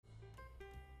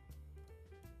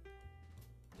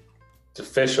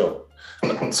official.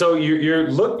 So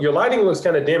your lighting looks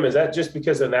kind of dim. Is that just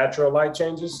because the natural light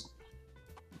changes?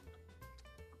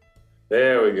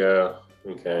 There we go.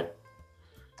 Okay.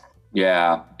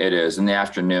 Yeah, it is. In the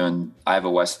afternoon, I have a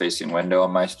west-facing window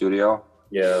in my studio.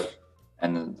 Yeah.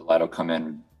 And the light will come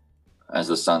in as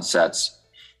the sun sets,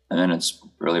 and then it's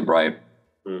really bright.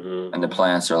 Mm-hmm. And the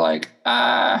plants are like,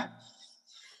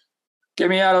 get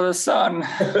me out of the sun.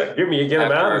 Get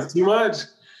them out. It's too much.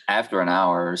 After an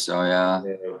hour or so, yeah.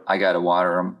 I got to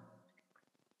water them.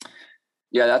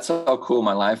 Yeah, that's how cool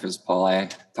my life is, Paul. I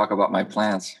talk about my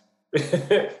plants.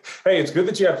 Hey, it's good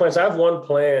that you have plants. I have one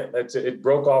plant it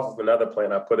broke off of another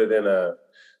plant. I put it in a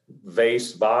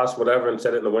vase, whatever, and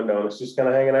set it in the window, and it's just kind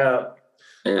of hanging out.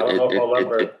 I don't know if I'll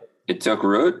ever. It took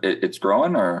root. It's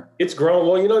growing, or it's grown.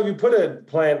 Well, you put a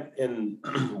plant in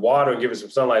water and give it some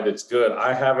sunlight. It's good.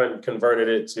 I haven't converted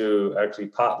it to actually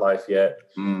pot life yet.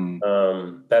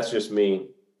 That's just me.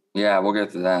 Yeah, we'll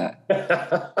get to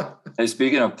that. Hey,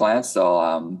 speaking of plants,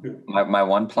 though, my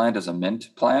one plant is a mint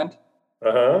plant.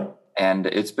 And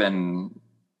it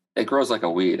grows like a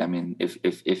weed. I mean,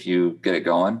 if you get it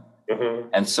going. Mm-hmm.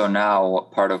 And so now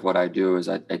part of what I do is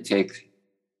I take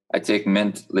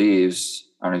mint leaves.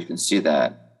 I don't know if you can see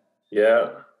that. Yeah.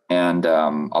 And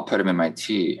I'll put them in my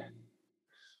tea.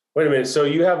 Wait a minute. So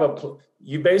does your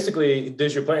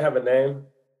plant have a name?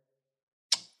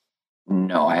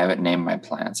 No, I haven't named my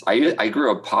plants. I grew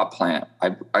a pot plant.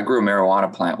 I grew a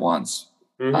marijuana plant once.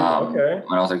 Mm-hmm. Okay.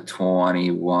 When I was like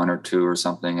 21 or 2 or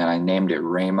something, and I named it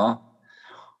Rayma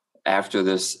after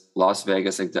this Las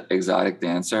Vegas exotic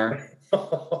dancer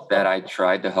that I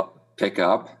tried to pick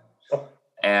up.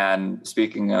 And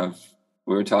speaking of,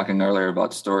 we were talking earlier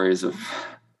about stories of,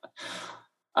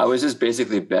 I was just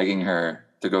basically begging her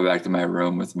to go back to my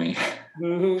room with me.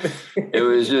 Mm-hmm.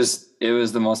 It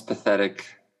was the most pathetic.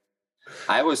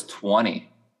 I was 20.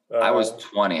 I was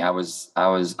 20.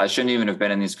 I shouldn't even have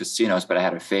been in these casinos, but I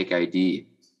had a fake ID.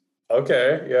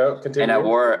 Okay. Yeah. Continue.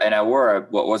 And I wore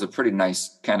what was a pretty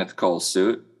nice Kenneth Cole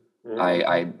suit.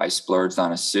 Mm-hmm. I splurged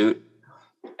on a suit.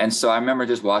 And so I remember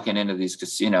just walking into these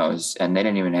casinos and they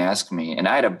didn't even ask me. And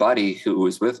I had a buddy who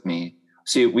was with me.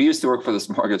 See, we used to work for this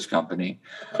mortgage company,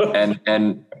 and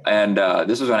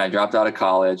this was when I dropped out of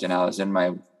college and I was in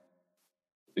my,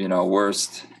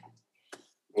 worst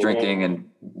drinking and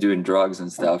doing drugs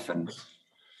and stuff. And,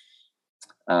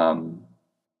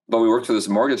 but we worked for this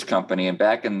mortgage company, and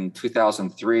back in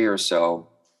 2003 or so,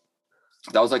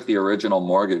 that was like the original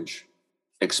mortgage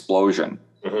explosion,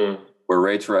 mm-hmm. where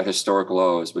rates were at historic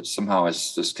lows, which somehow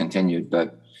has just continued.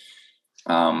 But,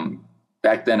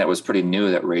 back then it was pretty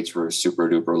new that rates were super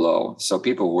duper low. So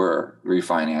people were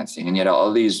refinancing, and yet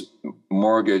all these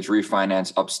mortgage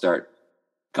refinance upstart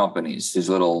companies, these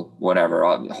little whatever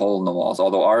hole in the walls,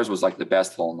 although ours was like the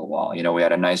best hole in the wall. We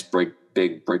had a nice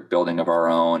big brick building of our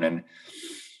own, and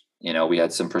we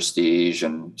had some prestige.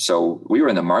 And so we were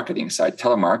in the marketing side,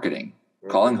 telemarketing,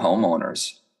 mm-hmm. calling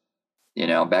homeowners,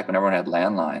 back when everyone had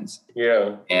landlines.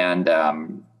 Yeah.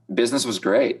 And business was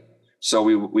great. So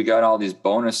we got all these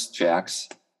bonus checks,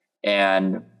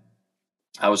 and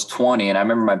I was 20, and I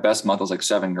remember my best month was like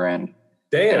 $7,000.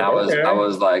 Damn. And I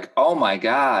was like, oh my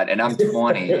God. And I'm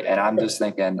 20 and I'm just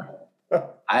thinking,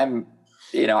 I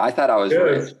thought I was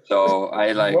rich. So I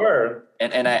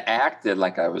and I acted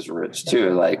like I was rich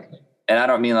too. And I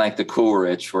don't mean like the cool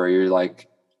rich where you're like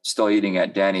still eating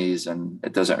at Denny's and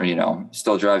it doesn't,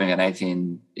 still driving a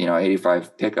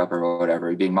 85 pickup or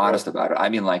whatever, being modest about it. I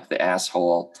mean like the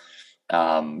asshole.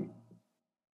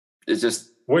 It's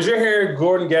just. Was your hair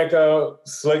Gordon Gekko,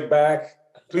 slick back?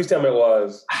 Please tell me it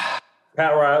was.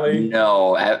 Pat Riley?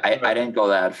 No, I didn't go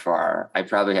that far. I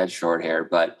probably had short hair,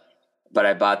 but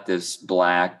I bought this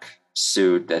black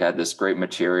suit that had this great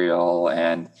material,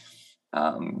 and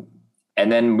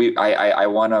then me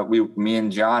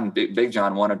and John, Big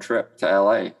John, won a trip to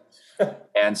LA.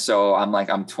 And so I'm like,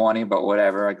 I'm 20, but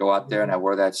whatever. I go out there and I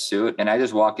wear that suit, and I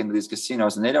just walk into these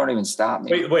casinos and they don't even stop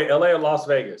me. Wait, LA or Las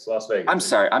Vegas? Las Vegas. I'm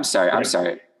sorry.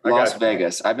 Las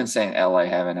Vegas. I've been saying LA,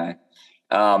 haven't I?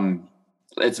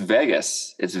 It's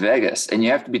Vegas. And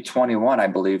you have to be 21, I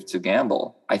believe, to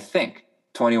gamble. I think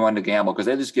 21 to gamble, because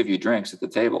they just give you drinks at the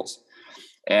tables.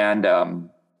 And,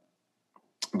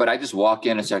 but I just walk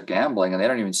in and start gambling and they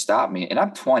don't even stop me. And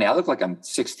I'm 20. I look like I'm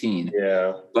 16.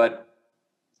 Yeah. But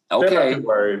okay.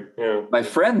 Yeah. My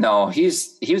friend though,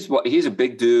 he's a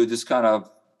big dude, just kind of,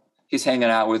 he's hanging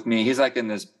out with me. He's like in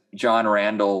this John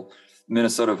Randall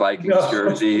Minnesota Vikings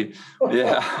jersey.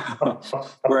 Yeah.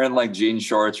 Wearing like jean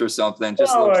shorts or something.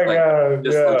 Just looks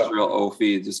real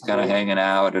oafy, just kind of hanging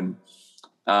out. And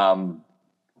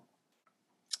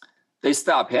they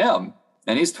stop him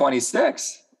and he's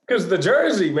 26. Because the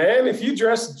jersey, man, if you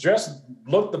dress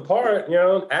look the part,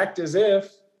 act as if.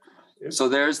 So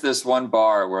there's this one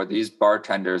bar where these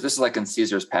bartenders, this is like in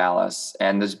Caesar's Palace,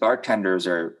 and these bartenders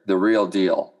are the real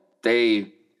deal.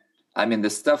 The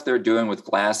stuff they're doing with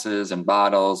glasses and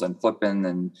bottles and flipping,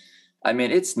 and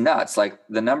it's nuts. Like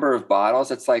the number of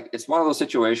bottles, it's one of those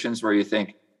situations where you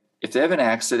think if they have an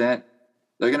accident,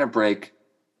 they're going to break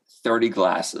 30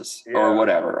 glasses or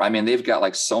whatever. They've got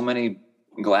like so many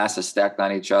glasses stacked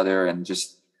on each other and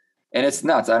it's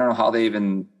nuts. I don't know how they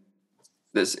even,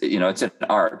 it's an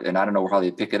art, and I don't know how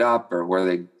they pick it up or where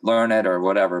they learn it or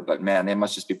whatever, but man, they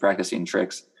must just be practicing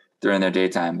tricks during their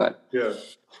daytime. But yeah.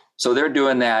 So they're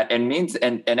doing that,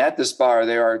 and at this bar,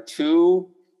 there are two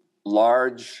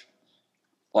large,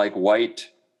 like white,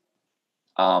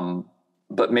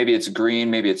 but maybe it's green,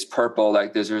 maybe it's purple.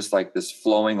 Like there's like this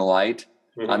flowing light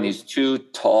on these two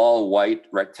tall white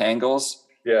rectangles.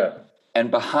 Yeah. And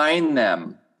behind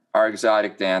them are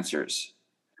exotic dancers.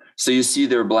 So you see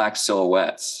their black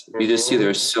silhouettes. You just see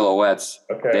their silhouettes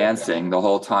dancing the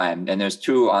whole time. And there's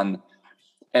two and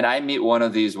I meet one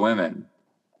of these women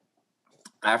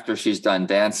after she's done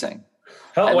dancing.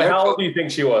 How old do you think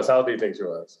she was?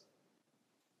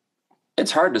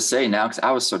 It's hard to say now because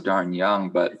I was so darn young,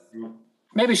 but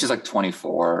maybe she's like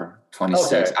 24,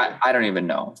 26. Okay. I don't even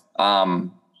know.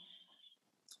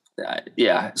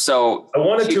 Yeah. So I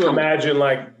wanted to imagine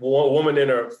like a woman in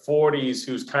her 40s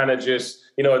who's kind of just,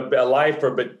 a lifer,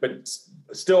 but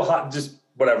still hot, just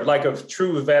whatever, like a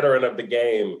true veteran of the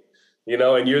game,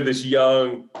 and you're this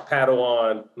young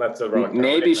Padawan. That's the wrong.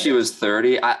 Maybe she was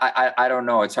 30. I don't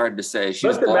know. It's hard to say. She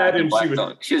was black and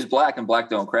black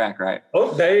don't crack, right?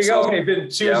 Oh, there you go. Okay,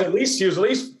 then she was at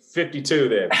least 52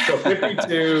 then. So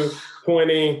 52,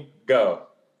 20, go.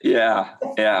 Yeah.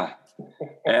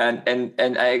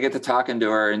 And I get to talking to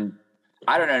her, and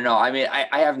I don't know. I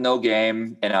have no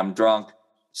game and I'm drunk.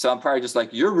 So I'm probably just like,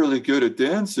 you're really good at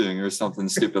dancing or something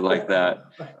stupid like that.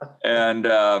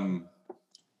 And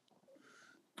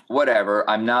whatever.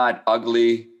 I'm not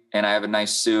ugly and I have a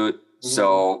nice suit.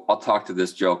 So I'll talk to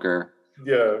this joker.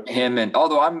 Yeah. Him, and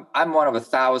although I'm one of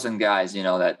 1,000 guys,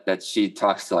 that she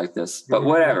talks to like this, but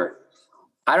whatever.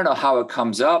 I don't know how it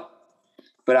comes up,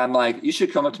 but I'm like, you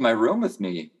should come up to my room with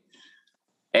me.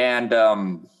 And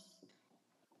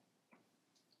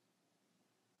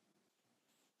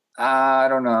I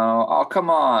don't know. Oh, come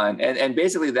on. And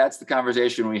basically that's the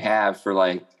conversation we have for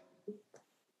like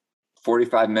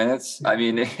 45 minutes.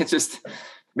 It's just,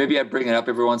 maybe I bring it up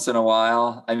every once in a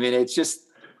while. It's just,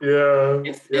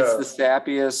 it's the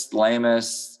sappiest,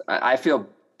 lamest. I feel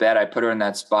bad I put her in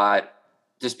that spot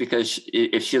just because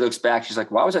if she looks back, she's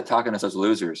like, why was I talking to such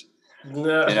losers?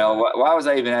 No. Why was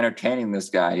I even entertaining this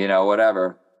guy?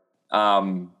 Whatever.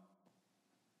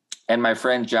 And my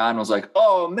friend John was like,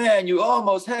 oh man, you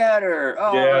almost had her.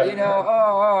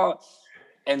 Oh,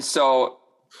 And so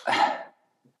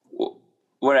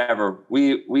whatever,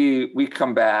 we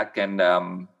come back and,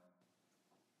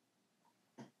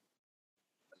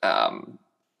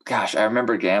 gosh, I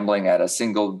remember gambling at a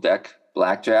single deck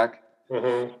blackjack.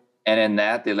 And in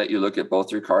that, they let you look at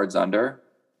both your cards under,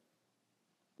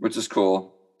 which is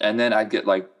cool. And then I'd get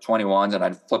like 21s and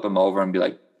I'd flip them over and be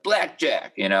like,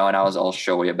 blackjack, and I was all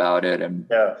showy about it. And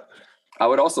I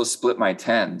would also split my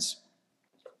 10s,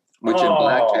 which in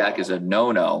blackjack is a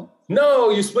no-no.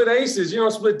 No, you split aces. You don't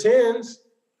split 10s.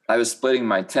 I was splitting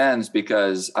my 10s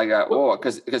because I got,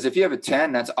 because if you have a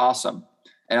 10, that's awesome.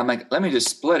 And I'm like, let me just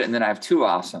split it. And then I have two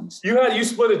awesomes. You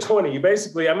split a 20. You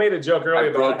basically, I made a joke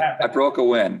earlier. I broke a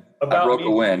win.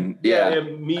 A win. Yeah.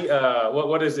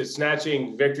 What is it?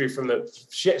 Snatching defeat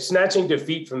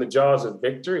from the jaws of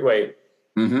victory. Wait,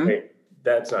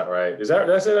 that's not right.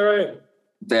 That's it, right?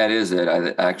 That is it.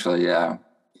 Actually, yeah.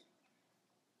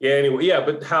 Yeah. Anyway, yeah.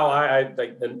 But how I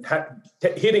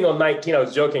hitting on 19. I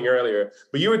was joking earlier,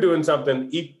 but you were doing something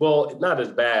equal, not as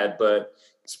bad, but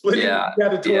splitting. Yeah. You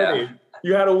had a 20. Yeah.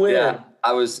 You had a win. Yeah.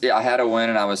 I had a win,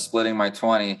 and I was splitting my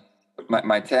 20,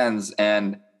 my 10s,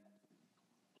 and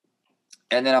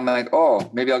then I'm like, oh,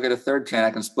 maybe I'll get a third 10.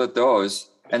 I can split those.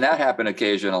 And that happened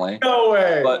occasionally. No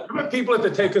way. But people at the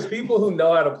table, because people who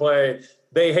know how to play,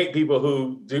 they hate people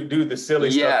who do the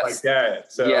silly stuff like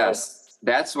that. So. Yes,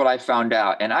 that's what I found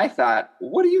out. And I thought,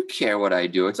 what do you care what I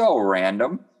do? It's all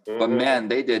random. But man,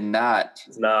 they did not.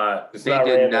 It's not. They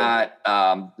did not.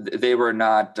 They were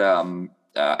not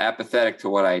apathetic to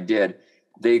what I did.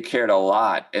 They cared a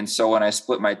lot. And so when I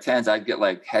split my 10s, I'd get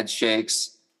like head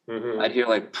shakes. I'd hear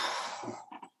like,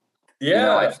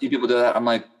 I'd see people do that. I'm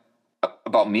like,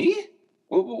 about me?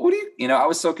 What do you, I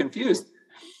was so confused.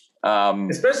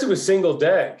 Especially with single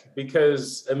deck,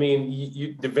 because I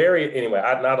mean, anyway.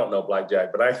 I don't know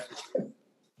blackjack, but I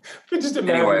could just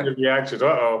imagine the reactions.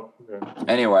 Yeah.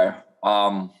 Anyway,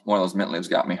 one of those mint leaves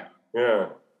got me. Yeah.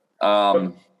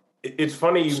 It's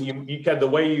funny you had the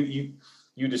way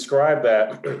you describe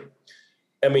that.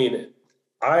 I mean,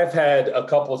 I've had a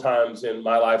couple of times in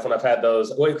my life when I've had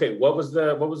those. Wait, okay, what was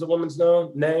the woman's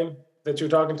name that you're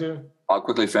talking to? I'll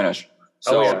quickly finish.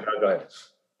 So, go ahead.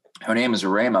 Her name is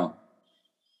Rayma.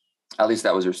 At least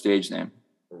that was her stage name.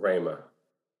 Rayma.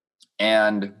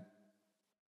 And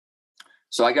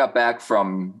so I got back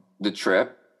from the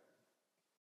trip,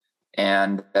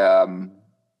 and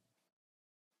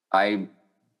I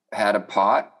had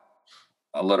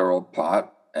a literal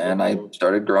pot, and I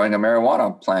started growing a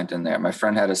marijuana plant in there. My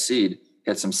friend had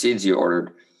some seeds he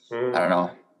ordered. I don't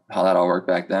know how that all worked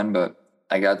back then, but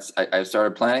I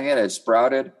started planting it. It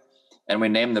sprouted, and we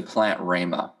named the plant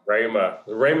Rayma.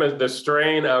 Rayma, the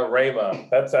strain of Rayma.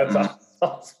 That's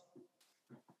awesome.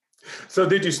 So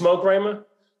did you smoke Rayma?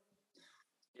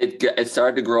 It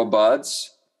started to grow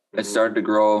buds. It started to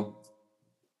grow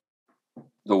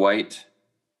the white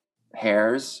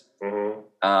hairs.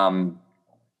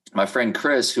 My friend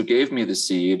Chris, who gave me the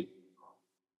seed,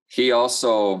 he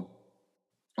also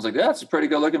was like, that's a pretty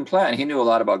good looking plant. He knew a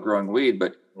lot about growing weed,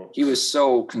 but he was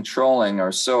so controlling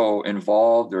or so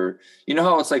involved, or you know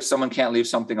how it's like someone can't leave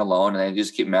something alone and they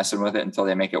just keep messing with it until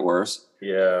they make it worse.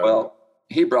 Yeah. Well,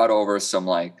 he brought over some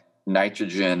like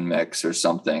nitrogen mix or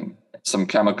something, some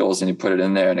chemicals, and he put it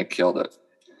in there and it killed it.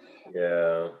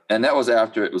 Yeah. And that was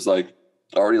after it was like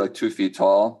already like 2 feet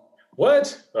tall.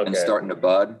 What? Okay. And starting to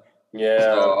bud. Yeah.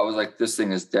 So I was like, this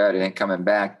thing is dead. It ain't coming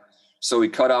back. So we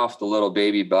cut off the little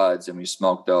baby buds and we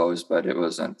smoked those, but it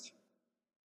wasn't.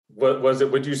 What was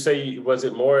it? Would you say, was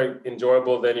it more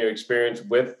enjoyable than your experience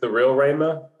with the real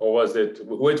Rayma, or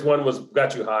which one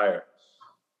got you higher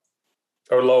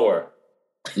or lower?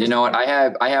 You know what?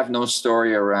 I have no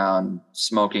story around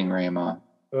smoking Rayma.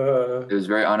 It was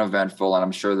very uneventful, and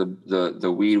I'm sure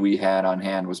the weed we had on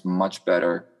hand was much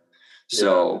better.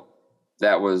 So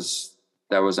that was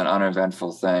an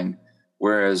uneventful thing.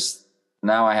 Whereas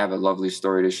now I have a lovely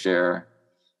story to share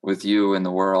with you and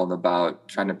the world about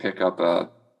trying to pick up a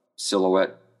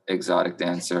silhouette exotic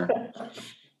dancer.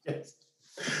 Yes.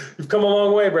 You've come a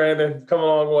long way, Brandon. You've come a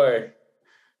long way.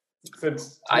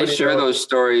 I share those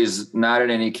stories not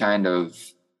in any kind of,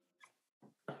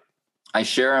 I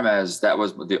share them as that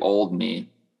was the old me,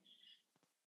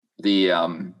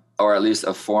 or at least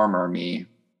a former me,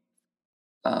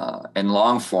 and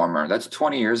long former. That's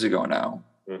 20 years ago now.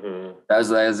 Mm-hmm. That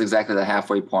is exactly the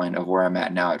halfway point of where I'm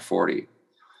at now at 40.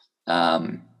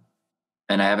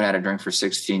 And I haven't had a drink for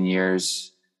 16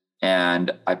 years,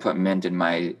 and I put mint in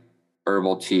my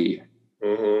herbal tea,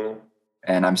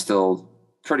 and I'm still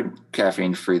pretty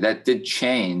caffeine free. That did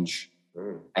change.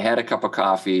 I had a cup of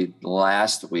coffee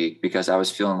last week because I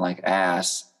was feeling like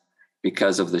ass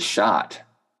because of the shot.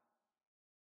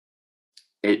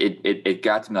 It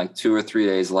got to me like 2 or 3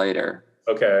 days later.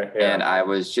 Okay. Yeah. And I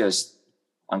was just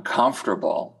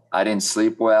uncomfortable. I didn't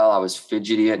sleep well. I was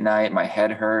fidgety at night. My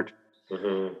head hurt.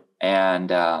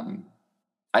 And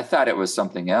I thought it was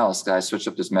something else. I switched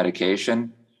up this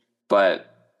medication, but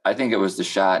I think it was the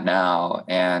shot now.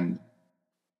 And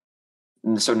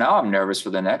so now I'm nervous for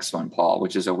the next one, Paul,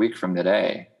 which is a week from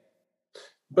today.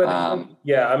 But I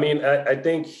mean, I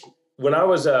think when I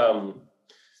was, I've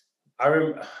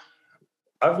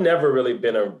never really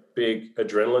been a big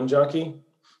adrenaline junkie.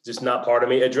 Just not part of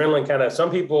me. Adrenaline some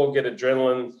people get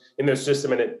adrenaline in their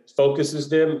system and it focuses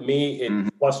them. Me,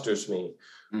 it flusters me.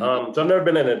 So I've never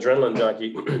been an adrenaline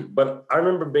junkie, but I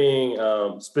remember being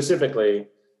specifically,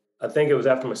 I think it was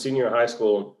after my senior year of high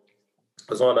school,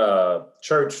 I was on a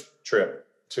church trip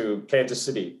to Kansas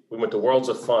City. We went to Worlds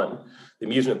of Fun, the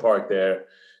amusement park there.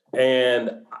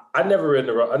 And I never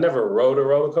rode a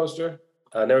roller coaster.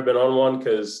 I've never been on one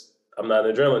because I'm not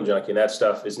an adrenaline junkie, and that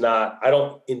stuff I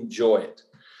don't enjoy it.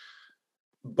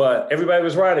 But everybody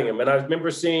was riding them. And I remember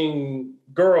seeing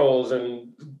girls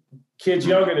and kids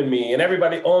younger than me and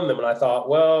everybody on them. And I thought,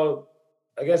 well,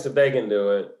 I guess if they can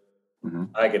do it,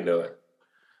 I can do it.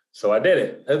 So I did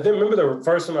it. I remember the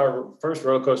first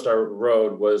roller coaster I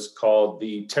rode was called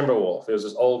the Timberwolf. It was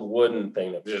this old wooden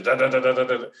thing.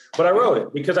 But I rode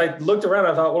it because I looked around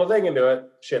and I thought, well, if they can do it,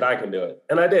 shit, I can do it.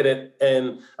 And I did it.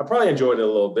 And I probably enjoyed it a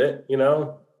little bit,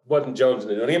 wasn't Jones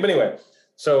to do it. But anyway,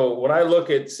 so when I look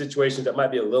at situations that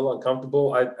might be a little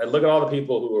uncomfortable, I look at all the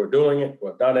people who are doing it, who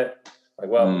have done it. Like,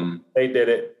 well, they did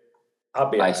it. I'll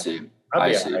be all right. I see.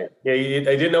 Right. Yeah,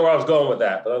 I didn't know where I was going with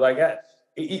that. But I was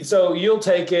like, so you'll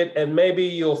take it and maybe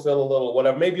you'll feel a little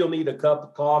whatever. Maybe you'll need a cup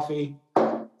of coffee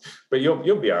but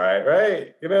you'll be all right,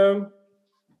 right? You know?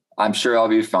 I'm sure I'll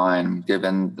be fine,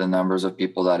 given the numbers of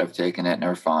people that have taken it and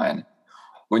are fine.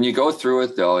 When you go through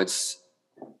it, though, it's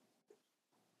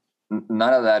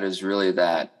none of that is really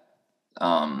that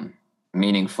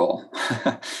meaningful.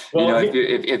 Well, you know,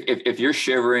 if you're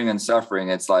shivering and suffering,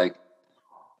 it's like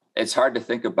it's hard to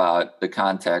think about the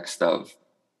context of,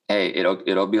 hey,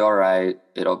 it'll be all right,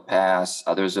 it'll pass.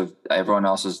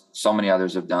 So many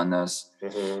others have done this.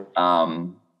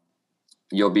 Mm-hmm.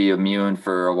 You'll be immune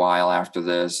for a while after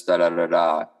this.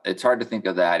 It's hard to think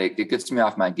of that. It gets me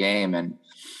off my game, and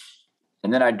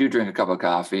then I do drink a cup of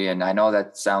coffee, and I know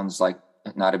that sounds like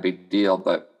not a big deal,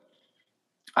 but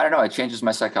I don't know. It changes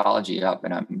my psychology up,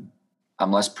 and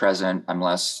I'm less present. I'm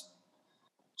less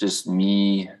just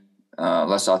me,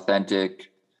 less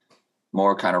authentic,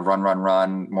 more kind of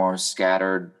run, more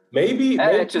scattered. Maybe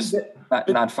it's just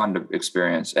not fun to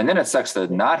experience. And then it sucks to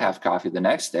not have coffee the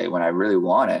next day when I really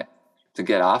want it, to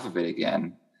get off of it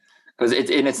again. Because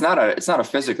it's not a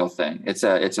physical thing. It's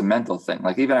a mental thing.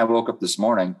 Like even I woke up this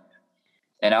morning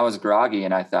and I was groggy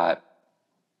and I thought,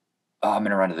 oh, I'm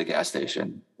going to run to the gas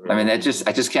station. I mean, I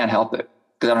just can't help it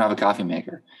because I don't have a coffee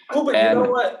maker. Oh, but you know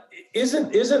what?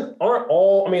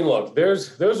 I mean, look,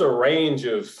 there's a range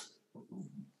of,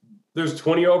 there's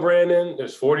 20-year-old Brandon,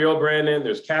 there's 40-year-old Brandon,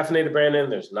 there's caffeinated Brandon,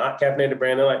 there's not caffeinated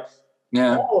Brandon. Like,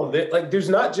 yeah, all of it. Like, there's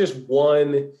not just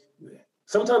one.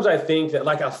 Sometimes I think that,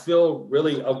 like,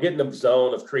 I'll get in a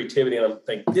zone of creativity and I'm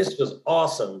think this was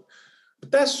awesome,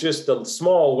 but that's just a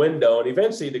small window. And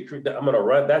eventually I'm going to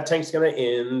run, that tank's going to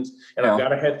end and I've got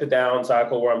to hit the down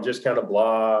cycle where I'm just kind of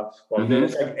blah. Or then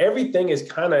it's like everything is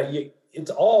kind of,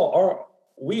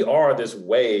 we are this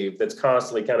wave that's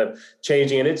constantly kind of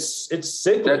changing, and it's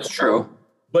cyclical. That's true.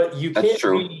 But you can't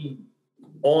be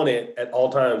on it at all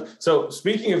times. So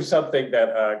speaking of something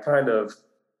that kind of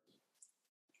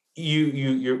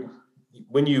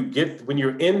when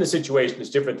you're in the situation,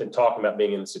 it's different than talking about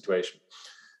being in the situation.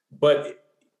 But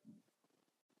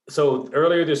so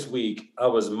earlier this week, I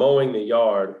was mowing the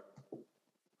yard,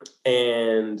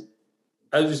 and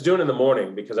I was just doing it in the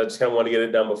morning because I just kind of wanted to get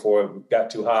it done before it got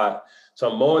too hot. So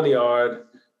I'm mowing the yard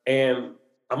and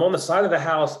I'm on the side of the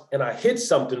house and I hit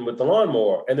something with the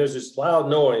lawnmower and there's this loud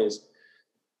noise,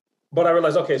 but I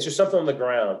realized, okay, it's just something on the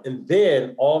ground. And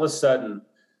then all of a sudden,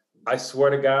 I swear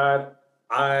to God,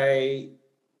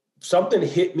 something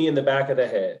hit me in the back of the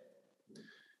head.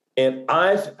 And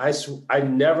I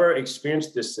never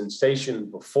experienced this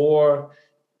sensation before.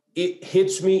 It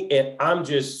hits me and I'm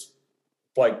just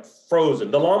like frozen.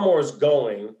 The lawnmower is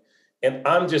going. And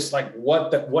I'm just like,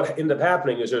 what ended up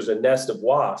happening is there's a nest of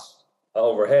wasps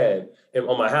overhead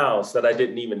on my house that I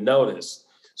didn't even notice.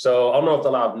 So I don't know if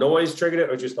the loud noise triggered it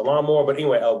or just the lawnmower, but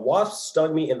anyway, a wasp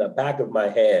stung me in the back of my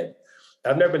head.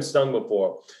 I've never been stung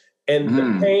before. And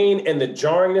the pain and the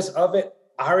jarringness of it,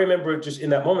 I remember just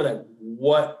in that moment,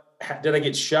 like, did I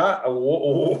get shot?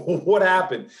 What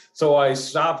happened? So I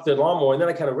stopped the lawnmower and then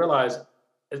I kind of realized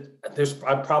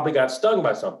I probably got stung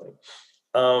by something.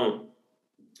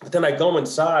 But then I go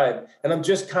inside and I'm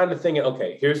just kind of thinking,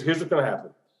 okay, here's what's going to happen.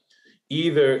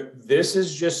 Either this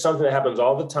is just something that happens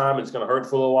all the time, it's going to hurt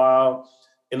for a little while,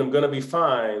 and I'm going to be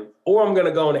fine, or I'm going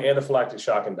to go into anaphylactic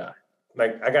shock and die.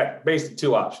 Like, I got basically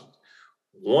two options.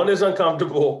 One is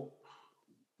uncomfortable.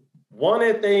 One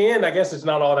at the end, I guess it's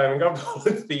not all that uncomfortable.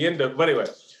 It's the end of, but anyway.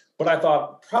 But I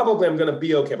thought probably I'm going to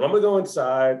be okay. But I'm going to go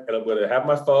inside and I'm going to have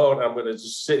my phone. And I'm going to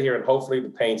just sit here and hopefully the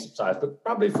pain subsides. But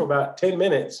probably for about 10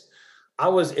 minutes, I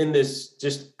was in this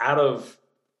just out of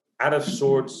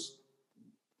sorts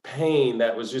pain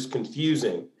that was just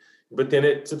confusing. But then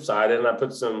it subsided and I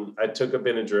took a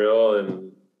Benadryl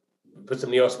and put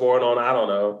some Neosporin on, I don't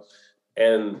know.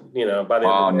 And, you know, by the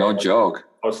end of the day, no joke.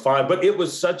 I was fine. But it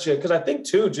was because I think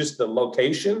too, just the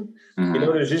location, you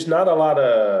know, there's just not a lot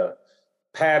of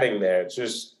padding there. It's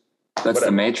just. That's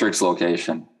the Matrix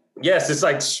location. Yes. It's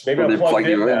like, maybe I'm plugged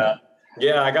in now.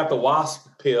 Yeah, I got the wasp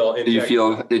pill. Did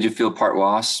you feel part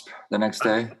wasp the next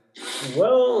day?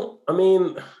 Well, I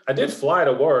mean, I did fly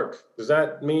to work. Does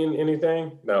that mean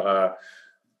anything? No.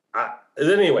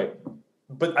 Anyway,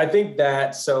 but I think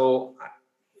that, so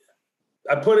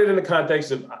I put it in the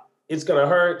context of it's going to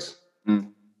hurt,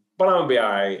 but I'm going to be all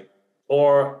right.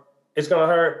 Or it's going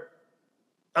to hurt,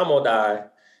 I'm going to die.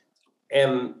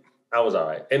 And I was all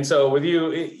right. And so with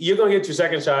you're going to get your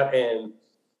second shot and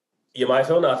you might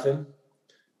feel nothing.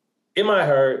 It might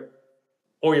hurt,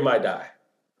 or you might die.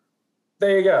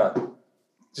 There you go.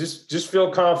 Just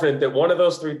feel confident that one of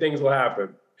those three things will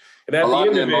happen. And at a lot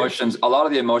of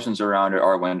the emotions around it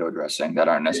are window dressing that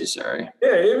aren't necessary.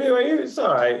 Yeah, it's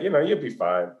all right. You know, you'll be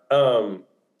fine. Oh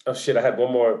shit, I had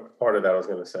one more part of that I was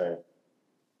going to say.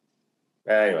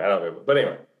 Anyway, I don't remember. But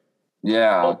anyway.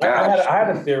 Yeah, I had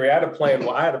a theory. I had a plan.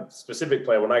 Well, I had a specific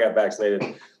plan when I got vaccinated,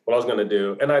 what I was going to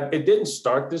do. And it didn't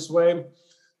start this way,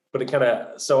 but it kind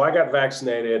of, so I got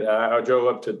vaccinated. I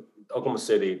drove up to Oklahoma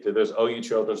City to this OU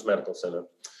Children's Medical Center.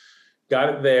 Got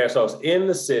it there. So I was in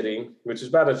the city, which is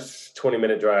about a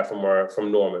 20-minute drive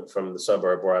from Norman, from the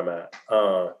suburb where I'm at.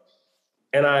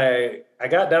 And I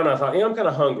got down and I thought, I'm kind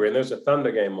of hungry and there's a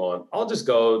Thunder game on. I'll just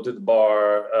go to the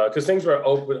bar because things were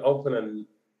open and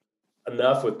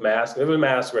enough with masks. It was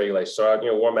mask regulation. So I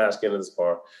wore a mask into this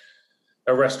bar,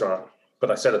 a restaurant, but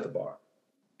I sat at the bar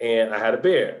and I had a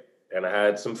beer and I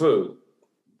had some food.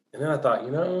 And then I thought,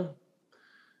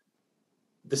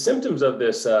 the symptoms of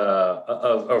this,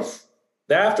 of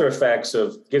the after effects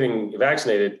of getting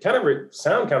vaccinated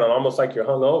sound kind of almost like you're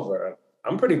hungover.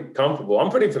 I'm pretty comfortable. I'm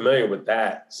pretty familiar with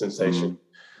that sensation.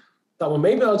 Thought, well,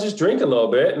 maybe I'll just drink a little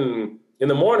bit. And in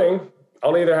the morning,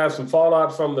 I'll either have some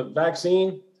fallout from the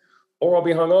vaccine or I'll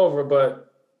be hungover,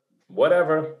 but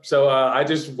whatever. So I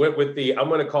just went with I'm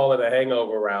going to call it a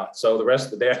hangover route. So the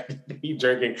rest of the day I could be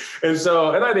drinking.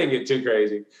 And I didn't get too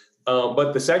crazy.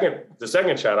 But the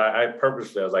second shot, I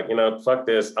purposely, I was like, fuck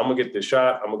this. I'm going to get this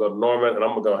shot. I'm going to go to Norman and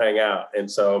I'm going to go hang out. And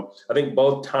so I think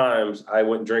both times I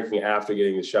went drinking after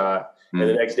getting the shot. And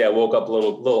the next day I woke up a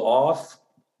little off,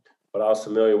 but I was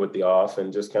familiar with the off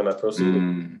and just kind of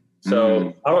proceeded.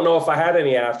 So I don't know if I had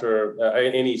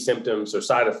any symptoms or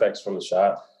side effects from the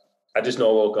shot. I just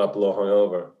know I woke up a little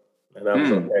hungover and that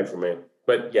was okay for me.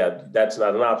 But yeah, that's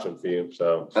not an option for you.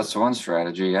 So that's one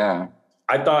strategy. Yeah.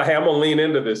 I thought, hey, I'm going to lean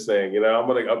into this thing. I'm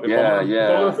going to, if I'm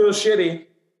going to feel shitty,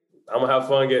 I'm going to have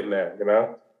fun getting there,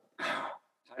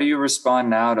 How do you respond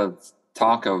now to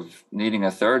talk of needing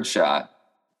a third shot?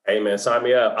 Hey, man, sign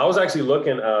me up. I was actually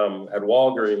looking at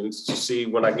Walgreens to see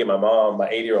when I can get my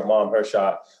 80-year-old mom, her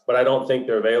shot, but I don't think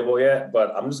they're available yet.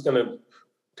 But I'm just going to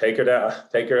take her down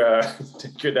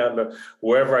to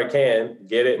wherever I can,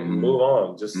 get it and move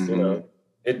on. Just, speaking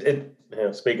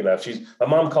of, my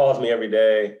mom calls me every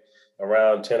day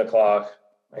around 10 o'clock.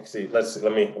 Actually, let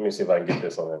me see if I can get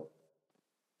this on there.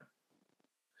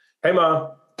 Hey,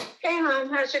 Mom. Hey, Mom.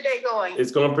 How's your day going?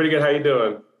 It's going pretty good. How you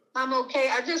doing? I'm okay.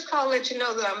 I just called to let you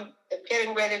know that I'm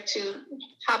getting ready to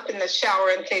hop in the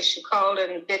shower in case you called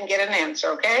and didn't get an answer,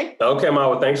 okay? Okay, Mom.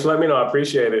 Well, thanks for letting me know. I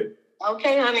appreciate it.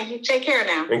 Okay, honey. You take care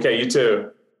now. Okay, you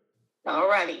too. All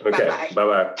righty. Okay, bye-bye.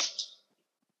 Bye-bye.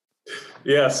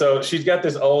 Yeah, so she's got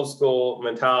this old school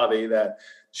mentality that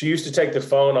she used to take the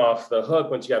phone off the hook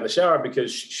when she got in the shower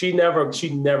because she never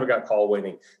got call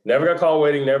waiting. Never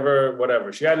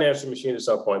whatever. She had an answering machine at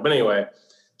some point. But anyway,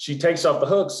 she takes off the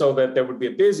hook so that there would be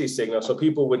a busy signal so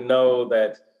people would know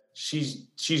that she's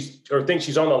or think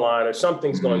she's on the line or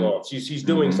something's going on. She's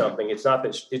doing something. It's not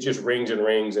that it just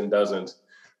rings and doesn't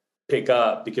pick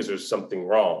up because there's something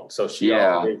wrong. So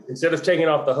instead of taking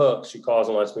off the hook, she calls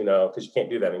and lets me know because you can't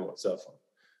do that anymore with cell phone.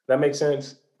 That makes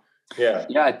sense? Yeah.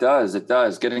 Yeah, it does. It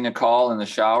does. Getting a call in the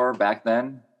shower back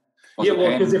then. Yeah,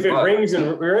 well, because if it rings,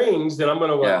 then I'm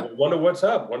going to wonder what's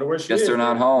up, wonder where she is. Guess they're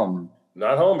not home.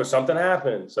 Not home, but something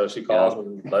happened. So she calls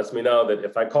and lets me know that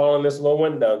if I call in this little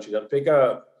window and she doesn't pick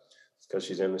up, it's because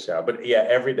she's in the shower. But yeah,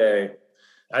 every day,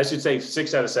 I should say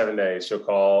 6 out of 7 days, she'll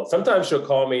call. Sometimes she'll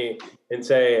call me and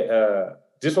say,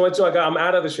 just want to let you know, I'm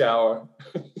out of the shower.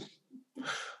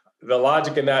 The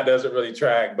logic in that doesn't really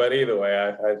track, but either way,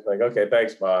 I like, okay,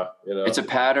 thanks, Ma. It's a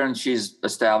pattern she's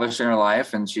established in her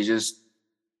life, and she just,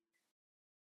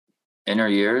 in her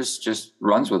years, just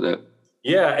runs with it.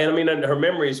 Yeah, and I mean,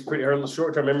 her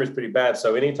short-term memory is pretty bad.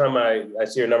 So anytime I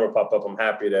see her number pop up, I'm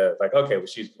happy to okay, well,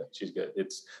 she's good.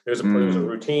 There's a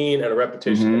routine and a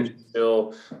repetition that she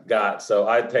still got. So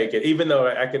I take it, even though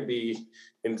I could be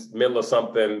in the middle of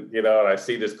something, and I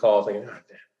see this call thinking, oh,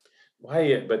 damn.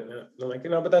 Why? But I'm like,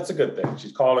 but that's a good thing.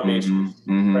 She's calling me. She's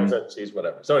present. She's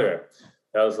whatever. So anyway,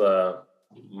 that was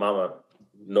Mama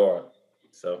Nora.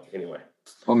 So anyway.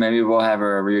 Well, maybe we'll have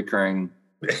her a reoccurring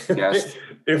guest.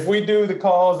 If we do the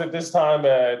calls at this time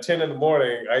at 10 in the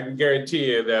morning, I can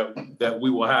guarantee you that we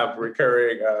will have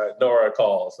recurring Nora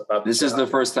calls. This is the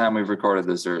first time we've recorded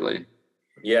this early.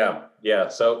 Yeah.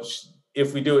 So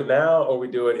if we do it now or we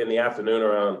do it in the afternoon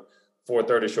around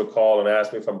 4:30, she'll call and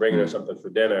ask me if I'm bringing her something for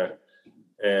dinner.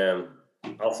 And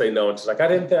I'll say no. And she's like, I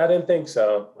didn't think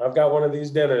so. I've got one of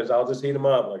these dinners. I'll just heat them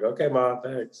up. I'm like, okay, Mom,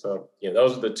 thanks. So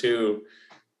those are the two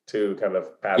kind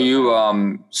of patterns. Do you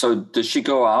so does she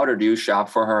go out or do you shop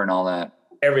for her and all that?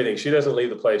 Everything. She doesn't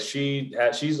leave the place.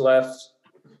 She's left.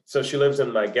 So she lives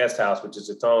in my guest house, which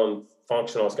is its own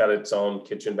functional. It's got its own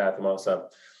kitchen, bathroom, all that stuff.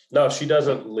 No, she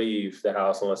doesn't leave the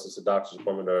house unless it's a doctor's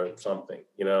appointment or something.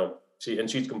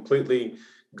 She's completely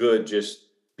good just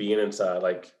being inside.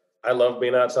 Like I love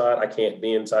being outside. I can't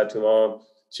be inside too long.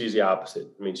 She's the opposite.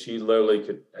 I mean, she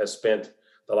literally has spent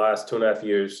the last 2.5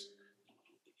 years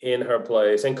in her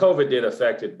place, and COVID did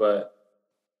affect it, but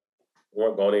we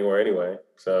weren't going anywhere anyway.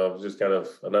 So it was just kind of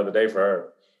another day for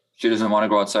her. She doesn't want to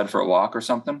go outside for a walk or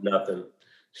something? Nothing.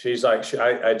 She's like,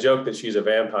 I joke that she's a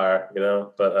vampire,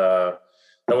 but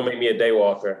that would make me a day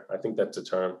walker. I think that's a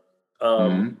term.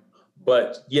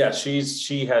 But yeah,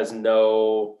 she has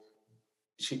no,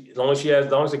 as long as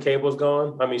the cable's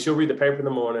gone, I mean, she'll read the paper in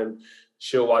the morning,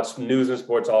 she'll watch news and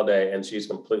sports all day, and she's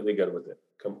completely good with it.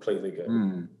 Completely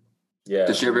good. Yeah.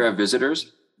 Does she ever have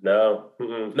visitors? No,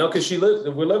 no, because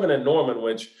we're living in Norman,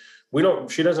 which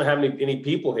she doesn't have any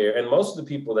people here. And most of the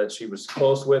people that she was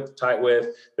close with, tight with,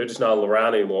 they're just not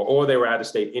around anymore, or they were out of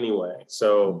state anyway.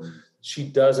 So she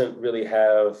doesn't really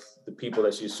have the people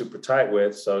that she's super tight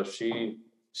with. So she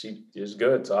is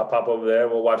good. So I'll pop over there.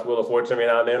 We'll watch Wheel of Fortune every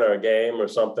now and then, or a game or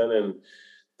something. And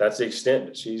that's the extent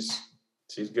that she's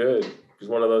good. She's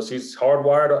one of those, she's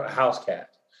hardwired a house cat.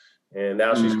 And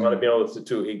now she's going to be able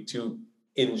to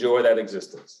enjoy that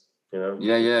existence,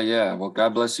 Yeah. Well,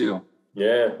 God bless you.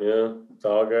 Yeah, it's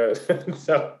all good.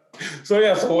 So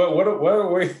what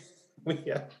are we?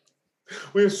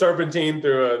 We've serpentine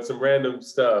through some random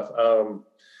stuff.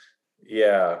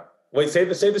 Yeah. Wait, say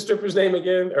the stripper's name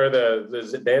again, or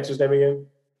the dancer's name again.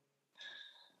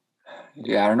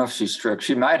 Yeah, I don't know if she stripped.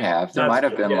 She might have. There might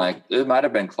have been it might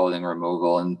have been clothing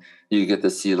removal, and you get to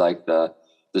see like the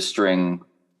string,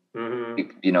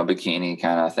 bikini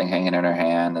kind of thing hanging in her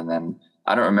hand, and then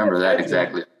I don't remember that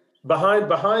exactly. Behind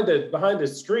the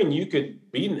screen, you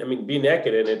could be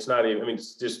naked, and it's not even. I mean,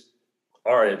 it's just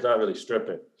art. It's not really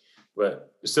stripping,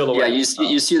 but the silhouette. Yeah,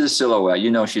 you see the silhouette.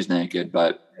 You know she's naked,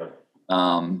 but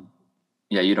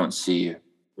you don't see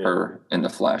her in the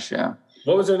flesh. Yeah.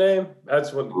 What was her name?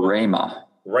 That's what. Rayma.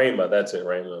 Rayma. That's it.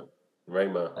 Rayma.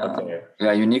 Okay.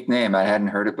 Yeah, unique name. I hadn't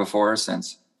heard it before or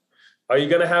since. Are you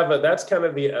gonna have that's kind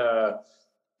of the.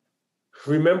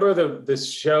 Remember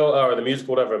this show or the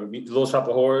musical, whatever, Little Shop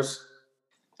of Horrors?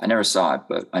 I never saw it,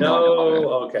 but I know. No,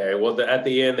 okay. Well, at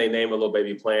the end, they name a little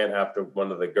baby plant after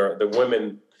one of the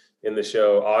women in the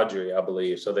show, Audrey, I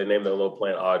believe. So they named the little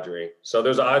plant Audrey. So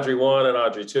there's Audrey 1 and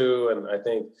Audrey 2, and I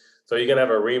think so. You're gonna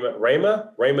have a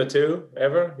Rayma 2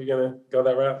 ever? You gonna go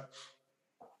that route?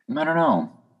 I don't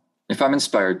know. If I'm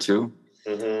inspired to.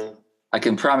 I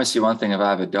can promise you one thing: if I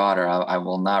have a daughter, I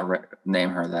will not name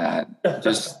her that.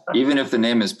 Just even if the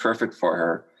name is perfect for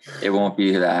her, it won't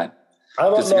be that. I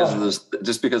don't know.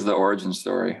 Just because of the origin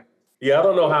story. Yeah, I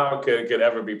don't know how it could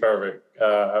ever be perfect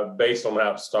based on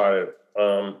how it started.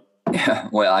 Yeah,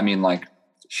 well, I mean, like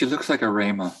she looks like a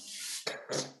Rayma.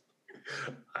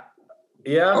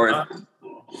 Yeah.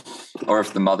 Or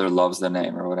if the mother loves the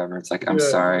name or whatever, it's like, I'm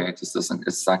sorry, it just doesn't.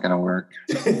 It's not going to work.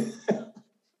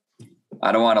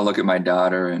 I don't want to look at my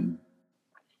daughter and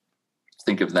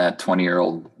think of that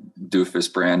 20-year-old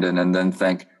doofus Brandon and then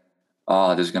think,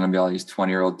 oh, there's going to be all these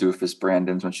 20-year-old doofus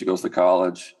Brandons when she goes to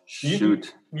college.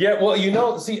 Shoot. Yeah, well,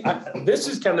 this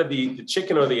is kind of the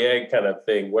chicken or the egg kind of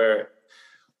thing where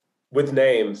with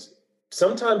names,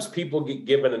 sometimes people get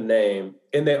given a name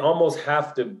and they almost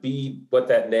have to be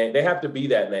they have to be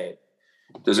that name.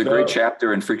 There's a great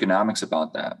chapter in Freakonomics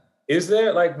about that. Is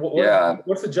there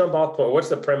what's the jump off point? What's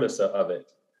the premise of it?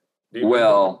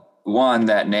 One,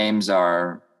 that names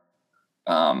are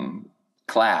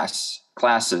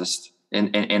classist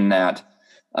in that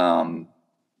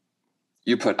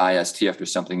you put IST after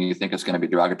something, you think it's going to be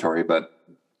derogatory, but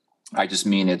I just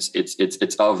mean it's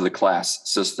of the class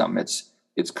system. It's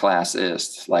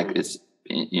classist, like it's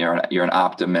you're an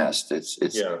optimist. It's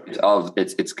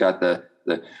got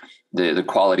the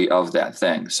quality of that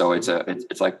thing. So it's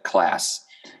like class.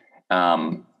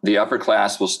 The upper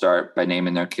class will start by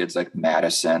naming their kids like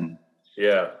Madison,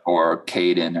 or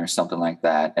Caden or something like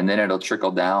that, and then it'll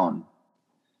trickle down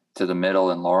to the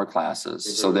middle and lower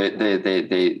classes. So they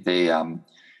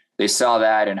saw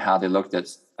that in how they looked at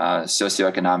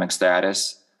socioeconomic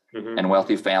status, and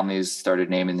wealthy families started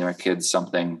naming their kids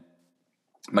something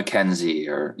Mackenzie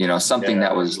or something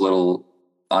that was a little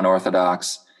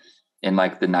unorthodox in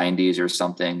like the 90s or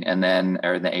something,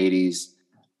 or in the 80s,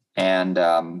 and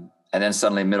then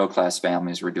suddenly middle class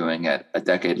families were doing it a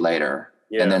decade later,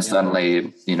 and then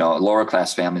suddenly lower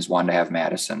class families wanted to have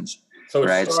Madisons. So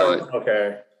right, that's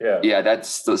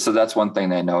one thing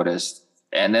they noticed,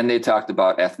 and then they talked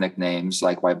about ethnic names,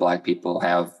 like why Black people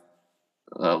have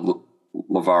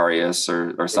Lavarius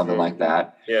or something like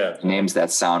that. Yeah, names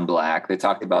that sound Black. They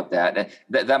talked about that.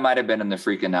 That might have been in the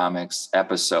Freakonomics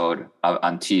episode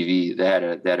on TV. They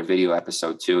had a video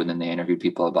episode too, and then they interviewed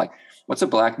people like what's a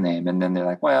black name? And then they're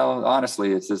like, well,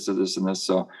 honestly, it's this, this, and this.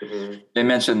 So they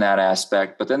mentioned that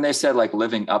aspect, but then they said like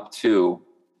living up to.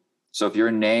 So if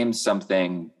you're named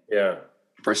something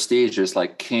prestigious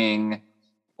like King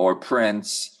or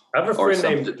Prince, I have a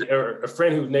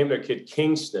friend who named their kid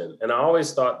Kingston, and I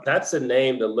always thought that's a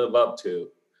name to live up to.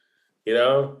 You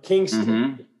know,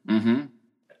 Kingston.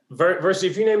 Versus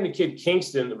if you name the kid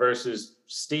Kingston versus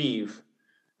Steve,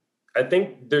 I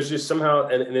think there's just somehow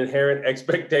an inherent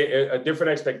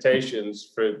different expectations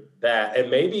for that.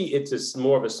 And maybe it's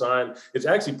more of a sign. It's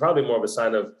actually probably more of a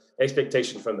sign of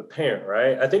expectation from the parent,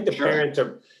 right? I think the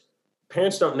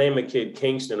parents don't name a kid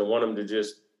Kingston and want him to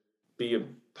just be a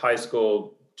high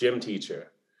school gym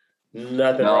teacher.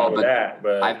 Nothing wrong with that.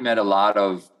 But I've met a lot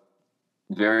of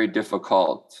very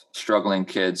difficult, struggling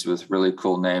kids with really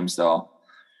cool names, though.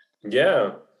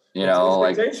 Yeah. You know,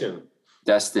 like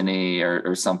Destiny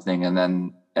or something. And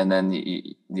then,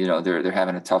 you know, they're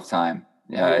having a tough time.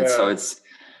 Yeah. And so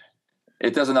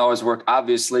it doesn't always work,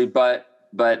 obviously, but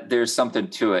there's something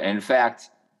to it. And in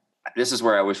fact, this is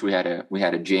where I wish we had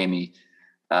a Jamie,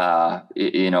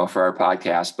 you know, for our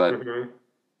podcast, but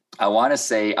I want to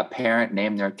say a parent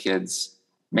named their kids.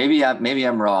 Maybe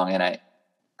I'm wrong. And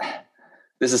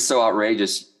this is so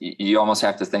outrageous. You almost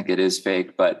have to think it is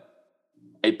fake, but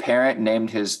a parent named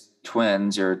his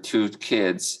twins or two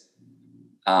kids.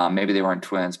 Maybe they weren't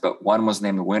twins, but one was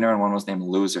named Winner and one was named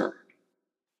Loser.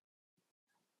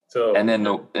 So, and then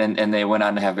and they went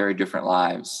on to have very different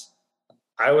lives.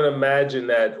 I would imagine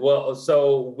that. Well,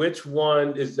 so which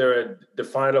one is there a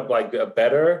define like a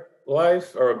better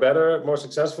life or a better, more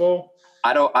successful?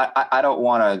 I don't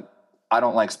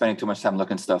like spending too much time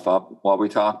looking stuff up while we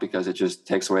talk because it just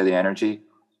takes away the energy.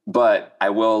 But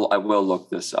I will look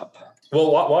this up. Well,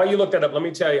 while you look that up,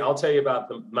 I'll tell you about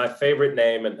my favorite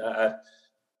name. And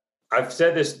I've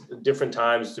said this different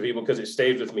times to people because it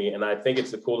stays with me. And I think it's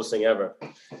the coolest thing ever.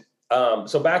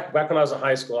 So back when I was in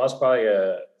high school, I was probably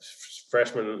a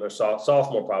freshman or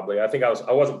sophomore, probably. I think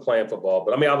I wasn't playing football,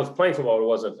 but I was playing football, but I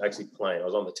wasn't actually playing. I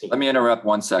was on the team. Let me interrupt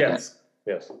 1 second.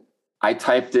 Yes. I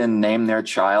typed in name their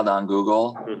child on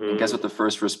Google. And guess what the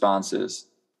first response is?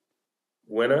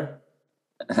 Winner?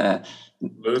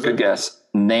 Loser? Good guess.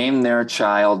 Name their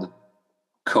child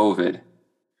COVID.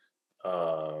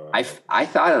 I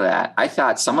thought of that. I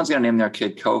thought someone's going to name their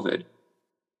kid COVID.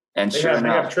 And they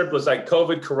have triplets like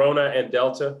COVID, Corona, and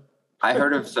Delta. I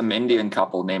heard of some Indian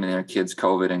couple naming their kids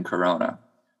COVID and Corona.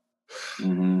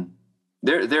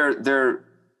 They're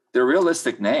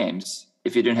realistic names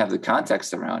if you didn't have the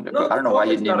context around it. No, but I don't know why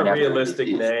you didn't even have a realistic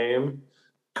name.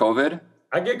 COVID?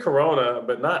 I get Corona,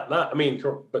 but not. I mean,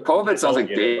 but COVID sounds like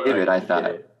David. I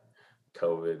thought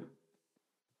COVID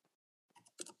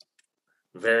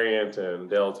variant and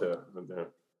Delta,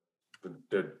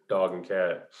 the dog and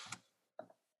cat.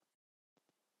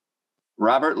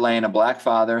 Robert Lane, a black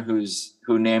father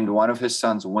who named one of his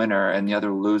sons Winner and the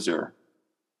other Loser.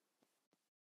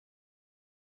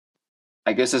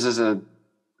 I guess this is a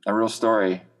real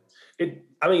story.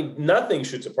 Nothing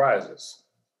should surprise us.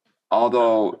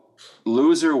 Although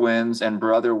Loser wins and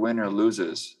brother Winner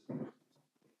loses.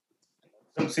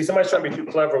 See, somebody's trying to be too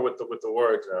clever with the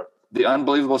words now. The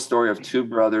unbelievable story of two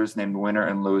brothers named Winner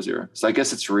and Loser. So I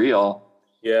guess it's real.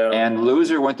 Yeah. And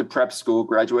Loser went to prep school,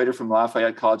 graduated from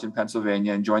Lafayette College in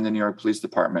Pennsylvania, and joined the New York Police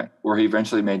Department, where he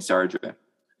eventually made sergeant.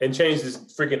 And changed his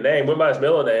freaking name. Went by his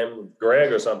middle name,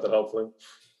 Greg or something, hopefully.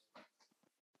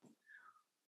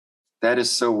 That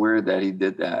is so weird that he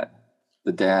did that.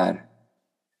 The dad.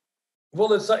 Well,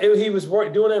 he was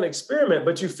doing an experiment,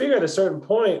 but you figure at a certain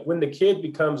point when the kid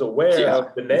becomes aware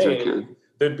of the name,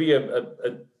 there'd be a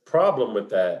problem with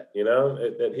that, you know,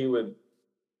 that he would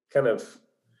kind of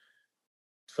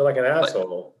feel like an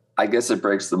asshole. I guess it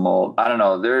breaks the mold. I don't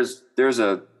know.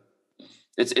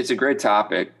 It's a great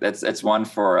topic. That's one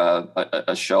for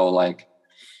a show like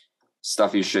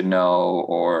Stuff You Should Know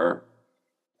or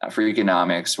for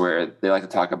economics, where they like to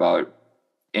talk about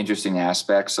interesting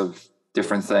aspects of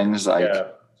different things like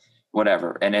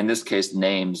whatever. And in this case,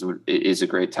 names is a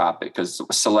great topic because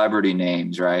celebrity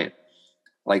names, right?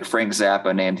 Like Frank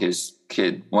Zappa named his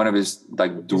kid, one of his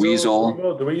like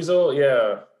Dweezil,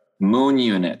 yeah. Moon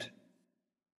Unit.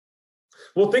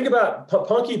 Well, think about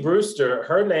Punky Brewster.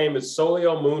 Her name is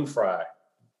Solio Moonfry.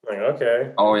 Like,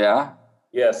 okay. Oh, yeah?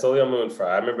 Yeah, Solio Moonfry.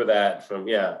 I remember that from,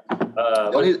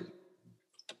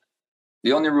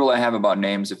 The only rule I have about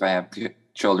names if I have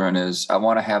children is I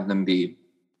want to have them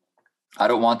I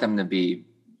don't want them to be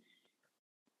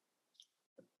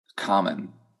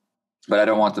common, but I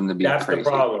don't want them to be crazy.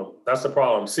 That's the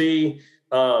problem. See,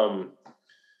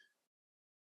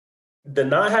 the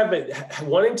not having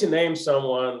wanting to name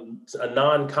someone a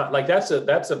like I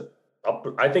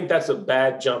think that's a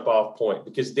bad jump off point,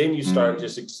 because then you start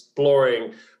just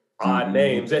exploring odd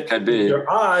names. If they're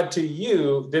odd to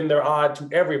you, then they're odd to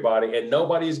everybody, and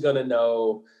nobody's gonna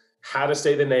know how to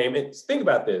say the name. And think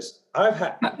about this. I've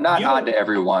had not odd to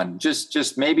everyone,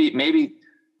 just maybe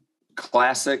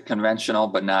classic, conventional,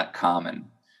 but not common.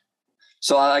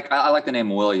 So I like the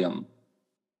name William.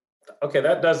 Okay,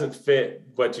 that doesn't fit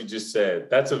what you just said.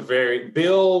 That's a very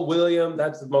Bill William.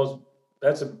 That's as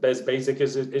basic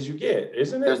as you get,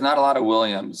 isn't it? There's not a lot of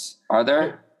Williams, are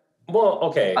there? Well,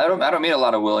 okay. I don't meet a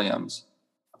lot of Williams.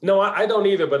 No, I don't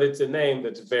either. But it's a name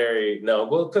that's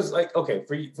because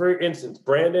for instance,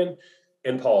 Brandon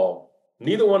and Paul.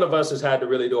 Neither one of us has had to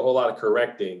really do a whole lot of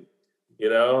correcting,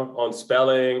 on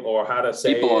spelling or how to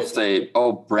say. People will say,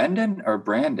 "Oh, Brendan or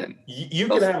Brandon." You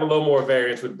can have a little more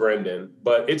variance with Brendan,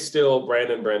 but it's still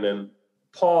Brandon.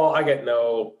 Paul, I get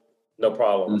no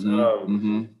problems.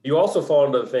 You also fall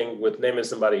into the thing with naming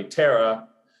somebody Tara,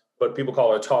 but people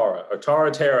call her Tara or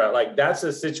Tara. Like, that's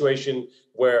a situation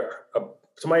where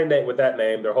somebody named with that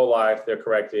name their whole life, they're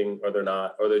correcting or they're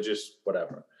not, or they're just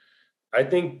whatever. I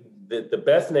think that the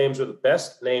best names are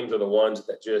the ones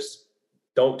that just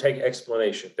don't take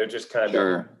explanation. They're just kind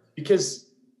of because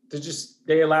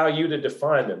they allow you to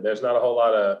define them. There's not a whole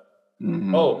lot of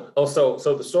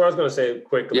so the story I was going to say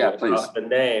quickly about the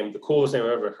name, the coolest name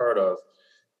I've ever heard of.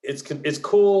 It's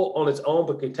cool on its own,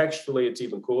 but contextually it's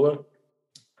even cooler.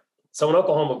 So in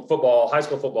Oklahoma, high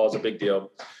school football is a big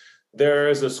deal. There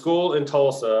is a school in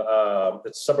Tulsa,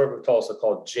 it's a suburb of Tulsa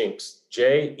called Jenks,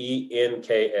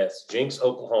 Jenks, Jenks,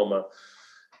 Oklahoma.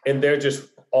 And they're just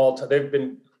they've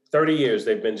been 30 years,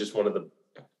 they've been just one of the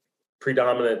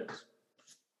predominant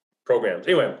programs.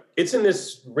 Anyway, it's in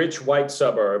this rich white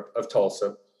suburb of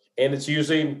Tulsa, and it's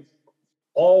usually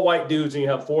all white dudes, and you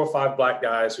have 4 or 5 black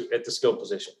guys at the skill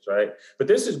positions, right? But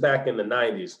this is back in the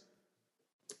 90s.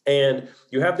 And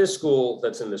you have this school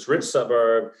that's in this rich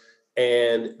suburb,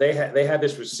 and they had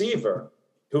this receiver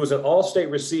who was an all-state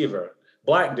receiver,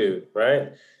 black dude,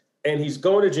 right? And he's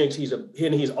going to Jenks.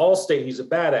 He's all-state. He's a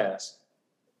badass.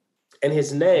 And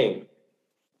his name,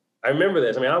 I remember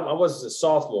this. I mean, I was a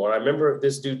sophomore. I remember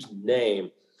this dude's name.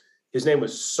 His name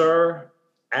was Sir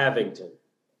Avington.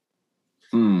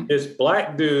 This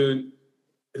black dude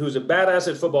who's a badass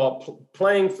at football,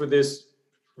 playing for this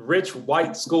rich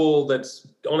white school that's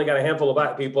only got a handful of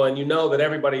black people, and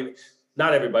that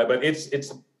not everybody, but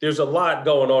there's a lot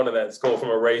going on in that school from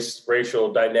a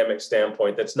racial dynamic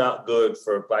standpoint that's not good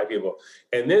for black people.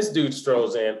 And this dude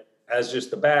strolls in as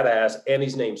just the badass, and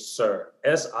he's named Sir,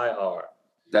 S-I-R.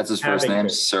 That's his first name,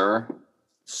 Sir?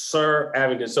 Sir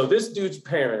Avington. So this dude's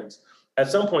parents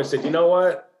at some point said, you know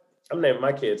what? We're naming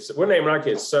our kids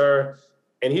Sir,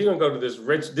 and he's going to go to this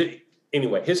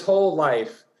anyway, his whole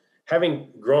life, having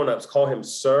grown-ups call him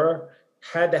Sir,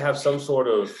 had to have some sort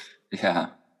of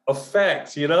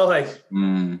effect, I don't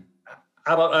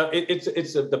know. It's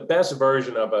the best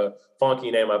version of a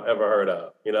funky name I've ever heard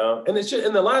of, and it's just,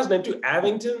 and the last name too,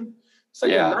 Avington. It's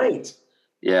like a knight.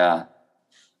 Yeah.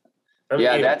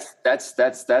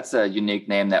 That's a unique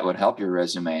name that would help your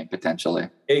resume potentially.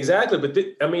 Exactly. But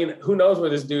who knows where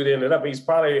this dude ended up? He's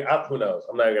probably who knows?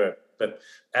 I'm not gonna. But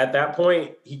at that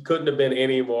point, he couldn't have been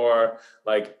any more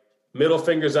like middle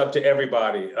fingers up to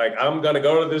everybody. Like, I'm gonna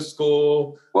go to this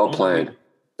school. Well played.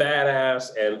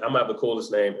 Badass, and I'm gonna have the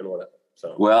coolest name and whatever.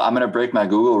 So. Well, I'm gonna break my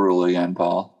Google rule again,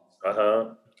 Paul.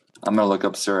 I'm gonna look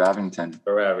up Sir Avington.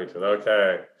 Sir Avington.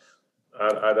 Okay.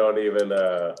 I don't even.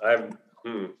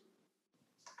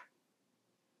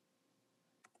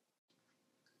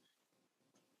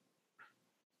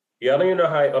 Yeah, I don't even know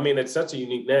how. It's such a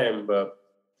unique name, but.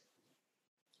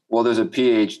 Well, there's a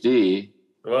PhD.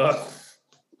 Well.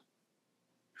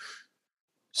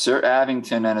 Sir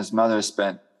Avington and his mother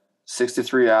spent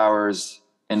 63 hours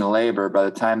in labor. By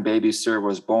the time baby Sir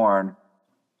was born,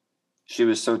 she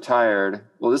was so tired.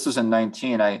 Well, this was in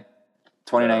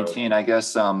 2019. I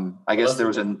guess there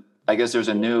was a new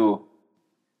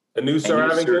Sir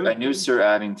Avington. A new Sir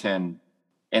Avington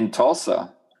in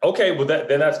Tulsa. Okay, well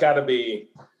then that's got to be.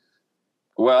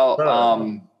 Well,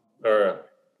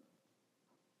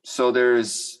 so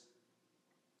there's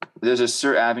a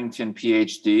Sir Avington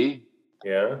PhD.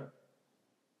 Yeah.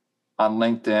 On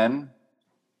LinkedIn.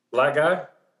 Black guy?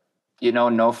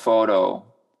 No photo.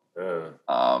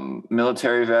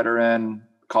 Military veteran,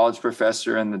 college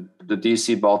professor in the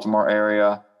DC Baltimore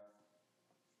area.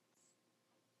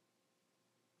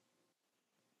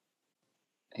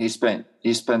 He spent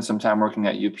some time working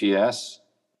at UPS.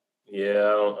 Yeah,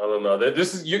 I don't know.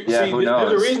 This is who knows?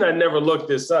 There's a reason I never looked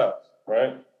this up,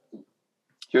 right?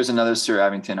 Here's another Sir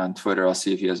Abington on Twitter. I'll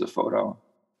see if he has a photo.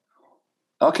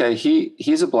 Okay,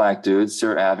 he's a black dude,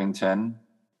 Sir Abington.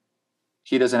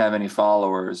 He doesn't have any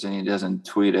followers and he doesn't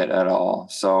tweet it at all.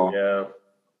 So yeah.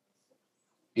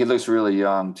 He looks really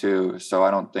young too. So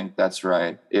I don't think that's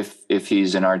right. If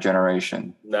he's in our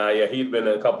generation. Nah, yeah, he'd been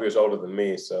a couple years older than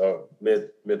me, so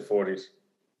mid 40s.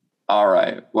 All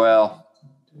right. Well,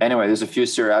 anyway, there's a few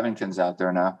Sir Abingtons out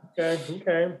there now.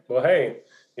 Okay. Well, hey,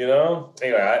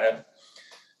 anyway,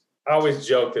 I always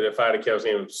joke that if I had kept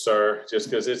saying Sir, just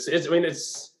because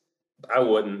I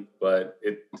wouldn't, but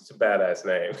it's a badass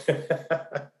name.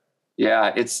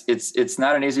 Yeah, it's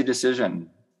not an easy decision.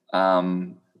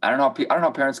 I don't know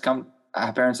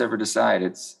how parents ever decide.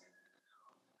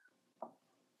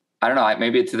 I don't know.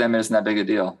 Maybe to them it isn't that big a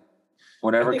deal.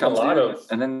 Whatever comes in,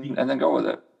 and then go with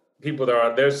it. People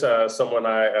there's someone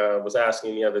I was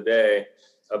asking the other day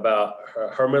about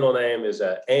her middle name is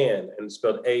Ann, and it's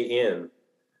spelled A-N.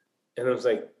 And I was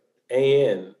like,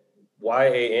 A-N, why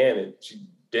A-N? And she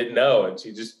didn't know, and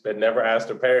she just had never asked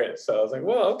her parents. So I was like,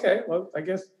 well, okay, well, I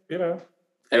guess,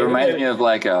 It reminds me of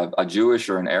like a Jewish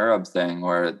or an Arab thing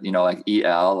where, like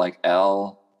E-L, like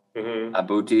L,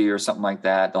 Abuti or something like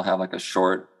that. They'll have like a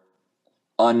short,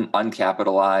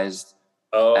 uncapitalized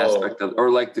aspect of,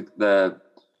 or like the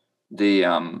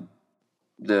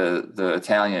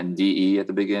Italian DE at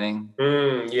the beginning.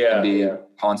 Yeah.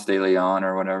 Ponce de Leon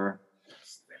or whatever.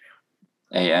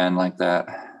 AN like that.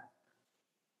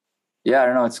 Yeah, I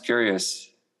don't know. It's curious.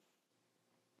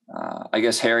 I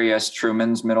guess Harry S.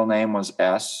 Truman's middle name was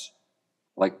S,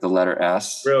 like the letter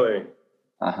S. Really?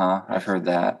 I've heard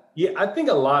that. Yeah, I think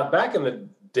a lot back in the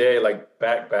day, like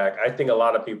back, I think a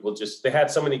lot of people they had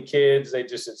so many kids. They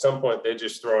just, at some point, they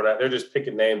just throw it out. They're just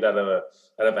picking names out of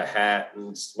a hat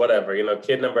and whatever.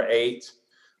 Kid number 8,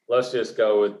 let's just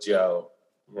go with Joe,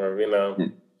 or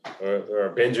or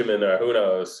Benjamin, or who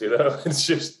knows. It's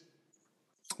just.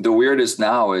 The weirdest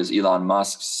now is Elon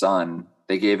Musk's son.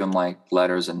 They gave him like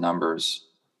letters and numbers.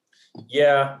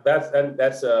 Yeah, that's.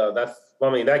 I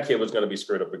mean, that kid was going to be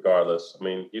screwed up regardless. I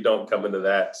mean, you don't come into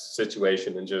that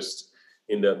situation and just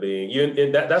end up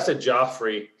being that's a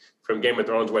Joffrey from Game of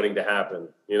Thrones waiting to happen.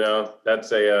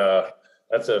 That's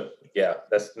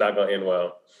not going to end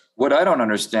well. What I don't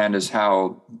understand is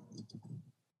how,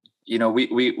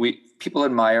 we people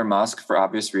admire Musk for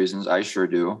obvious reasons. I sure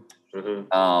do.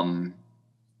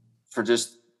 For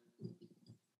just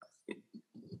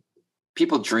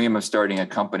people dream of starting a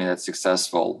company that's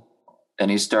successful,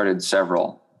 and he started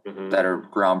several that are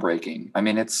groundbreaking. I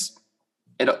mean,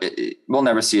 we'll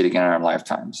never see it again in our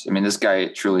lifetimes. I mean, this guy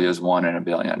truly is 1 in a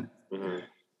billion.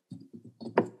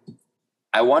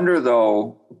 I wonder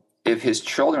though if his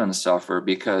children suffer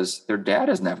because their dad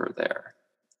is never there.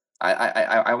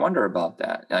 I wonder about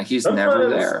that. He's never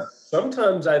there.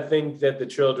 Sometimes I think that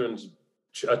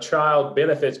a child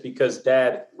benefits because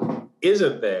dad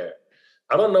isn't there.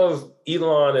 I don't know if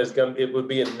Elon it would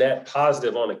be a net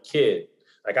positive on a kid.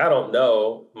 Like, I don't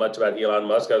know much about Elon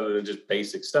Musk other than just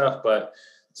basic stuff, but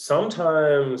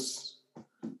sometimes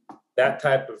that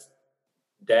type of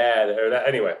dad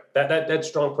that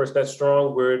strong person, that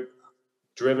strong word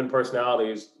driven personality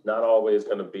is not always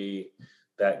going to be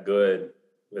that good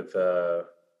with the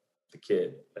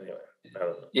kid. Anyway, I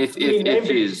don't know.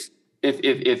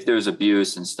 If there's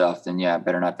abuse and stuff, then yeah,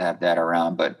 better not to have dad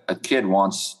around. But a kid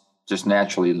just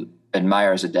naturally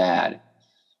admires a dad.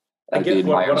 Like he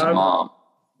admires a mom.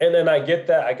 And then I get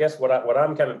that. I guess what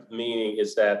I'm kind of meaning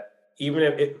is that even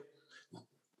if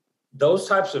those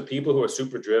types of people who are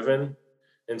super driven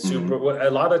and a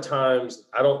lot of times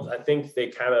I think they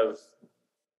kind of,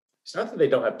 it's not that they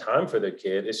don't have time for their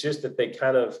kid. It's just that they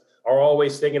kind of are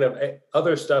always thinking of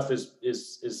other stuff is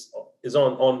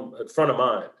on front of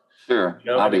mind. Sure,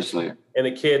 obviously. And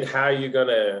a kid, how are you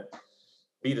gonna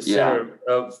be the center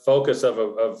of focus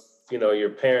of your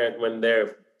parent when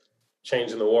they're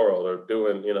changing the world or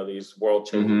doing these world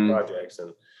changing projects,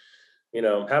 and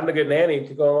having a good nanny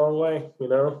could go a long way. I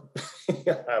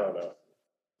don't know.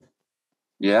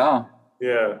 Yeah,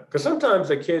 because sometimes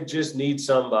the kid just needs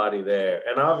somebody there,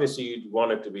 and obviously you'd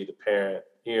want it to be the parent.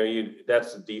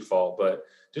 That's the default, but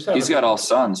just he's got all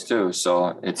sons too,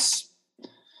 so it's.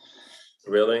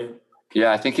 Really?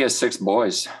 Yeah, I think he has 6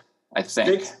 boys. I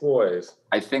think 6 boys.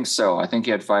 I think so. I think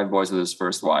he had 5 boys with his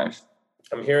first wife.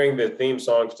 I'm hearing the theme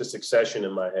songs to Succession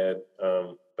in my head.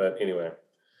 But anyway.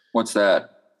 What's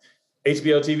that?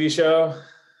 HBO TV show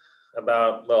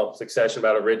about Succession,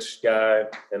 about a rich guy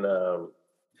and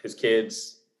his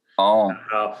kids. Oh.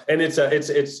 And it's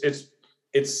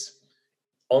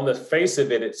on the face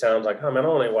of it, it sounds like, oh man, I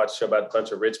don't want to watch a show about a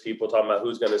bunch of rich people talking about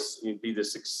who's going to be the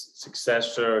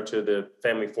successor to the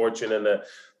family fortune and the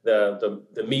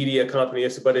media company.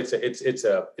 But it's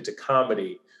a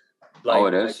comedy.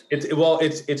 It is.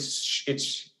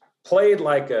 It's played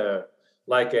like a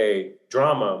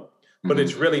drama, but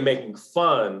it's really making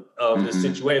fun of the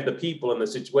situation, the people and the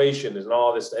situation and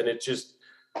all this. And it's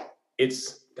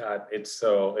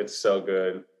so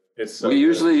good. We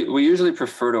usually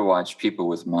prefer to watch people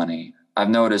with money. I've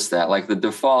noticed that. Like the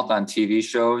default on TV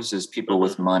shows is people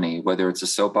with money, whether it's a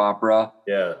soap opera.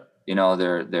 Yeah.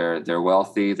 They're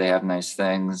wealthy. They have nice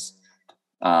things.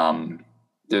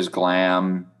 There's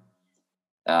glam.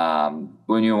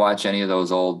 When you watch any of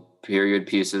those old period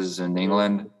pieces in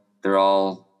England, they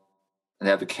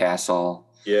have a castle.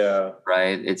 Yeah.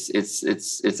 Right. It's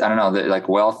I don't know, like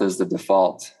wealth is the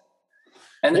default.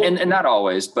 And not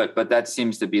always, but that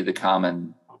seems to be the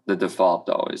default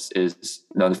though is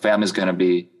the family's going to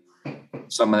be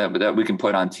someone that we can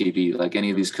put on TV, like any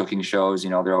of these cooking shows,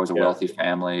 they're always a wealthy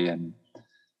family and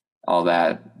all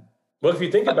that. Well, if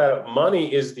you think about it,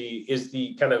 money is the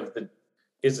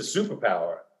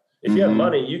superpower. If you have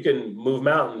money, you can move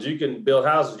mountains, you can build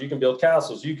houses, you can build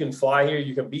castles, you can fly here,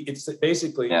 it's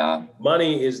basically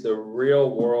money is the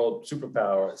real world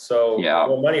superpower. So the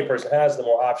more money a person has, the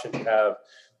more options you have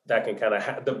that can kind of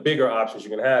have the bigger options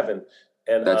you can have. And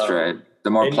that's right.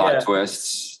 The more plot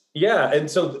twists. Yeah. And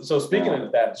so speaking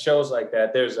of that, shows like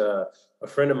that, there's a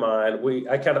friend of mine,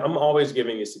 I'm always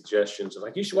giving you suggestions of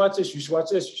like, you should watch this, you should watch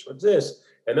this, you should watch this.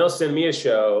 And they'll send me a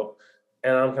show.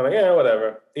 And I'm kind of like,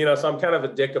 whatever. So I'm kind of a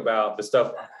dick about the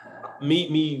stuff,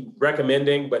 me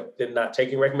recommending, but then not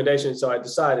taking recommendations. So I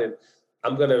decided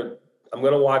I'm gonna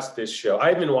watch this show. I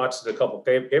even watched it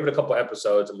gave it a couple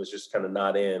episodes and was just kind of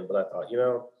not in. But I thought,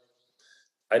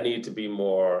 I need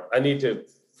to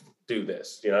do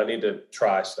this. I need to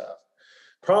try stuff.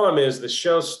 Problem is the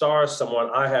show stars someone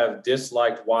I have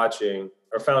disliked watching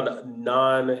or found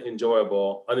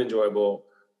unenjoyable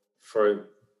for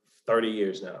 30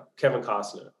 years now. Kevin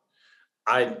Costner.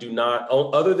 I do not,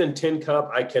 other than Tin Cup,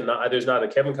 I cannot, there's not a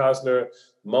Kevin Costner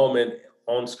moment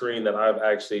on screen that I've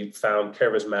actually found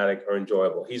charismatic or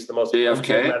enjoyable. He's the most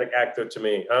charismatic actor to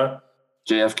me. Huh?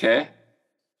 JFK?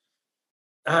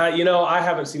 I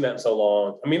haven't seen that in so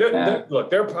long. I mean, there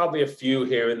are probably a few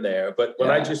here and there, but when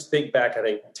I just think back, I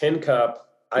think Tin Cup,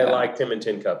 I liked him in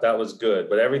Tin Cup. That was good.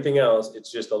 But everything else,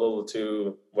 it's just a little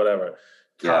too whatever.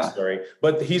 Costner.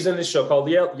 But he's in this show called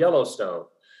Yellowstone.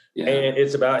 Yeah. And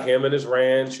it's about him and his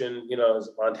ranch and,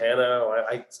 Montana.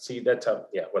 I see that time.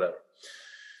 Yeah, whatever.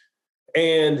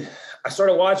 And I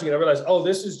started watching it. I realized,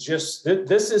 this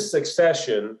is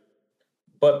Succession,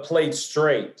 but played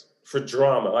straight for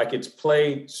drama. Like it's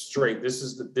played straight.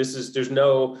 There's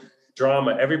no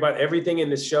drama. Everything in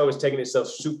this show is taking itself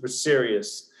super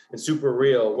serious and super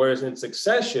real. Whereas in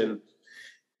Succession,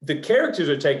 the characters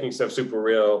are taking stuff super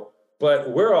real,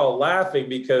 but we're all laughing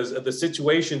because of the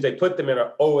situations they put them in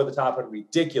are over the top and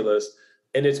ridiculous.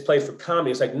 And it's played for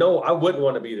comedy. It's like, no, I wouldn't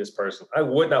want to be this person. I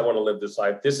would not want to live this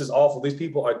life. This is awful. These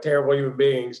people are terrible human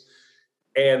beings.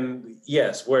 And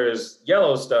yes, whereas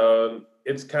Yellowstone,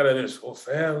 it's kind of this whole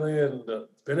family and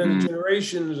been in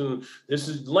generations and this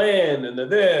is land and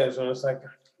this. And it's like,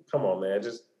 come on, man,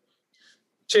 just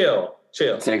chill.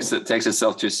 It takes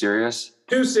itself too serious.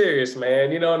 Too serious,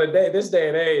 man. In this day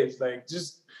and age, like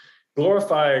just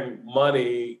glorifying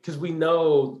money, because we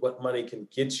know what money can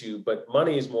get you, but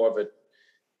money is more of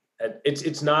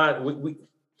it's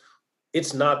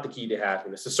not the key to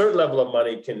happiness. A certain level of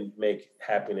money can make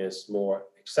happiness more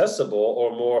accessible,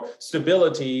 or more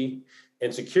stability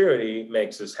and security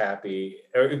makes us happy,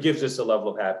 or it gives us a level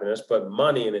of happiness. But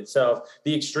money in itself,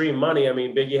 the extreme money, I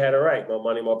mean, Biggie had it right, more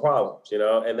money, more problems,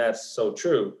 and that's so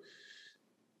true.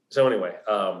 So anyway,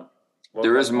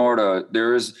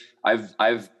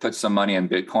 I've put some money in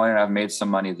Bitcoin and I've made some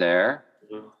money there.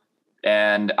 Mm-hmm.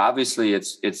 And obviously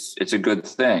it's a good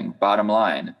thing, bottom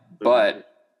line. Mm-hmm. But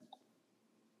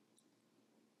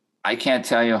I can't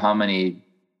tell you how many,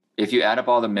 if you add up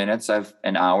all the minutes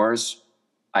and hours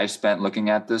I've spent looking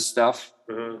at this stuff,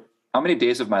 how many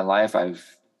days of my life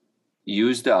I've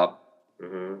used up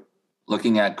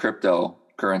looking at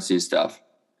cryptocurrency stuff.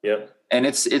 Yep. And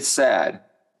it's sad.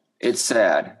 It's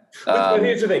sad. But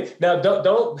here's the thing. Now,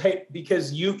 don't hate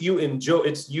because you enjoy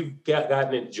it. You've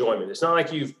gotten enjoyment. It's not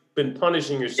like you've been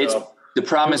punishing yourself. The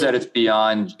problem is that it's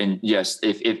beyond. And yes,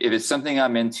 if it's something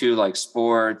I'm into, like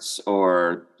sports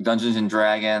or Dungeons and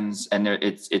Dragons, and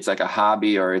it's like a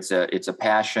hobby or it's a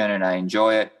passion, and I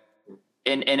enjoy it,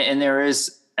 and there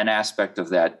is an aspect of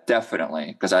that definitely,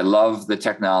 because I love the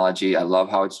technology. I love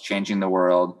how it's changing the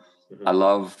world. Mm-hmm. I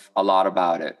love a lot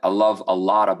about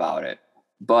it.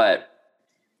 But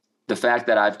the fact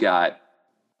that I've got,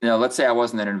 let's say I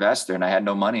wasn't an investor and I had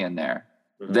no money in there,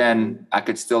 mm-hmm. then I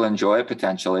could still enjoy it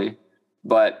potentially.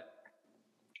 But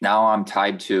now I'm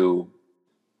tied to,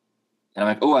 and I'm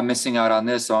like, oh, I'm missing out on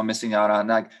this. So I'm missing out on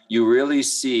that. You really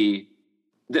see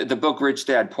the book Rich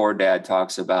Dad, Poor Dad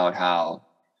talks about how,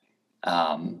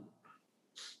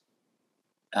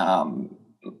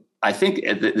 I think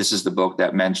this is the book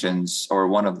that mentions, or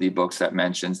one of the books that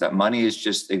mentions, that money is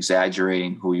just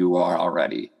exaggerating who you are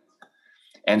already.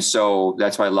 And so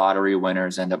that's why lottery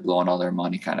winners end up blowing all their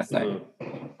money, kind of thing.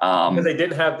 Mm-hmm. Because they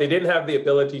didn't have the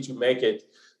ability to make it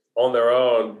on their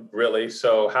own, really.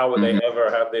 So how would they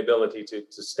ever have the ability to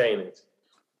sustain it?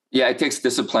 Yeah, it takes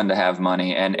discipline to have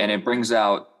money, and it brings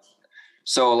out.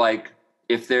 So like,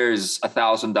 if there's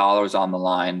 $1,000 on the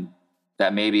line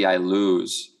that maybe I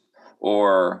lose,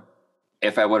 or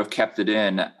if I would have kept it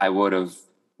in, I would have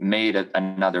made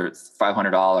another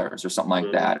 $500 or something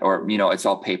like that. Or, it's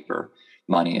all paper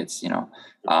money. It's,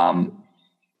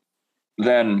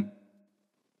 then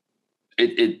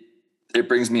it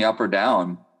brings me up or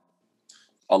down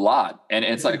a lot. And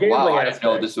it's like, wow, I didn't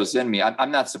know this was in me.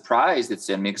 I'm not surprised it's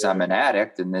in me because I'm an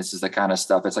addict, and this is the kind of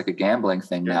stuff. It's like a gambling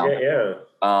thing now. Yeah.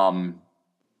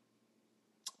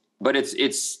 But it's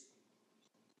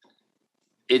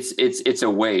a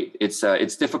weight.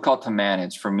 It's difficult to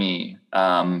manage for me.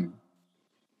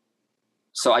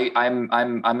 So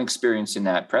I'm experiencing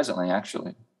that presently,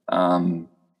 actually. And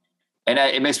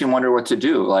it makes me wonder what to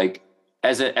do. Like,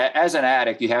 as an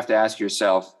addict, you have to ask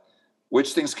yourself,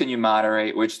 which things can you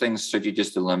moderate? Which things should you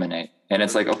just eliminate? And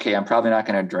it's like, okay, I'm probably not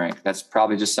going to drink. That's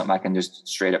probably just something I can just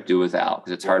straight up do without,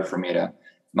 because it's hard for me to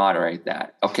moderate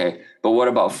that. Okay. But what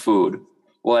about food?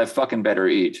 Well, I fucking better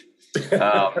eat.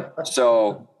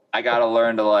 So I got to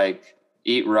learn to like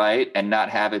eat right and not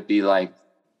have it be like,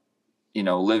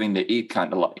 living to eat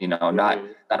kind of, not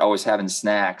always having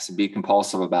snacks and be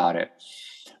compulsive about it.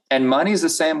 And money's the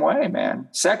same way, man.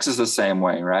 Sex is the same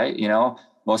way, right?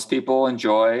 Most people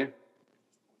enjoy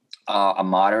a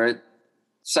moderate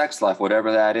sex life,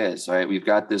 whatever that is, right? We've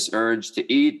got this urge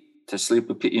to eat, to sleep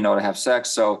with, to have sex.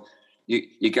 So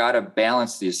you got to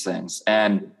balance these things.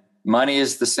 And money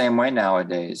is the same way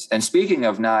nowadays. And speaking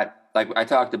of not, like I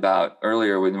talked about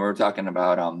earlier when we were talking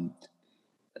about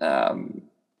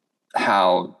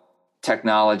how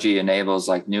technology enables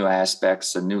like new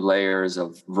aspects and new layers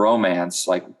of romance,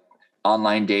 like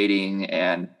online dating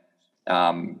and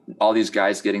all these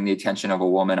guys getting the attention of a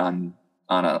woman on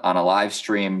a live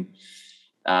stream.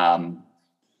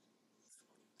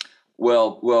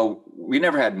 Well, we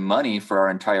never had money for our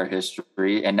entire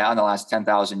history. And now in the last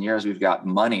 10,000 years, we've got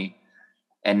money.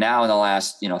 And now in the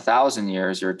last, 1,000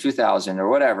 years or 2,000 or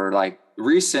whatever, like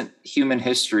recent human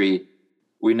history,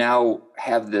 we now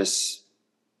have this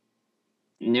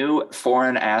new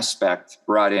foreign aspect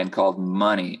brought in called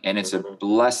money. And it's a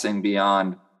blessing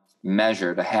beyond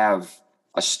measure to have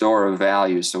a store of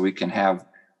value so we can have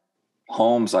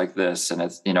homes like this. And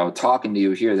it's, talking to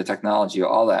you here, the technology,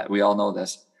 all that, we all know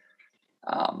this.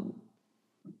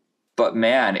 But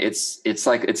man, it's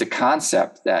like, it's a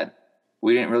concept that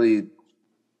we had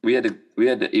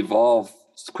to evolve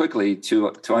quickly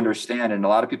to understand. And a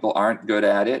lot of people aren't good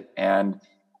at it, and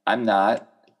I'm not,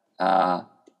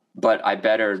 but I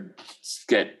better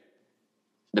get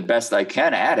the best I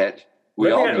can at it.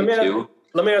 Let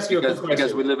me ask you a quick question.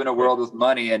 Because we live in a world with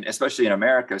money, and especially in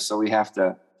America, so we have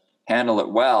to handle it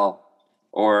well,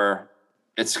 or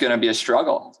it's going to be a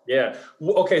struggle. Yeah.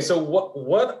 Okay. So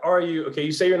what are you? Okay,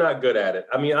 you say you're not good at it.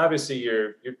 I mean, obviously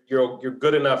you're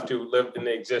good enough to live in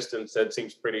the existence that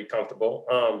seems pretty comfortable.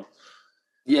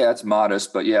 Yeah, it's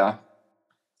modest, but yeah.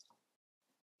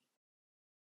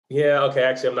 Yeah. Okay.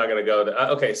 Actually, I'm not going to go there.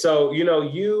 Okay. So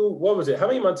what was it? How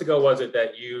many months ago was it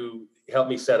that you helped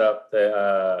me set up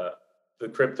the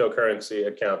cryptocurrency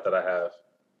account that I have?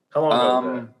 How long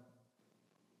ago was that?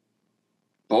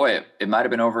 Boy, it might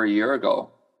have been over a year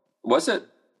ago. Was it?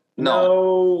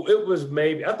 No, it was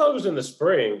maybe. I thought it was in the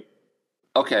spring.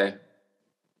 Okay.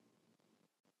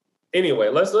 Anyway,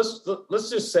 let's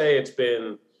just say it's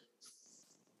been,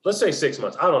 let's say 6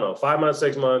 months. I don't know, 5 months,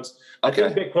 6 months. Okay.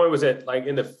 I think Bitcoin was at like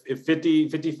in the 50,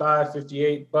 55,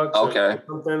 58 bucks. Okay. Or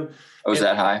something. Was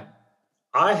that high?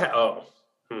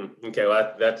 Okay.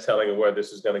 Well, that's telling you where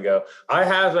this is going to go. I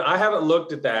haven't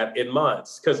looked at that in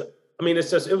months because, I mean,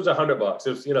 it was $100. It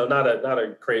was, not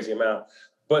a crazy amount.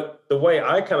 But the way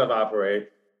I kind of operate,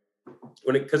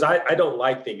 because I don't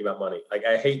like thinking about money. Like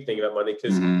I hate thinking about money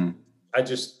because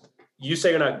you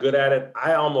say you're not good at it.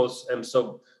 I almost am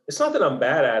so. It's not that I'm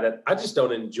bad at it. I just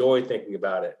don't enjoy thinking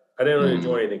about it. I don't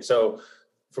enjoy anything. So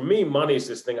for me, money is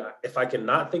this thing. If I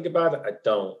cannot think about it, I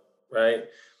don't, right?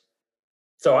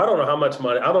 So I don't know how much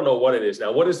money, I don't know what it is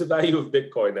now. What is the value of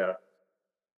Bitcoin now?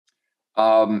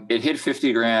 It hit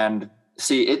 50 grand.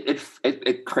 See,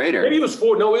 it cratered. Maybe it was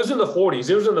no, it was in the 40s.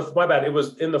 It was my bad. It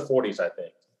was in the 40s, I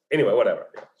think. Anyway, whatever.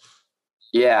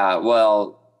 Yeah,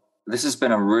 well, this has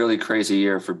been a really crazy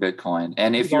year for Bitcoin.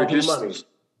 And if you're just, money.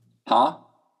 Huh?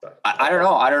 I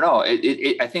don't know.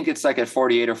 I think it's like at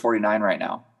 48 or 49 right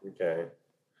now. Okay.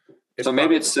 So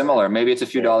maybe it's similar. Maybe it's a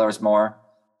few dollars more.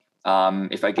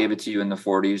 If I gave it to you in the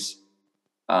 40s.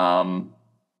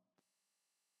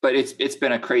 But it's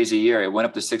been a crazy year. It went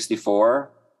up to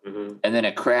 64, and then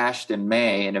it crashed in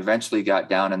May and eventually got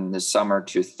down in the summer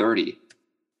to 30.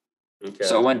 Okay.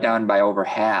 So it went down by over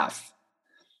half.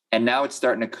 And now it's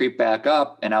starting to creep back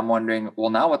up. And I'm wondering, well,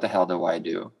 now what the hell do I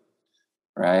do?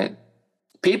 Right?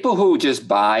 People who just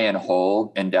buy and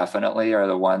hold indefinitely are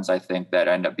the ones I think that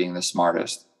end up being the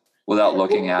smartest without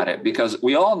looking at it. Because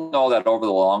we all know that over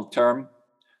the long term,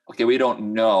 okay, we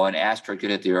don't know, an asteroid could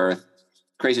hit the Earth.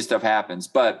 Crazy stuff happens.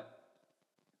 But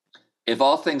if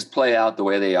all things play out the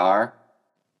way they are,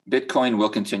 Bitcoin will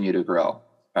continue to grow.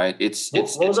 Right? It's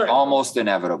almost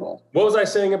inevitable. What was I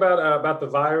saying about the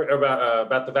virus,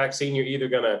 about the vaccine? You're either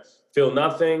going to feel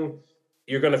nothing,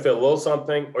 you're going to feel a little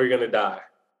something, or you're going to die.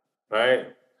 Right?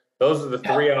 Those are the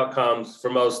three outcomes for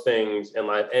most things in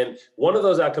life. And one of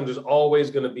those outcomes is always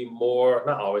going to be more,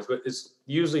 not always, but it's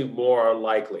usually more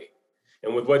likely.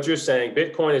 And with what you're saying,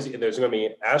 Bitcoin is, there's going to be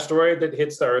an asteroid that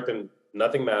hits the Earth and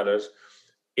nothing matters.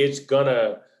 It's going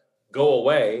to go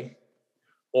away,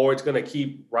 or it's going to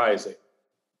keep rising,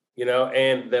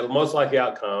 and the most likely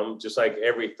outcome, just like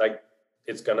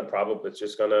it's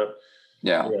just going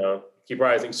to, keep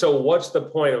rising. So what's the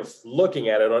point of looking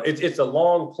at it? It's a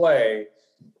long play.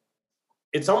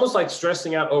 It's almost like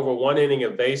stressing out over one inning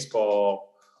of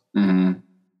baseball. Mm-hmm.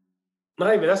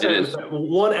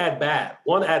 One at bat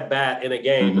in a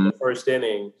game in the first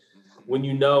inning, when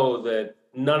you know that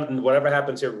whatever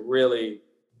happens here really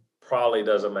probably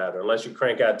doesn't matter. Unless you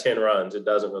crank out 10 runs, it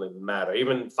doesn't really matter.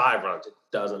 Even 5 runs, it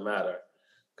doesn't matter.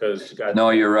 Because no,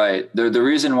 you're right. The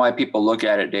reason why people look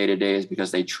at it day to day is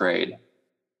because they trade.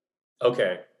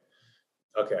 Okay.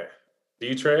 Do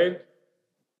you trade?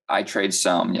 I trade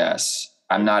some, yes.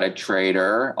 I'm not a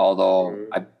trader, although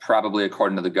I probably,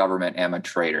 according to the government, am a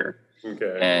trader.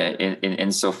 Okay. And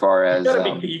insofar as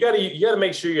you gotta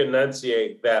make sure you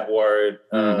enunciate that word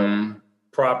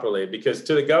properly, because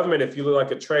to the government, if you look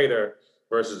like a trader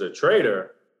versus a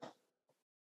trader,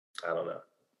 I don't know.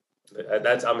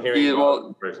 I'm hearing. Yeah,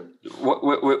 well,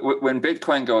 when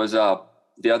Bitcoin goes up,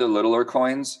 the other littler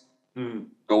coins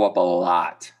go up a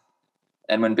lot,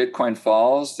 and when Bitcoin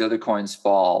falls, the other coins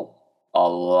fall a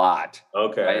lot.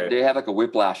 Okay. Right? They have like a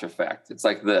whiplash effect. It's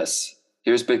like this.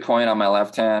 Here's Bitcoin on my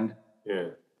left hand.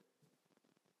 Yeah.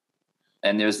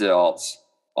 And there's the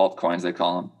altcoins, they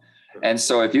call them. And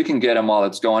so if you can get them while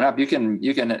it's going up, you can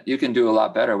do a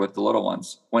lot better with the little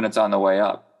ones when it's on the way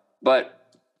up. But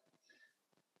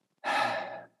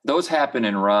those happen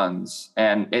in runs,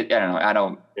 and I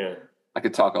don't know. I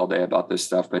could talk all day about this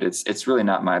stuff, but it's really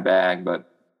not my bag. But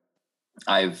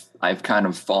I've kind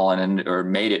of fallen in or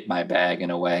made it my bag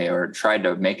in a way, or tried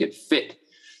to make it fit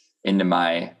into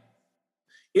my.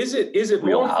 Is it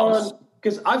more fun?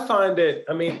 Because I find it.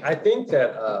 I mean, I think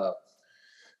that.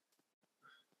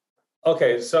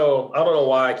 Okay, so I don't know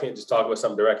why I can't just talk about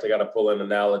something directly. I got to pull in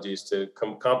analogies to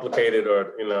complicate it,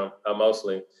 or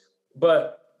mostly.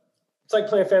 But it's like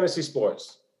playing fantasy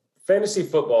sports, fantasy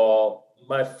football.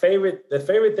 The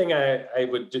favorite thing I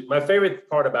would do, my favorite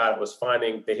part about it was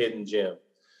finding the hidden gem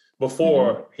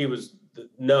before he was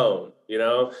known.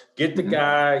 Get the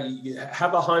guy,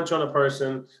 have a hunch on a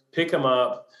person, pick him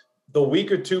up the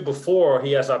week or two before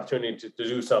he has the opportunity to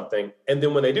do something. And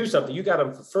then when they do something, you got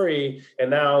them for free. And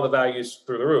now the value is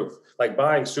through the roof, like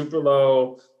buying super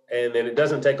low. And then it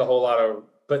doesn't take a whole lot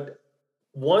but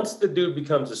once the dude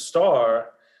becomes a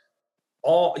star,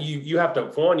 you have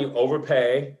to, for one, you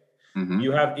overpay.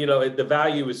 You have, the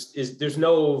value is there's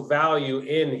no value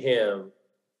in him,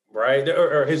 right?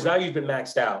 Or his value's been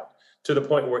maxed out to the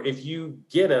point where if you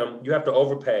get him, you have to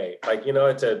overpay. Like,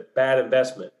 it's a bad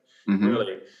investment,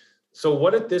 really. So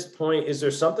what at this point, is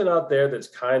there something out there that's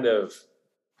kind of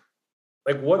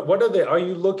like, what are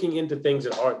you looking into things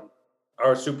that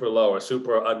are super low or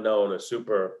super unknown or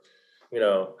super,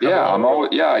 I'm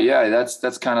always,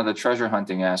 that's kind of the treasure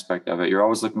hunting aspect of it. You're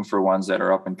always looking for ones that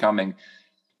are up and coming.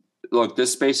 Look,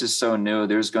 this space is so new.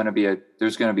 There's going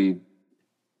to be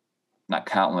not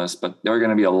countless, but there are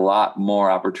going to be a lot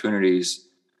more opportunities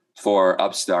for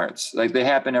upstarts. Like they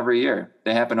happen every year.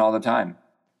 They happen all the time.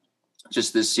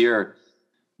 Just this year,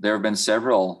 there have been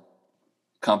several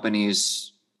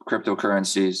companies,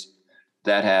 cryptocurrencies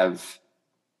that have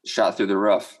shot through the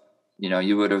roof. You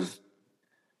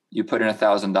put in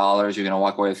 $1,000, you're going to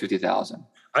walk away with 50,000.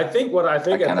 I think at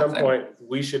some point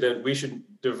we should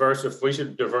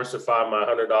diversify my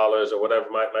 $100 or whatever,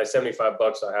 my $75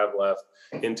 I have left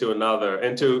into a newer.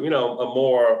 I'm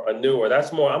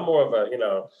more of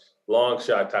a, long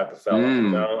shot type of fella.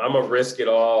 I'm a risk it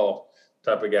all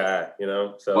type of guy,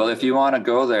 So well, if you want to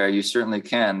go there, you certainly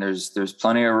can. There's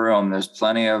plenty of room. There's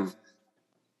plenty of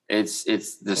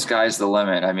it's the sky's the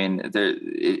limit. I mean,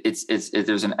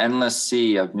 there's an endless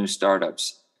sea of new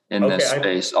startups in this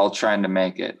space, all trying to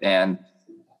make it, and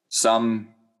some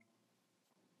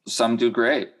do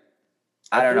great.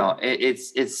 I don't know.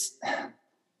 It's.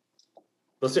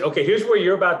 Let's see. Okay, here's where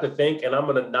you're about to think, and I'm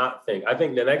going to not think. I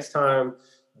think the next time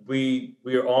we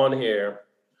are on here,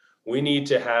 we need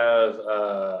to have.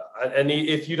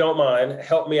 If you don't mind,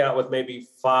 help me out with maybe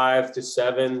 5 to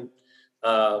 7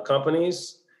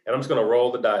 companies, and I'm just going to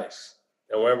roll the dice.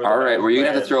 All right. Well, you're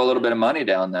going to have to throw a little bit of money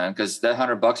down then, because that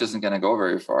 $100 isn't going to go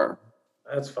very far.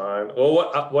 That's fine.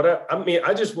 Well, I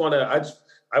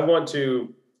want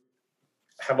to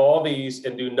have all these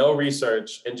and do no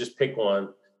research and just pick one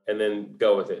and then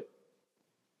go with it.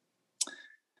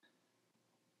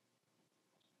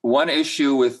 One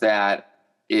issue with that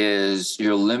is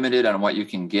you're limited on what you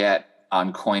can get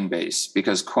on Coinbase,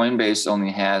 because Coinbase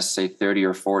only has, say, 30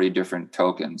 or 40 different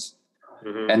tokens.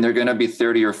 And they're going to be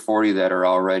 30 or 40 that are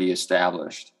already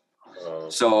established.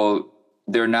 So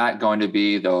they're not going to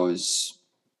be those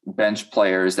bench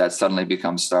players that suddenly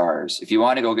become stars. If you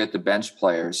want to go get the bench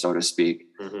players, so to speak,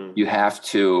 you have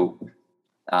to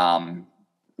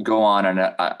go on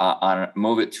and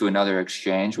move it to another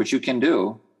exchange, which you can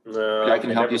do. I can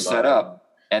help you set up.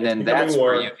 And then that's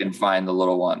where you can find the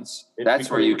little ones. That's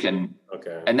where you can.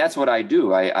 Okay. And that's what I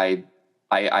do. I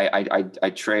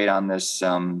trade on this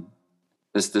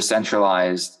this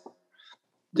decentralized.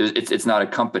 It's not a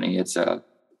company. It's a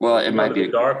it might be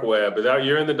the dark web.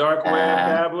 You're in the dark web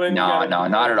dabbling? No,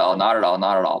 not at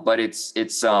all. But it's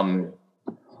no,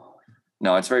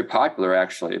 it's very popular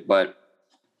actually. But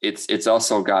it's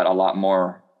also got a lot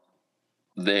more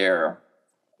there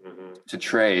to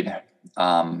trade.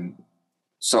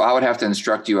 So I would have to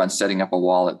instruct you on setting up a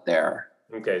wallet there.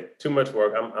 Okay, too much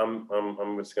work.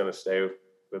 I'm just gonna stay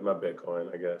with my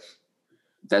Bitcoin, I guess.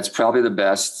 That's probably the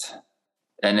best,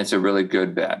 and it's a really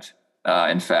good bet.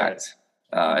 In fact,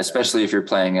 especially if you're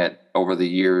playing it over the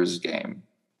years game.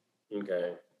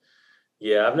 Okay.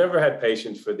 Yeah, I've never had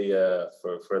patience for the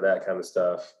for that kind of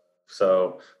stuff.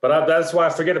 So, but that's why I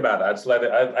forget about it. I just let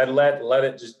it. I let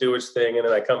it just do its thing, and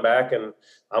then I come back and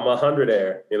I'm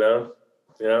 100-air.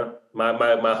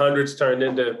 My hundreds turned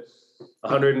into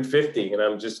 150, and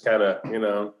I'm just kind of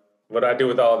what I do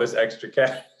with all this extra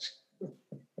cash.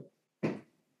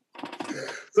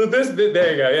 So there you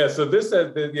go. Yeah. So this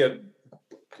says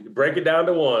break it down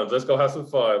to ones. Let's go have some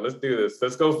fun. Let's do this.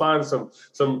 Let's go find some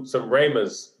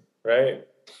Raymas, right?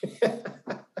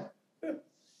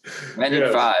 I need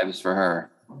 5s for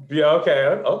her. Yeah.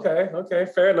 Okay.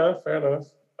 Fair enough.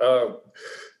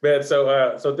 Man,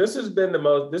 so this has been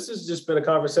this has just been a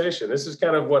conversation. This is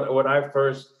kind of what I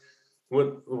first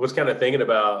was kind of thinking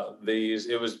about these.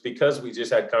 It was because we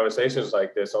just had conversations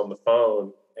like this on the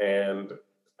phone, and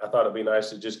I thought it'd be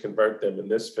nice to just convert them. And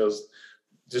this feels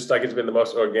just like it's been the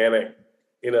most organic,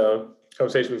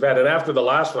 conversation we've had. And after the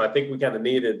last one, I think we kind of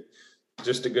needed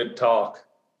just a good talk.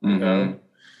 Yeah.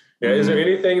 Is there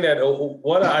anything that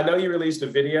I know you released a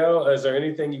video? Is there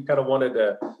anything you kind of wanted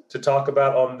to talk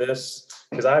about on this?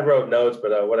 Because I wrote notes,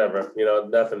 but whatever,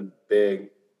 nothing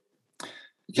big.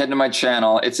 Head to my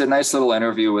channel. It's a nice little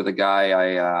interview with a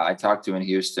guy I talked to in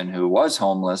Houston who was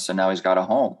homeless, and now he's got a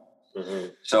home.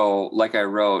 So like I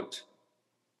wrote,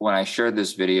 when I shared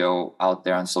this video out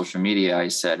there on social media, I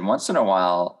said, once in a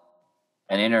while,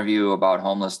 an interview about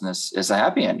homelessness is a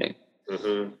happy ending.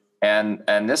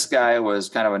 And this guy was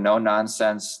kind of a no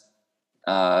nonsense,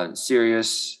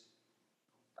 serious,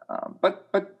 but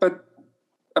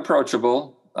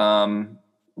approachable.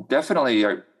 Definitely,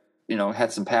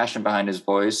 had some passion behind his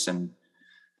voice, and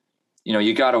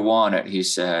you got to want it, he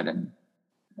said, and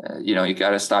you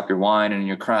got to stop your whining and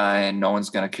your crying. No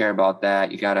one's going to care about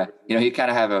that. You got to, you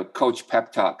kind of have a coach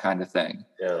pep talk kind of thing.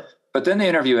 Yeah. But then the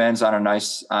interview ends on a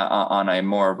nice, on a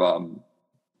more of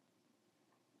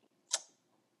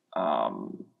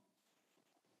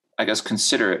I guess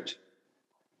considerate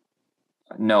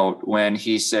note when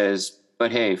he says,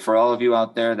 "But hey, for all of you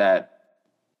out there that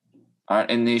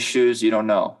aren't in these shoes, you don't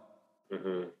know."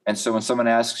 And so when someone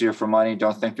asks you for money,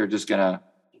 don't think they're just going to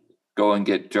go and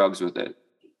get drugs with it.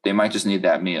 they might just need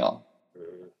that meal.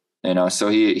 You know, so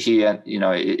he you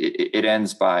know, it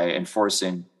ends by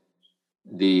enforcing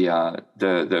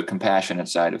the compassionate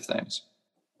side of things.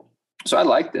 So I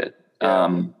liked it.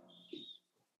 Yeah.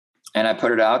 And I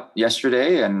put it out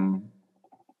yesterday, and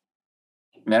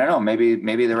I don't know, maybe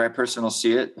the right person will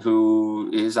see it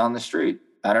who is on the street.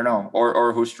 I don't know,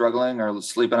 or who's struggling or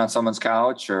sleeping on someone's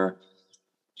couch or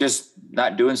just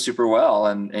not doing super well.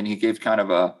 And he gave kind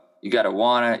of you got to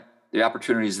want it. The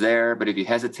opportunity's there, but if you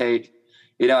hesitate,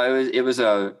 you know, it was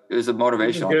a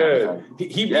motivational. Good. Kind of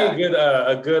He'd be a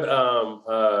good.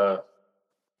 Oh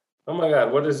my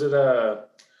God, what is it?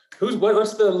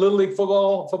 What's the Little League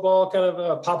football kind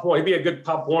of Pop Warner? He'd be a good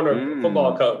Pop Warner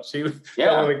football coach. He was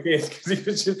telling the kids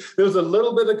because there was a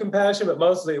little bit of compassion, but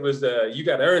mostly it was you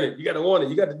got to earn it, you got to want it,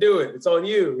 you got to do it. It's on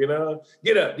you, you know.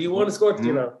 Get up. Do you want to score?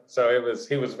 You know. So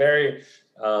he was very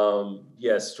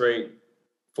straight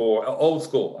for old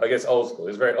school. I guess old school.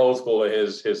 He's very old school in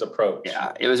his approach.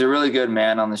 Yeah, it was a really good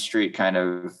man on the street kind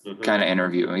of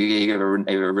interview. He gave a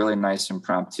really nice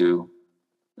impromptu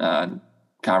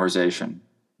conversation.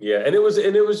 Yeah, and it was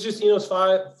just, you know, it's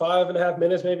 5.5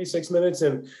 minutes, maybe 6 minutes,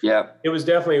 and it was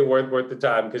definitely worth the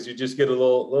time because you just get a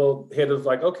little hit of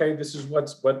like, okay, this is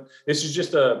this is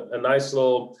just a nice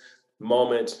little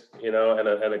moment, you know, and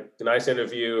a nice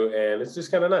interview, and it's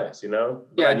just kind of nice, you know.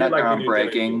 Yeah, not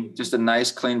groundbreaking, just a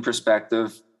nice, clean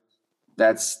perspective.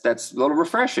 That's a little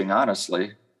refreshing,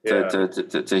 honestly,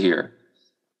 to hear.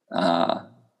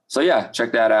 So yeah,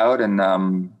 check that out, and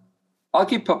I'll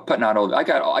keep putting out I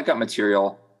got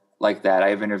material like that.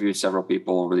 I've interviewed several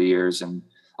people over the years, and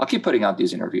I'll keep putting out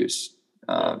these interviews,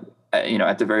 you know,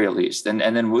 at the very least. And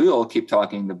then we'll keep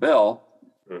talking to Bill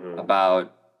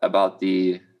about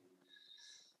the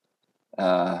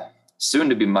soon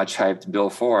to be much hyped Bill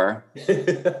 4.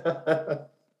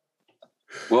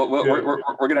 We're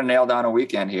going to nail down a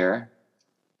weekend here.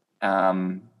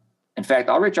 In fact,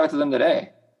 I'll reach out to them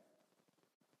today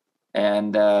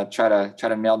and try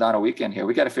to nail down a weekend here.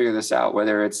 We got to figure this out,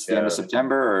 whether it's the end of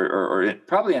September or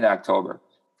probably into October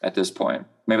at this point,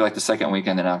 maybe like the second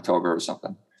weekend in October or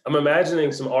something. I'm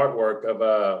imagining some artwork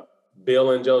of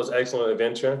Bill and Joe's Excellent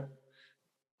Adventure,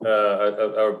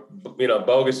 you know,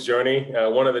 bogus journey.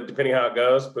 One of the, depending how it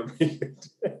goes, but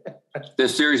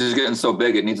this series is getting so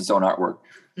big, it needs its own artwork.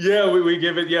 Yeah, we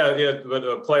give it, but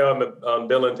a play on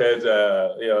Bill and Ted's,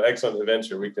 you know, Excellent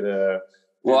Adventure. We could,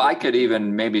 well, I could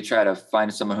even maybe try to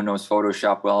find someone who knows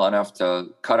Photoshop well enough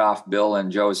to cut off Bill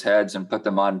and Joe's heads and put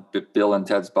them on Bill and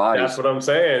Ted's bodies. That's what I'm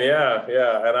saying. Yeah.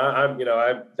 And I'm, you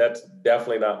know, that's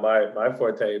definitely not my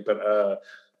forte, but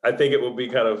I think it will be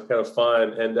kind of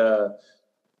fun. And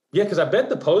yeah, because I bet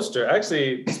the poster.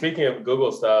 Actually, speaking of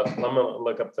Google stuff, I'm gonna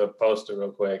look up the poster real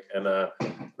quick. And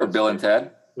for Bill and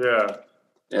Ted. Yeah.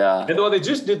 And well, they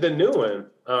just did the new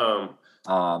one.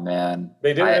 Oh man,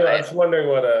 they did. I was wondering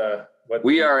what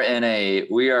we are in a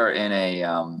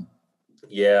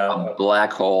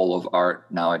black hole of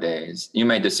art nowadays. You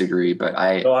may disagree, but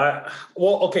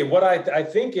what I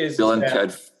think is Bill and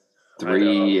Ted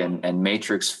 3 and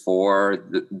Matrix 4.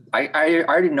 I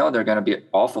already know they're going to be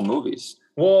awful movies.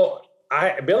 Well,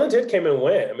 Bill and Ted came and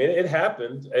went. I mean, it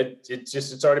happened.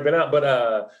 It's already been out,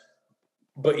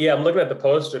 but yeah, I'm looking at the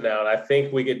poster now, and I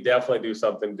think we could definitely do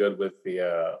something good with the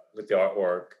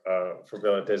artwork for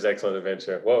Bill and Ted's Excellent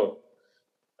Adventure. Whoa.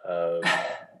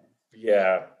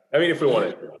 Yeah, I mean, if we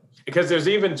wanted, because there's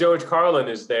even George Carlin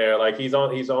is there, like he's on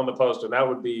the poster, and that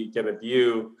would be kind of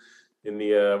you in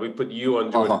the we put you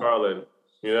on George Carlin,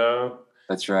 you know.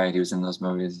 That's right, he was in those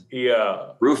movies.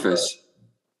 Yeah, Rufus.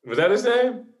 Was that his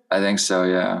name? I think so.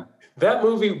 Yeah. That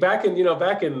movie back in the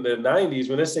 90s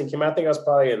when this thing came out, I think I was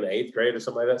probably in the 8th grade or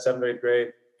something like that, 7th or 8th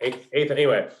grade, 8th.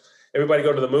 Anyway, everybody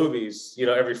go to the movies, you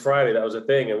know, every Friday. That was a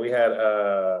thing, and we had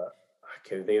I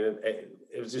can't think of it.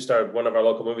 It was just one of our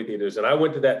local movie theaters. And I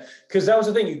went to that because that was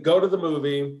the thing. You go to the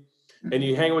movie and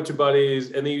you hang with your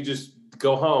buddies and then you just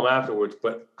go home afterwards.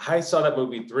 But I saw that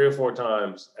movie 3 or 4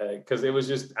 times because it was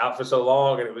just out for so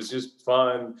long and it was just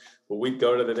fun. But we'd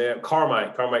go to the damn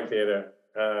Carmike Theater,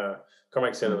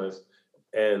 Carmike Cinemas,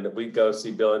 and we'd go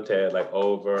see Bill and Ted like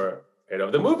over and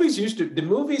over. The movies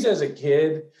as a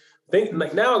kid,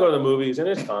 like now I go to the movies and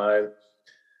it's fine.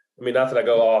 I mean, not that I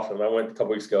go often. I went a couple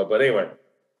weeks ago, but anyway.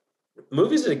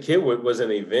 Movies as a kid was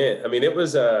an event. I mean, it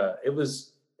was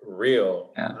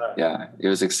real. Yeah, it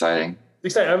was exciting.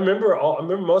 I remember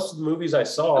most of the movies I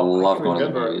saw. I love going to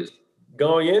the movies.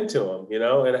 Going into them, you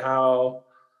know, and how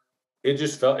it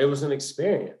just felt. It was an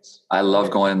experience. I love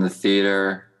going in the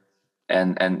theater,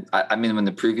 and I mean, when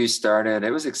the preview started,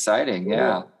 it was exciting.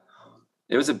 Yeah,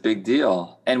 it was a big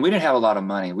deal, and we didn't have a lot of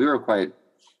money. We were quite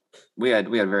we had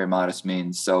very modest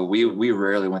means, so we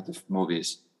rarely went to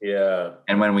movies. Yeah.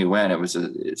 And when we went, it was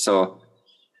so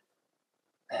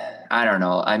I don't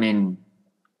know. I mean,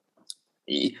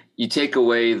 you take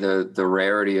away the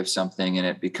rarity of something and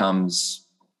it becomes,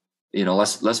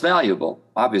 less valuable.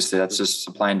 Obviously, that's just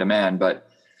supply and demand. But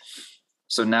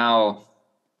so now,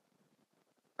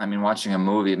 I mean, watching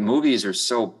movies are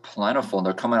so plentiful.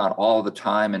 They're coming out all the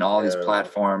time and all these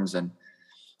platforms. And,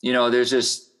 there's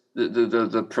just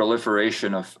the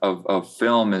proliferation of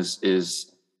film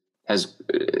is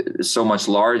so much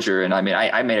larger. And I mean,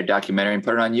 I made a documentary and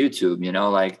put it on YouTube,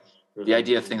 the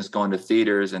idea of things going to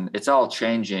theaters, and it's all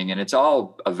changing, and it's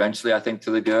all eventually, I think,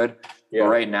 to the good. Yeah. But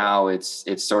right now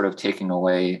it's sort of taking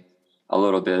away a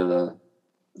little bit of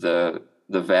the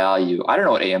value. I don't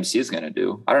know what AMC is going to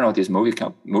do. I don't know what these movie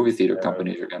theater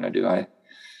companies are going to do. I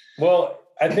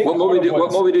think what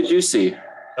movie did you see?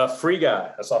 Free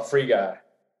Guy. I saw Free Guy.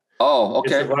 Oh,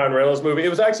 okay. It's the Ryan Reynolds movie. It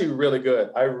was actually really good.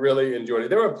 I really enjoyed it.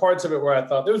 There were parts of it where I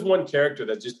thought there was one character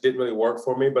that just didn't really work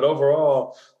for me, but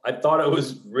overall, I thought it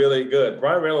was really good.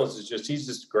 Ryan Reynolds he's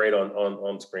just great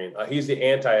on screen. He's the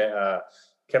anti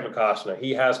Kevin Costner. He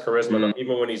has charisma,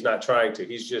 even when he's not trying to.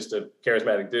 He's just a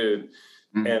charismatic dude.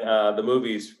 Mm-hmm. And the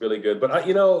movie's really good. But I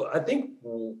think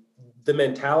the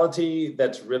mentality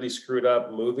that's really screwed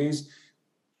up movies,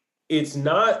 it's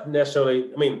not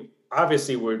necessarily, I mean,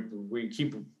 obviously we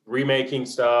keep remaking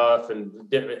stuff and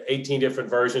 18 different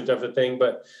versions of the thing,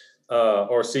 but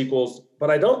or sequels. But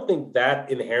I don't think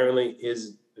that inherently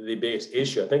is the biggest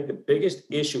issue. I think the biggest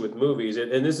issue with movies,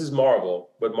 and this is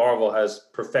Marvel, what Marvel has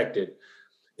perfected,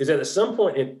 is that at some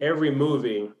point in every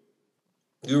movie,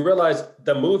 you realize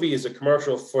the movie is a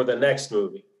commercial for the next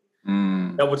movie.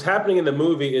 Now, what's happening in the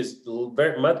movie is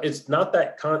very much, it's not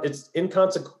that, it's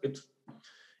inconsequential.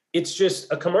 It's just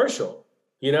a commercial,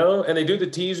 and they do the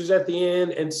teasers at the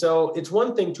end. And so it's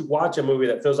one thing to watch a movie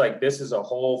that feels like this is a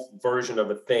whole version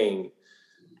of a thing,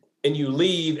 and you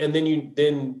leave, and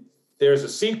then there's a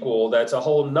sequel that's a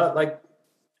whole nut, like,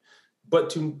 but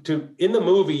to in the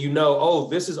movie, oh,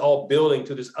 this is all building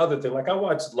to this other thing. Like I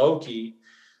watched Loki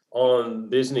on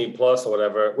Disney Plus or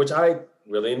whatever, which I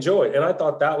really enjoyed. And I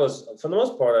thought that was, for the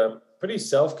most part, a pretty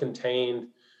self-contained.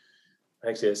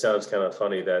 Actually, it sounds kind of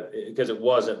funny because it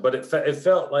wasn't, but it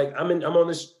felt like I'm on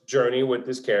this journey with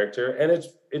this character, and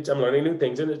I'm learning new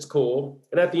things, and it's cool.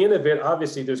 And at the end of it,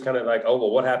 obviously, there's kind of like, oh,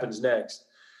 well, what happens next?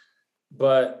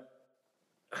 But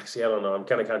actually, I don't know. I'm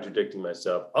kind of contradicting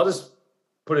myself. I'll just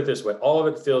put it this way: all of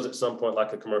it feels at some point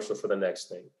like a commercial for the next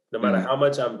thing. No matter how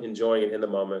much I'm enjoying it in the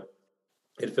moment,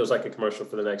 it feels like a commercial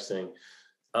for the next thing.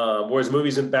 Whereas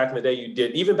movies back in the day, you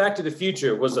did. Even Back to the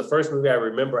Future was the first movie I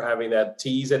remember having that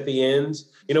tease at the end.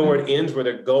 Where it ends, where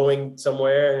they're going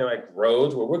somewhere, and like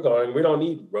roads, where we're going, we don't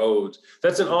need roads.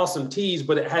 That's an awesome tease,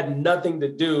 but it had nothing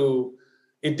to do.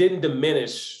 It didn't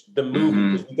diminish the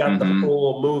movie because we got the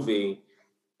whole movie.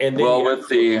 And then with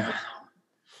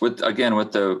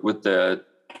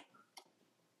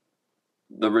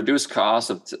the reduced cost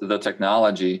of the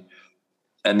technology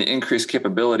and the increased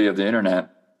capability of the internet,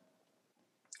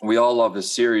 we all love a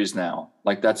series now.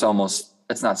 Like that's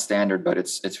not standard, but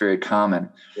it's very common.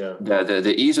 Yeah.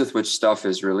 The ease with which stuff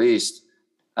is released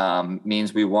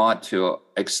means we want to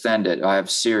extend it. I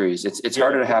have series. It's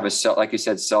harder to have like you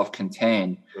said,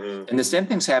 self-contained. And the same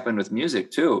things happen with music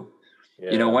too.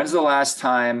 Yeah. When's the last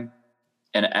time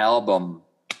an album,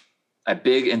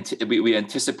 we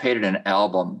anticipated an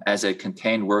album as a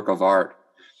contained work of art,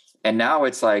 and now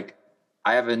it's like,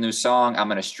 I have a new song, I'm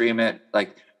going to stream it.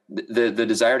 Like the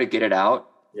desire to get it out.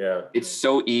 Yeah. It's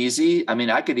so easy. I mean,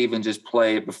 I could even just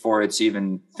play it before it's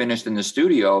even finished in the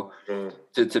studio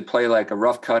to play like a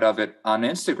rough cut of it on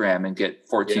Instagram and get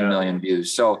 14 million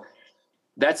views. So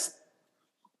that's,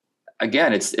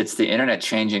 again, it's the internet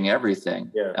changing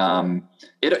everything. Yeah.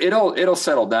 It'll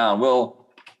settle down.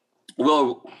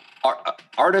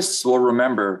 Artists will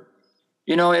remember,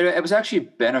 it was actually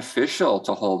beneficial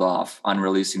to hold off on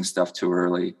releasing stuff too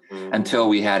early until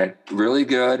we had it really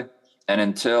good and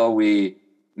until we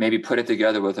maybe put it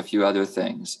together with a few other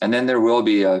things. And then there will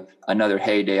be another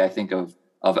heyday, I think, of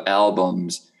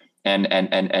albums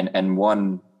and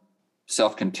one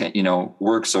self-contained,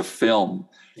 works of film.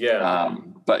 Yeah.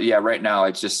 But yeah, right now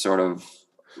it's just sort of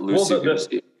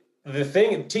loosey-goosey. The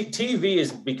thing, TV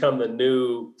has become the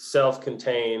new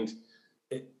self-contained.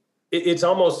 It's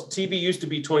almost, TV used to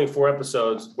be 24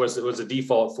 episodes was a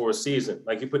default for a season.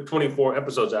 Like you put 24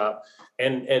 episodes out,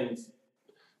 and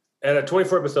at a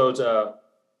 24 episodes,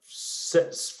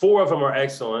 4 of them are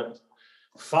excellent,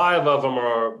 5 of them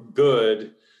are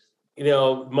good,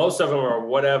 most of them are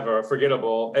whatever,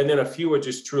 forgettable. And then a few are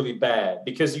just truly bad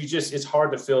because it's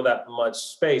hard to fill that much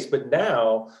space. But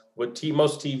now what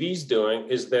most TV's doing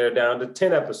is they're down to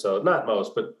 10 episodes, not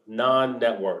most, but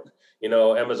non-network,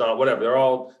 Amazon,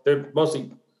 whatever. They're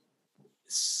mostly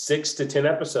 6 to 10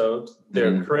 episodes.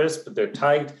 They're crisp, they're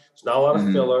tight. There's not a lot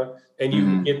of filler, and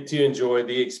you get to enjoy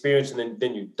the experience, and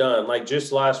then you're done. Like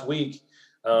just last week,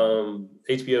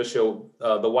 HBO show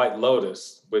The White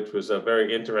Lotus, which was a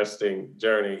very interesting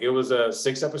journey. It was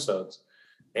 6 episodes,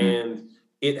 and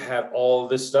it had all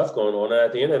this stuff going on. And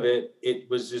at the end of it, it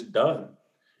was just done.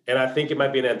 And I think it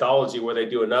might be an anthology where they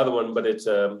do another one, but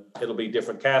it'll be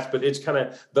different cast. But it's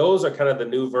those are kind of the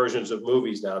new versions of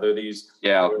movies now. They're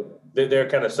they're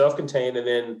kind of self-contained, and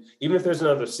then even if there's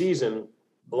another season,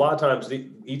 a lot of times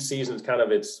each season is kind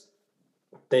of its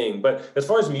thing. But as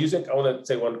far as music, I want to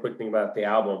say one quick thing about the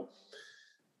album.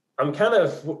 I'm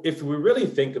if we really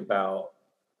think about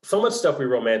so much stuff we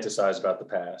romanticize about the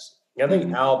past, I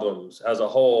think albums as a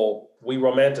whole, we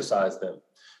romanticize them.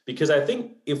 Because I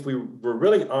think if we were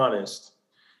really honest,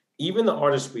 even the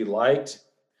artists we liked,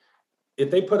 if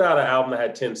they put out an album that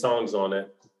had 10 songs on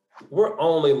it, we're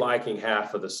only liking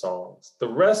half of the songs. The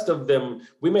rest of them,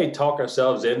 we may talk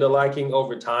ourselves into liking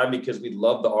over time because we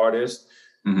love the artist.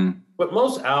 But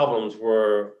most albums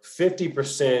were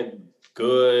 50%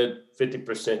 good,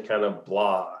 50% kind of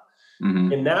blah.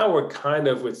 And now we're kind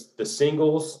of, with the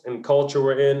singles and culture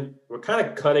we're in, we're kind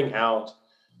of cutting out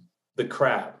the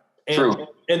crap. True.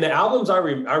 And the albums I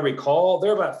recall,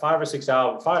 there are about 5 or 6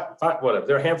 albums, five, whatever.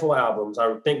 There are a handful of albums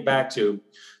I think back to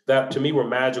that to me were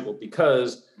magical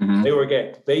because they were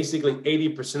basically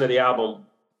 80% of the album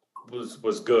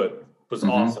was good, was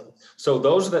awesome. So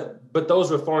those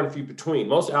were far and few between.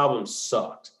 Most albums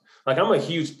sucked. Like I'm a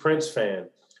huge Prince fan,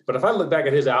 but if I look back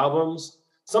at his albums,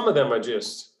 some of them are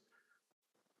just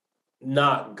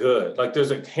not good. Like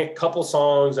there's a couple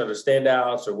songs that are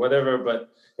standouts or whatever,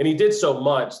 and he did so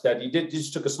much that he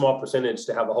just took a small percentage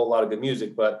to have a whole lot of good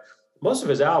music. But most of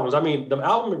his albums, I mean, the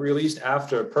album released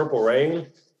after Purple Rain,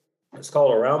 it's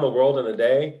called Around the World in a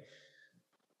Day.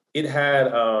 It had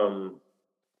a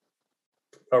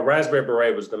Raspberry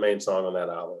Beret was the main song on that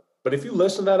album. But if you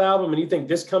listen to that album and you think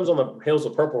this comes on the heels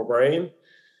of Purple Rain,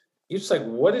 you're just like,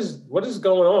 what is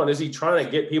going on? Is he trying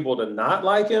to get people to not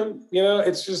like him?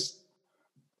 It's just,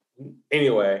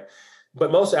 anyway. But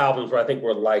most albums I think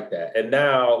were like that. And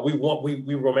now we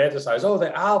romanticize,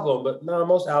 the album, but no,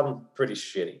 most albums are pretty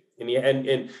shitty. And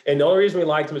the only reason we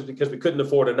liked them is because we couldn't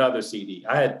afford another CD.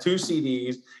 I had 2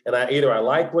 CDs and I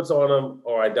like what's on them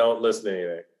or I don't listen to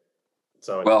anything.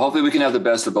 So well, hopefully we can have the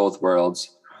best of both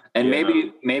worlds. And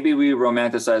maybe we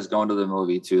romanticize going to the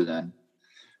movie too then.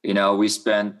 We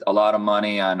spent a lot of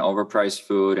money on overpriced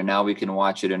food and now we can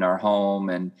watch it in our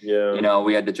home. And,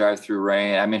 we had to drive through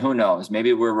rain. I mean, who knows?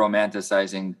 Maybe we're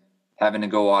romanticizing having to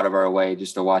go out of our way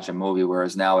just to watch a movie,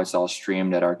 whereas now it's all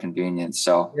streamed at our convenience.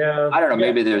 So I don't know,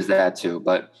 maybe there's that too,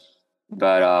 but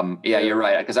you're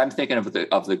right. Because I'm thinking of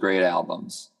the great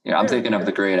albums. I'm thinking of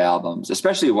the great albums,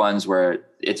 especially ones where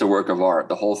it's a work of art,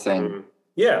 the whole thing.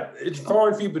 Yeah, it's far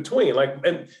and few between.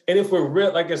 And if we're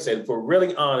real, like I said, if we're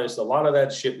really honest, a lot of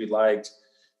that shit we liked,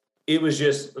 it was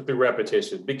just the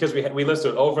repetition because we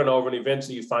listened to it over and over, and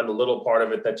eventually you find a little part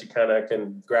of it that you kind of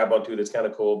can grab onto that's kind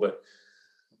of cool. But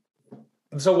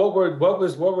so what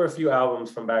were a few albums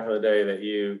from back in the day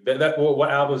what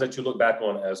albums that you look back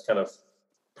on as kind of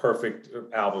perfect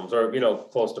albums or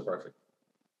close to perfect?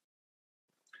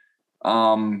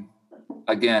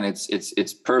 Again,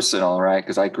 it's personal, right?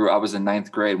 Because I was in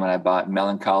 9th grade when I bought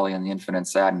Melancholy and the Infinite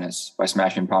Sadness by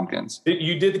Smashing Pumpkins.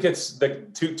 You did the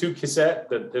two cassette.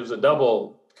 There was a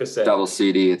double cassette, double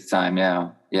CD at the time. Yeah.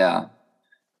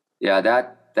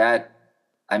 That.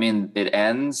 I mean, it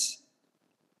ends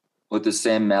with the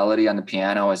same melody on the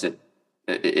piano as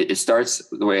it starts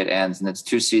the way it ends, and it's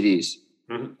 2 CDs.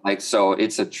 Like so,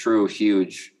 it's a true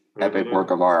huge epic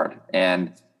work of art,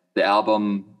 and the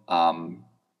album.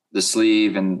 The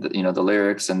sleeve and the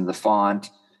lyrics and the font.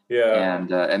 Yeah.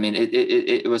 And I mean,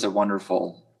 it was a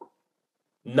wonderful.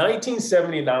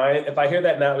 1979. If I hear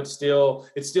that now, it still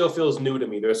feels new to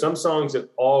me. There are some songs that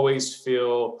always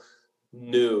feel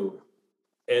new,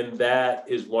 and that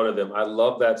is one of them. I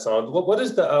love that song.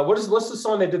 What's the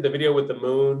song they did the video with the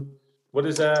moon? What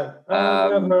is that?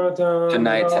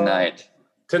 Tonight.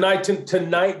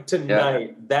 Yeah.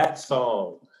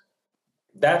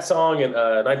 That song and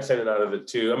 1979 out of the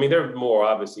 2. I mean, there are more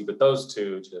obviously, but those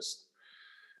 2 just.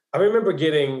 I remember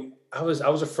I was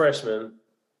a freshman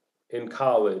in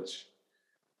college,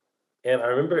 and I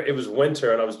remember it was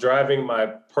winter, and I was driving my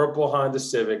purple Honda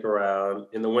Civic around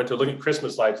in the winter, looking at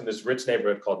Christmas lights in this rich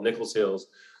neighborhood called Nichols Hills,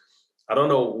 I don't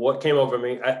know what came over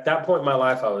me. At that point in my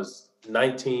life, I was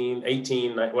 18.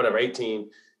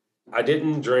 I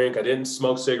didn't drink. I didn't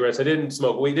smoke cigarettes. I didn't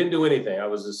smoke weed. Didn't do anything. I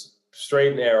was just straight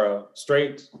and narrow,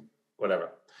 straight, whatever.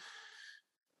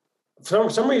 For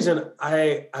some reason,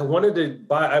 I wanted to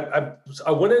buy.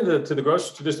 I went into the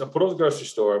grocery, I put on the grocery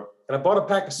store, and I bought a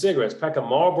pack of cigarettes, pack of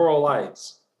Marlboro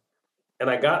Lights, and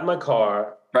I got in my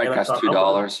car. Right, cost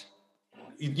 $2.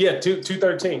 Yeah,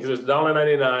 $2.13 because it was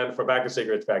 $1.99 for a pack of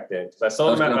cigarettes back then. Because I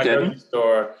sold them at my grocery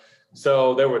store,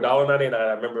 so they were $1.99.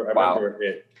 I remember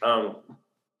it.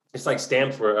 It's like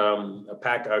stamped for a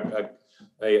pack, a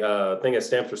thing that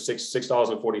stamped for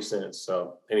 $6.40.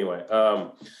 So anyway,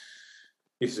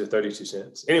 this is 32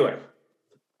 cents. Anyway,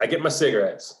 I get my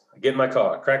cigarettes. I get in my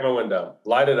car, crack my window,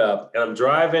 light it up, and I'm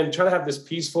driving, trying to have this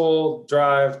peaceful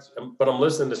drive, but I'm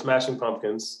listening to Smashing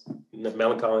Pumpkins,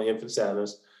 Melancholy Infant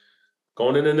Sadness,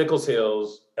 going into Nichols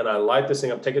Hills, and I light this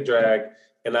thing up, take a drag,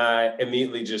 and I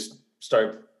immediately just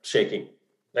start shaking.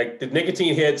 Like the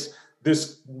nicotine hits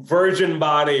this virgin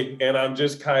body, and I'm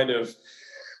just kind of,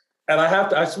 and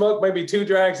I smoked maybe 2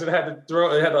 drags and had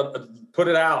to put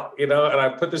it out, and I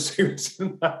put the cigarettes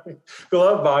in my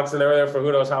glove box, and they were there for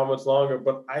who knows how much longer,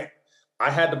 but I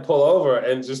had to pull over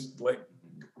and just like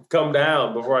come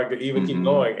down before I could even keep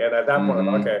going. And at that point, I'm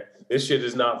like, okay, this shit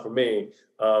is not for me.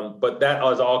 But that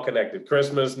was all connected.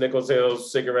 Christmas, Nichols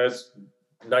Hills, cigarettes,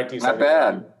 1979. Not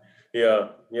bad. Yeah.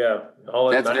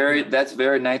 That's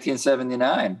very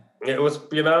 1979. It was,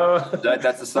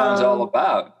 that's the song's all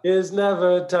about. Is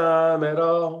never time at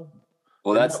all.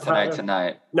 Well, that's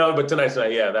Tonight. No, but Tonight.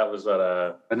 Yeah, that was what.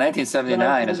 But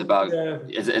 1979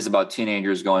 is about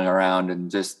teenagers going around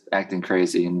and just acting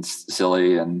crazy and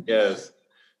silly, and yes,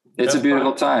 it's a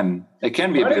beautiful time. It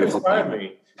can be a beautiful time.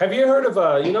 Me. Have you heard of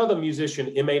the musician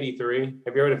M83?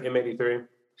 Have you heard of M83?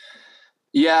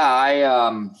 Yeah,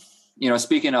 I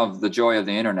speaking of the joy of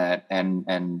the internet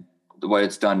and what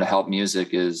it's done to help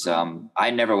music is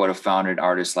I never would have found an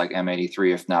artist like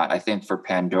M83 if not. I think for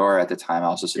Pandora at the time, I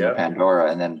was listening to Pandora,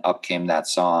 and then up came that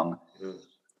song,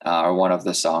 or one of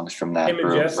the songs from that Kim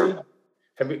and Jesse?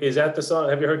 Is that the song?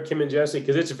 Have you heard Kim and Jesse?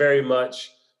 Because it's very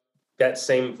much that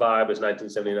same vibe as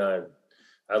 1979.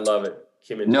 I love it.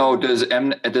 Kim and Jesse.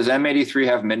 Does M83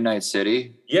 have Midnight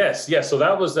City? Yes. So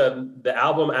that was the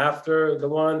album after the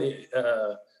one.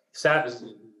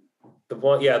 The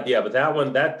one, but that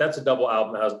one, that's a double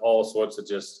album that has all sorts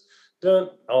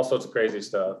of crazy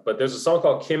stuff. But there's a song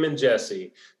called Kim and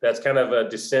Jesse that's kind of a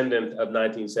descendant of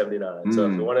 1979. So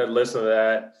if you want to listen to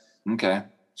that, okay,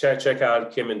 check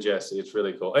out Kim and Jesse. It's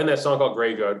really cool. And that song called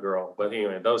Graveyard Girl. But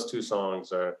anyway, those 2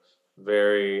 songs are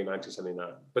very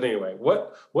 1979. But anyway,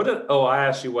 I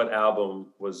asked you what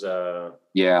album was. That's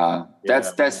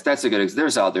a good.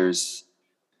 There's others.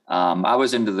 I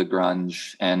was into the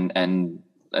grunge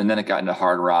and then it got into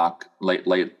hard rock late,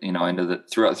 into the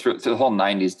through the whole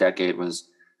 90s decade was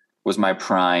my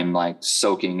prime, like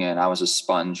soaking in. I was a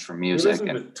sponge for music.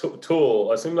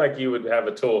 Tool. It seemed like you would have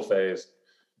a Tool phase.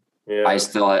 Yeah. I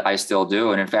still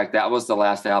do. And in fact, that was the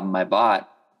last album I bought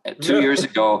 2 years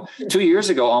ago, 2 years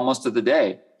ago, almost to the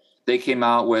day. They came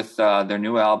out with their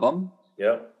new album.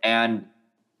 Yeah. And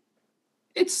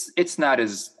it's not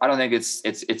as, I don't think it's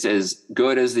as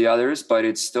good as the others, but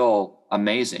it's still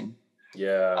amazing.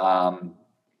 Yeah.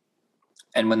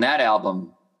 And when that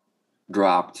album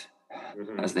dropped,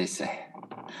 as they say,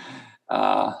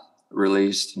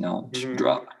 released,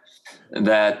 dropped,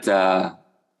 that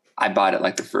I bought it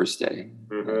like the first day.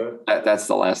 That's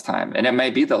the last time, and it may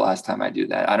be the last time I do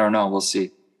that. I don't know. We'll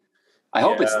see. I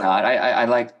hope it's not. I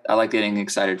like getting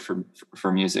excited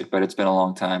for music, but it's been a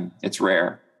long time. It's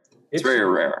rare. It's very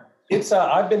rare. It's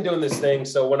I've been doing this thing.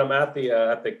 So when I'm at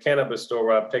the cannabis store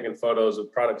where I'm taking photos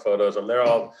of product photos, I'm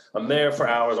there for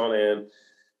hours on end.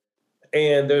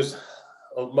 And there's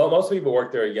most people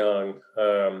work there young,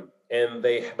 and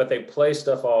they play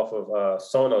stuff off of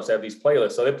Sonos. They have these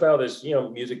playlists, so they play all this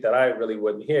music that I really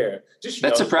wouldn't hear.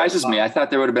 That surprises me. I thought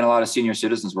there would have been a lot of senior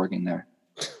citizens working there.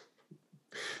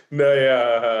 No,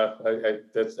 yeah,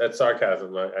 that's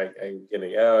sarcasm. I'm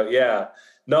kidding. Yeah.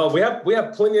 No, we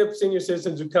have plenty of senior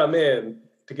citizens who come in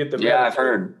to get the. Yeah, medicine. I've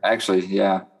heard actually.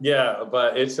 Yeah. Yeah,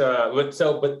 but it's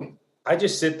but I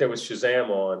just sit there with Shazam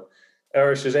on,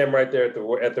 or Shazam right there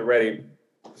at the ready.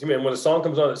 I mean, when a song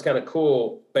comes on, it's kind of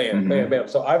cool. Bam, bam, bam.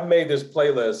 So I've made this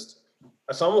playlist.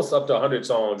 It's almost up to 100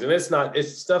 songs, and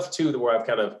it's stuff too where I've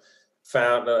kind of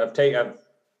found I've taken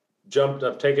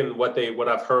what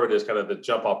I've heard as kind of the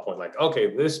jump off point. Like,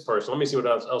 okay, this person, let me see what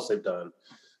else they've done.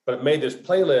 But I've made this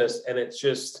playlist, and it's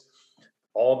just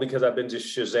all because I've been just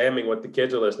Shazamming what the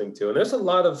kids are listening to. And there's a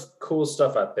lot of cool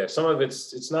stuff out there. Some of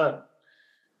it's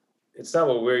it's not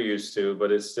what we're used to,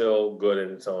 but it's still good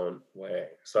in its own way.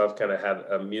 So I've kind of had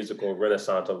a musical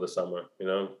renaissance over the summer, you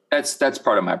know? That's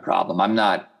part of my problem. I'm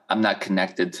not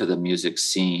connected to the music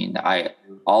scene.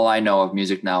 All I know of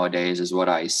music nowadays is what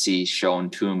I see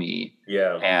shown to me.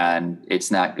 Yeah. And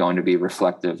it's not going to be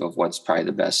reflective of what's probably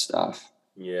the best stuff.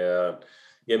 Yeah.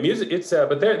 Yeah, music, it's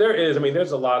but there is, I mean,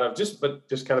 there's a lot of just kind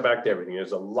of back to everything.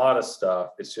 There's a lot of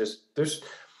stuff. It's just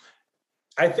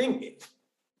I think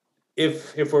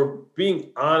if we're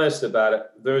being honest about it,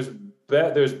 there's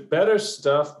better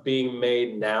stuff being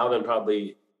made now than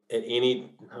probably at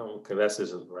any. Oh, okay, this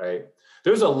isn't right.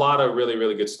 There's a lot of really,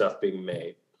 really good stuff being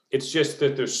made. It's just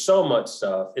that there's so much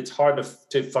stuff. It's hard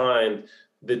to find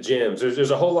the gems.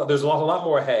 There's a whole lot. There's a lot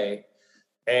more hay,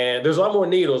 and there's a lot more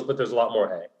needles, but there's a lot more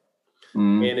hay.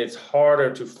 And it's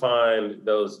harder to find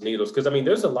those needles because, I mean,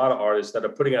 there's a lot of artists that are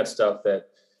putting out stuff that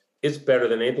it's better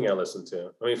than anything I listen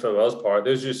to. I mean, for the most part,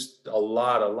 there's just a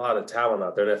lot of talent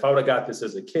out there. And if I would have got this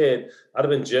as a kid, I'd have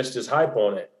been just as hype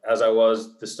on it as I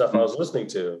was the stuff I was listening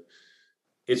to.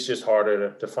 It's just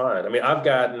harder to find. I mean, I've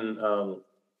gotten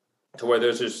to where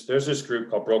there's this group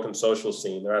called Broken Social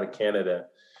Scene. They're out of Canada.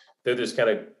 They're this kind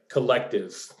of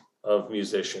collective of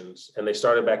musicians, and they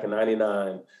started back in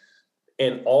 '99.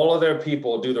 And all of their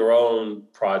people do their own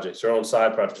projects, their own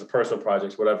side projects, their personal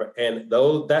projects, whatever. And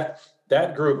though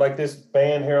that group, like this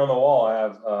band here on the wall, I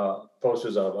have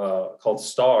posters of called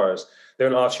Stars. They're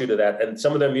an offshoot of that. And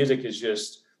some of their music is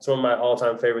just some of my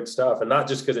all-time favorite stuff. And not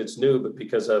just because it's new, but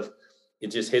because of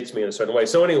it just hits me in a certain way.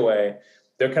 So anyway,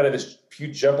 they're kind of this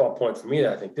huge jump-off point for me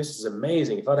that I think this is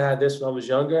amazing. If I'd had this when I was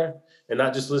younger and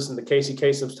not just listen to Casey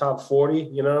Kasem's Top 40,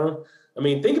 you know? I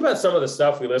mean, think about some of the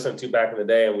stuff we listened to back in the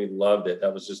day and we loved it.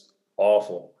 That was just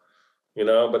awful, you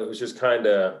know? But it was just kind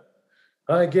of,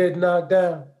 I get knocked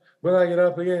down, but I get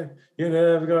up again. You're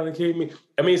never going to keep me.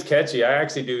 I mean, it's catchy. I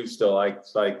actually do still like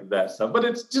that stuff. But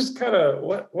it's just kind of,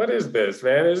 what is this,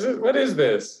 man? What is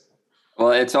this?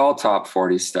 Well, it's all top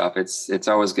 40 stuff. It's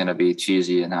always going to be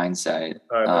cheesy in hindsight.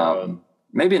 I know.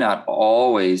 Maybe not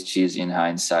always cheesy in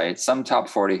hindsight. Some top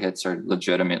 40 hits are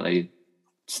legitimately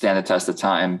stand the test of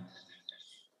time.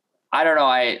 I don't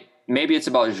know. Maybe it's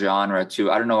about genre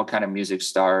too. I don't know what kind of music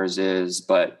Stars is,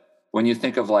 but when you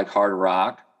think of like hard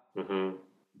rock,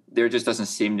 there just doesn't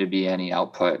seem to be any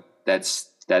output that's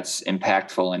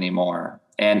impactful anymore.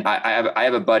 And I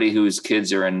have a buddy whose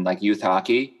kids are in like youth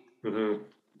hockey.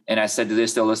 And I said, do they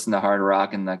still listen to hard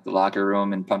rock in like the locker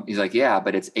room and pump? He's like, yeah,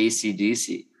 but it's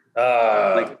AC/DC.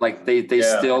 Like they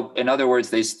still, in other words,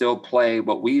 they still play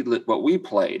what we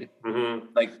played.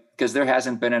 Like, because there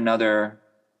hasn't been another.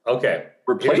 Okay.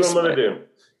 Replacement.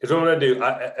 Here's what I'm gonna do.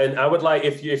 I would like,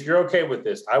 if you're okay with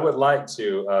this, I would like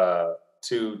to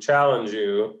challenge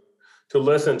you to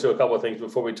listen to a couple of things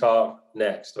before we talk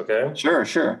next. Okay.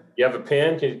 Sure. You have a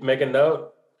pen? Can you make a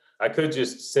note? I could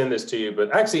just send this to you,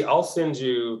 but actually, I'll send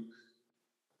you.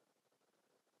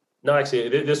 No, actually,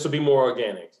 this will be more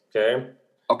organic. Okay.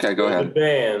 Okay, go ahead.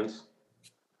 There's a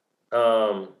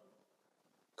band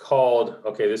called.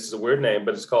 Okay, this is a weird name,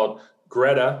 but it's called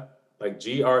Greta. Like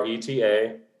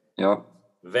Greta. Yep.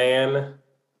 Van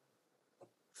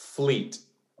Fleet.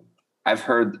 I've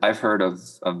heard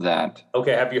of that.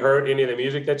 Okay. Have you heard any of the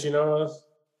music that you know of?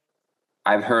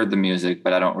 I've heard the music,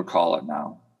 but I don't recall it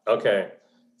now. Okay.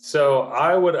 So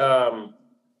I would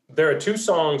there are two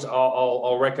songs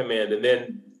I'll recommend, and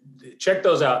then check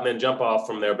those out and then jump off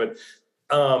from there. But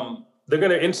they're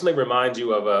going to instantly remind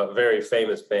you of a very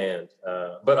famous band.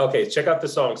 But okay, check out the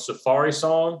song Safari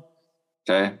Song.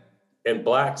 Okay. And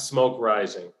Black Smoke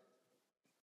Rising.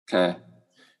 Okay.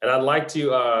 And I'd like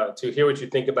to hear what you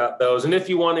think about those. And if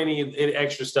you want any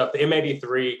extra stuff, the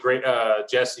M83, great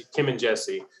Kim and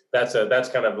Jesse. That's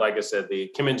kind of, like I said,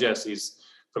 the Kim and Jesse's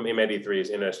from M83 is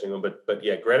interesting one. But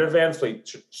yeah, Greta Van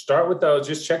Fleet. Start with those.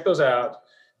 Just check those out.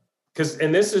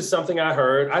 And this is something I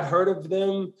heard. I'd heard of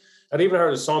them. I'd even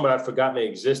heard the song, but I'd forgotten they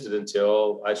existed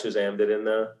until I Shazammed it in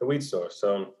the weed store.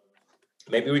 So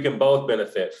maybe we can both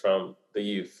benefit from the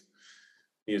youth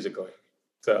musically.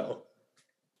 So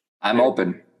I'm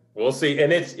open. We'll see.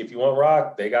 And it's, if you want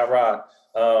rock, they got rock.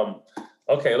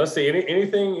 Okay, let's see.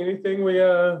 Anything we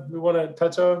want to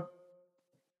touch on?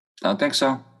 I don't think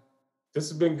so. This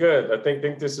has been good. I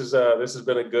think this has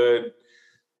been a good,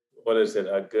 what is it?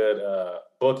 A good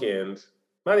bookend.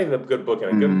 Not even a good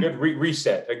bookend. A good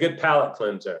reset. A good palate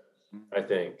cleanser. I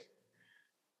think.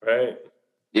 Right.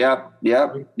 Yeah.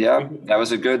 That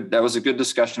was a good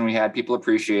discussion we had. People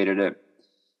appreciated it.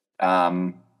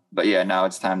 But yeah, now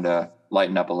it's time to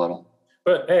lighten up a little.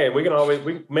 But hey,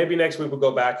 maybe next week we'll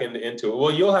go back into it.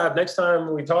 Well, you'll have, next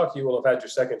time we talk, you will have had your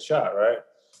second shot, right?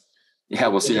 Yeah,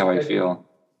 we'll see how I feel.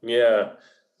 Yeah.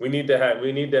 We need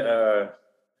to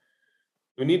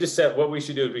set, what we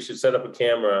should do is we should set up a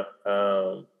camera,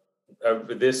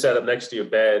 this setup next to your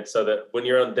bed so that when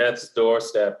you're on death's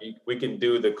doorstep, we can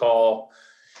do the call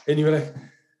and you're like,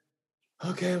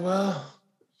 okay, well.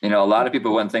 A lot of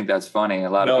people wouldn't think that's funny. A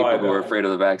lot of people who are afraid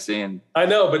of the vaccine. I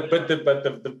know, but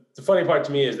the funny part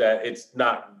to me is that it's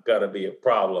not gonna be a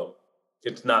problem.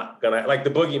 It's not gonna, like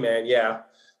the boogeyman. Yeah,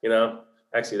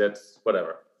 actually that's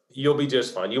whatever. You'll be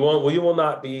just fine. You will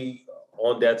not be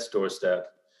on death's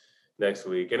doorstep next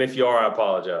week. And if you are, I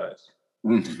apologize.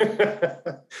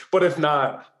 But if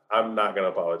not, I'm not gonna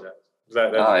apologize.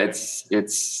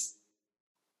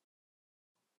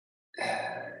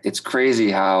 It's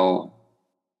crazy how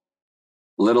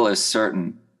little is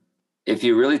certain. If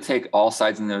you really take all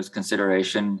sides into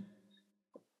consideration,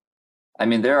 I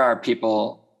mean,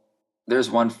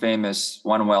 there's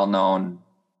one well-known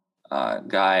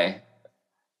guy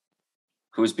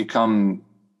who's become,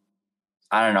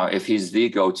 I don't know if he's the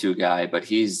go-to guy, but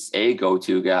he's a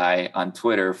go-to guy on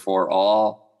Twitter for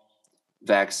all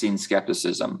vaccine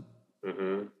skepticism.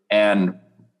 Mm-hmm. And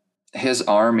his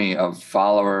army of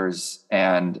followers,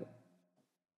 and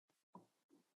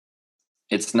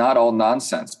it's not all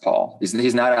nonsense, Paul.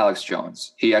 He's not Alex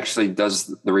Jones. He actually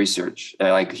does the research.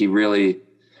 He really,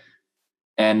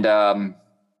 and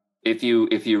if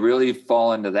you really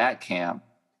fall into that camp,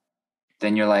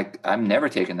 then you're like, I'm never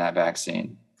taking that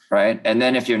vaccine, right? And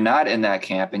then if you're not in that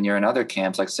camp and you're in other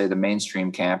camps, like say the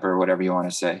mainstream camp or whatever you want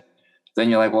to say, then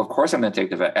you're like, well, of course I'm going to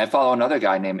take the vaccine. I follow another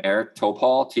guy named Eric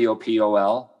Topol,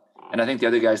 Topol, and I think the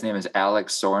other guy's name is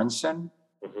Alex Sorensen.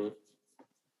 Mm-hmm.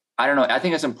 I don't know. I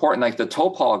think it's important. Like the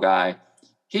Topol guy,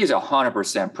 he's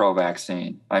 100%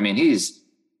 pro-vaccine. I mean, he's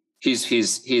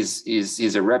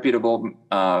a reputable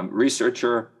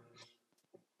researcher,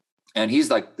 and he's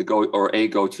like a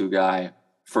go-to guy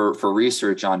for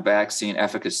research on vaccine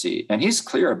efficacy. And he's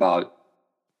clear about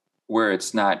where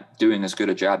it's not doing as good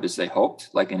a job as they hoped,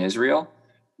 like in Israel.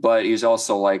 But he's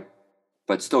also like,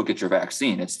 but still get your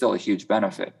vaccine. It's still a huge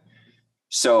benefit.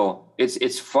 So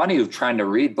it's funny trying to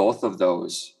read both of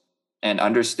those and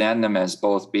understand them as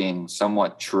both being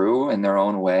somewhat true in their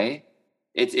own way.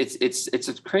 It's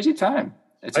a crazy time.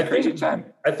 It's a crazy time.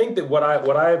 I think that what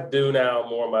I do now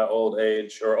more in my old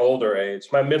age or older age,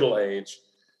 my middle age,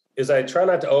 is I try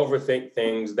not to overthink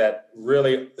things that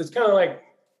really, it's kind of like,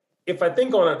 if I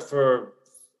think on it for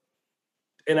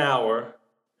an hour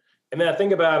and then I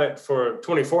think about it for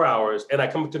 24 hours and I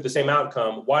come to the same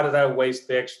outcome, why did I waste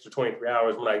the extra 23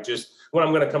 hours when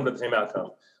I'm going to come to the same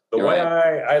outcome? The You're way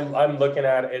right. I'm looking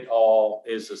at it all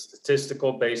is a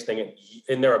statistical based thing.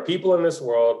 And there are people in this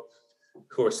world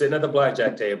who are sitting at the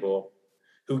blackjack table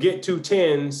who get 2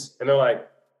 10s and they're like,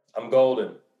 I'm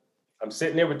golden. I'm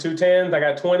sitting there with 2 10s. I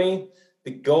got 20.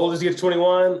 The goal is to get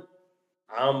 21.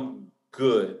 I'm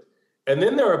good. And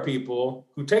then there are people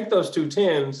who take those 2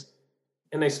 10s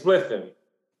and they split them.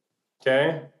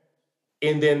 Okay.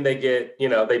 And then they get,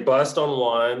 they bust on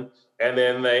one and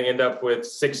then they end up with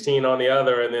 16 on the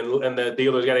other. And the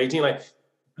dealer's got 18. Like,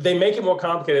 they make it more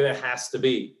complicated than it has to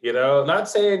be, not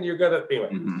saying you're going to, anyway,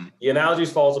 mm-hmm. The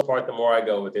analogies falls apart the more I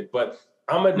go with it, but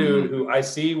I'm a dude mm-hmm. who I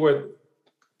see where,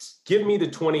 give me the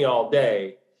 20 all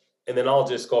day and then I'll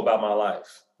just go about my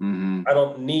life. Mm-hmm. I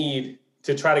don't need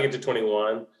to try to get to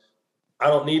 21. I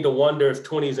don't need to wonder if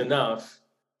 20 is enough.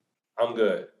 I'm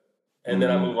good. And mm-hmm.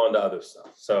 then I move on to other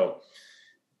stuff. So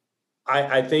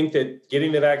I think that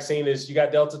getting the vaccine is, you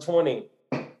got Delta 20.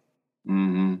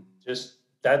 Mm-hmm. Just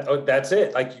that's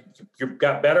it. Like you've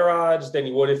got better odds than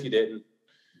you would if you didn't.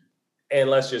 And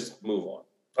let's just move on.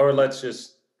 Or let's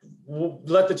just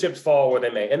let the chips fall where they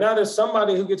may. And now there's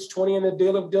somebody who gets 20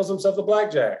 and deals himself a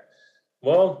blackjack.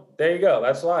 Well, there you go.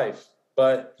 That's life.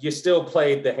 But you still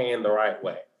played the hand the right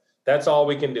way. That's all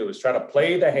we can do is try to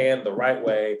play the hand the right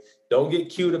way. Don't get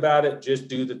cute about it. Just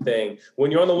do the thing. When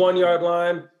you're on the 1 yard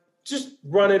line, just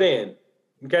run it in.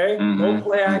 Okay? Mm-hmm. Don't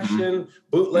play action, mm-hmm.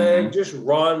 bootleg, mm-hmm. just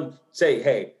run. Say,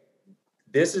 hey,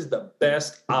 this is the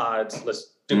best odds.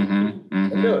 Let's do it. Mm-hmm.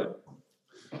 Mm-hmm. Do it.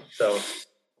 So.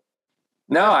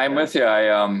 No, I'm with you. I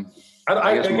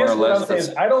guess more or less.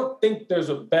 Is, I don't think there's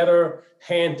a better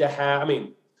hand to have. I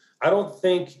mean, I don't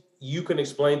think you can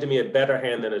explain to me a better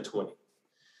hand than a 20.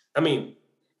 I mean,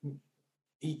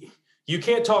 you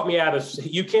can't talk me out of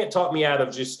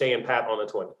just staying pat on a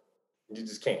 20. You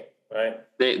just can't, right?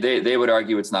 They would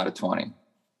argue it's not a 20.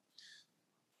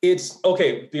 It's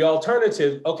okay. The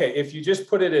alternative, okay, if you just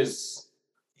put it as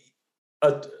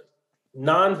a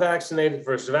non-vaccinated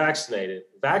versus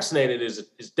vaccinated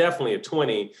is definitely a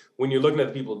 20 when you're looking at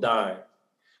the people dying.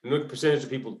 You look at the percentage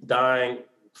of people dying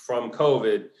from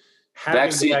COVID.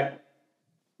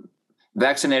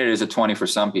 Vaccinated is a 20 for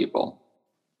some people.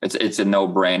 It's a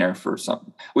no-brainer for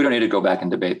some. We don't need to go back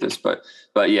and debate this, but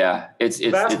yeah, it's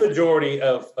vast majority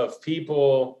of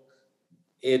people,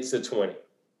 it's a 20.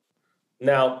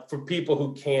 Now, for people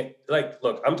who can't, like,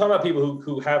 look, I'm talking about people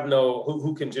who have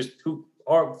who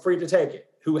are free to take it,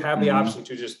 who have the option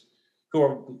to who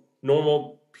are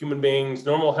normal human beings,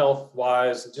 normal health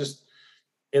wise, just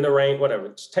in the range, whatever,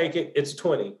 just take it. It's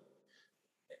 20.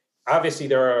 Obviously,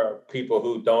 there are people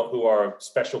who are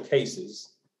special cases.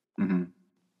 Mm-hmm.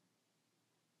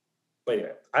 But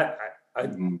yeah,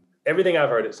 everything I've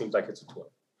heard, it seems like it's a 20.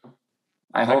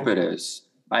 I hope it is.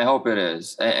 I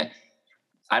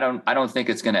don't think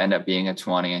it's going to end up being a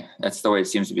 20. That's the way it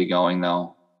seems to be going,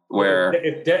 though. Where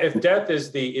if death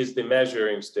is the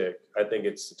measuring stick, I think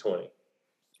it's a 20.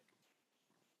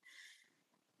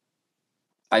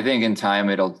 I think in time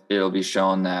it'll be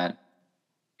shown that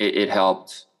it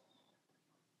helped.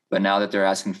 But now that they're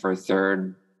asking for a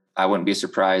third, I wouldn't be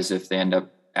surprised if they end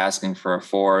up asking for a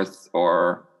fourth,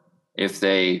 or if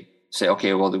they say,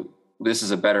 okay, well, this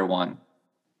is a better one.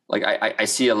 Like I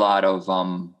see a lot of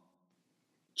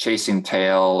chasing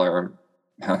tail, or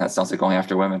that sounds like going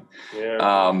after women.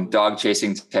 Yeah. Dog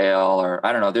chasing tail, or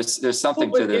I don't know. There's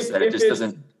something to this that it just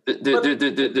doesn't.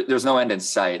 There's no end in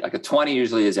sight. Like a 20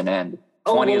 usually is an end.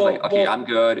 20 is like, okay, I'm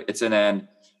good. It's an end.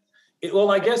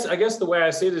 I guess the way I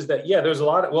see it is that, yeah, there's a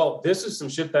lot of, this is some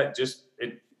shit that just,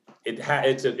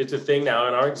 it's a thing now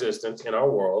in our existence, in our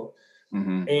world.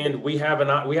 Mm-hmm. And we have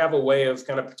a way of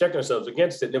kind of protecting ourselves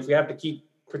against it. And if we have to keep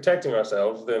protecting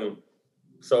ourselves, then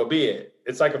so be it.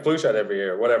 It's like a flu shot every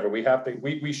year, whatever.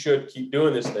 We should keep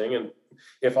doing this thing. And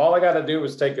if all I got to do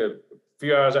is take a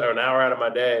few hours or an hour out of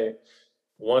my day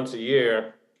once a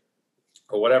year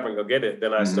or whatever and go get it,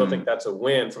 then I still think that's a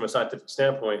win from a scientific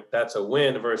standpoint. That's a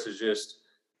win versus just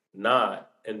not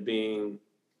and being,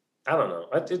 I don't know.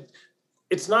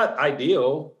 It's not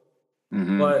ideal,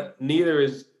 but neither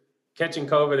is catching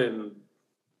COVID and,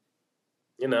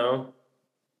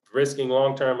 risking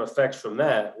long-term effects from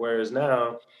that. Whereas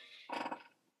now,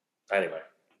 anyway,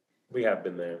 we have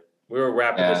been there. We were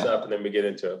wrapping this up and then we get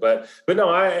into it. But no,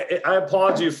 I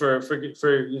applaud you for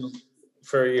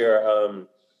your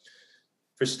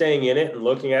for staying in it and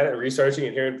looking at it and researching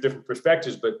and hearing different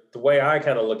perspectives. But the way I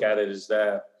kind of look at it is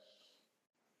that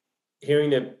hearing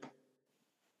that,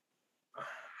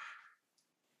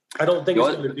 I don't think it's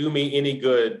going to do me any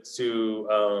good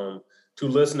to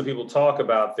listen to people talk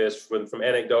about this with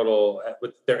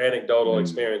their anecdotal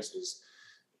experiences.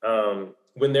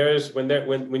 When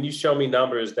you show me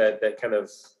numbers that kind of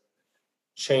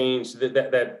change,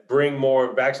 that bring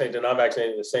more vaccinated to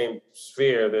non-vaccinated in the same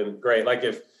sphere, then great. Like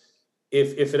if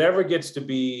it ever gets to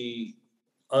be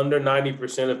under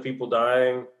 90% of people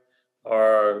dying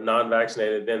are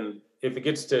non-vaccinated, then if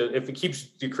it keeps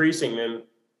decreasing, then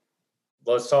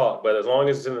let's talk. But as long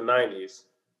as it's in the 90s,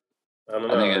 I don't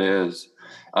know. I think it is.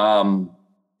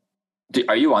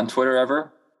 Are you on Twitter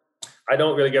ever? I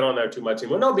don't really get on there too much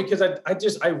anymore. No, because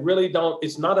I really don't.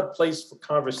 It's not a place for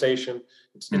conversation.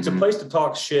 It's a place to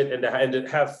talk shit and to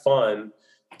have fun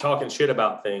talking shit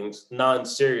about things,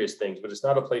 non-serious things, but it's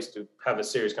not a place to have a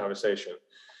serious conversation.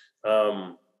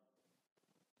 And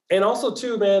also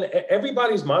too, man,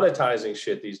 everybody's monetizing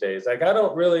shit these days. Like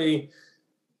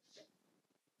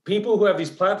people who have these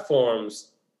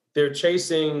platforms, they're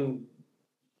chasing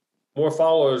more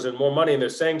followers and more money, and they're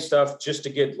saying stuff just to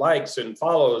get likes and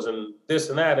follows and this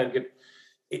and that, and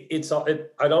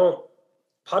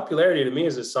popularity to me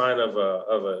is a sign of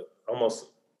almost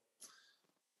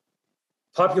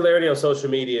popularity on social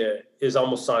media is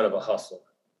almost a sign of a hustle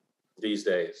these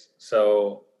days.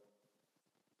 So,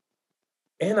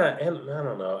 and I don't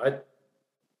know, I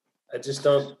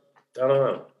don't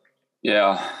know.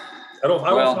 Yeah. I don't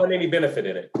find any benefit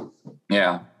in it.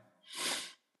 Yeah.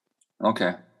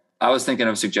 Okay. I was thinking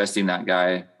of suggesting that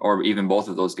guy or even both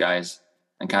of those guys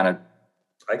and kind of.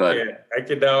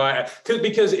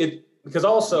 Because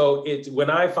also when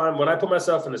I put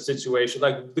myself in a situation,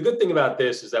 like the good thing about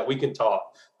this is that we can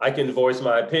talk. I can voice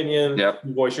my opinion, you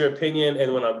voice your opinion.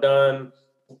 And when I'm done,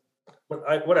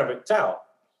 whatever, it's out.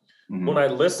 Mm-hmm. When I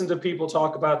listen to people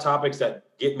talk about topics that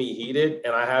get me heated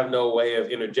and I have no way of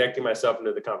interjecting myself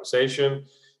into the conversation,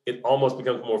 it almost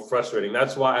becomes more frustrating.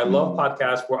 That's why I love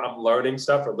podcasts where I'm learning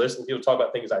stuff or listening to people talk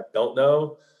about things I don't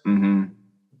know. Mm-hmm.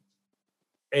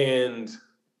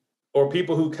 Or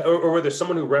people or there's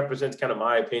someone who represents kind of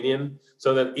my opinion,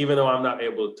 so that even though I'm not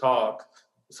able to talk,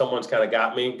 someone's kind of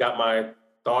got my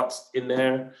thoughts in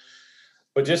there.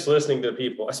 But just listening to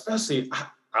people, especially,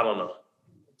 I don't know,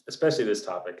 especially this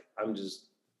topic, I'm just,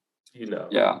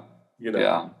 Yeah.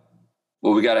 Yeah.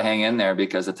 Well, we got to hang in there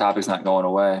because the topic's not going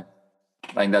away.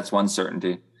 I think that's one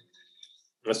certainty.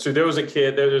 That's true. There was a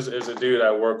kid, there's a dude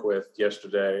I work with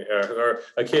yesterday, or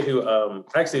a kid who,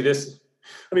 actually this,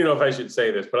 I don't even know if I should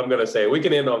say this, but I'm going to say it. We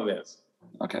can end on this.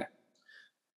 Okay.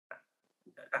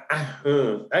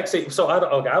 Actually, so I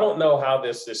don't know how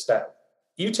this is that.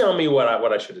 You tell me what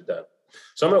I should have done.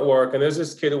 So I'm at work, and there's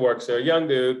this kid who works there, a young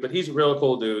dude, but he's a real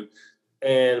cool dude.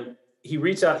 And he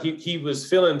reached out, he was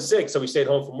feeling sick, so he stayed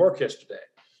home from work yesterday,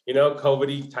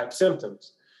 COVID-y type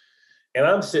symptoms. And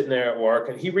I'm sitting there at work,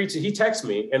 and he texts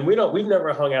me, and we've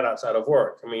never hung out outside of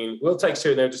work. I mean, we'll text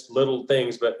here and there, just little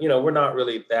things, but we're not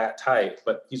really that tight,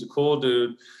 but he's a cool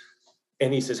dude.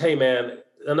 And he says, hey man,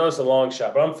 I know it's a long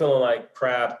shot, but I'm feeling like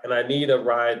crap, and I need a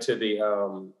ride to the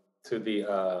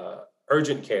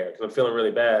urgent care because I'm feeling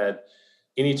really bad.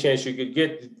 Any chance you could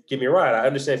give me a ride? I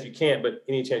understand if you can't, but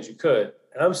any chance you could.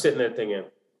 And I'm sitting there thinking,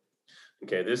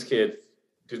 okay, this kid,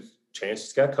 chance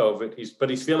he's got COVID, but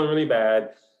he's feeling really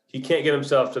bad. He can't get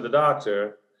himself to the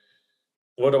doctor.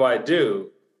 What do I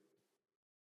do?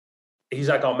 He's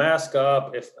like, I'll mask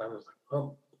up. I was like,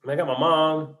 oh, I got my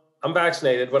mom. I'm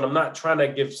vaccinated, but I'm not trying to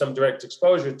give some direct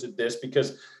exposure to this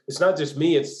because it's not just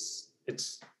me. It's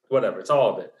whatever. It's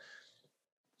all of it.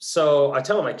 So I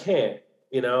tell him I can't,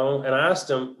 and I asked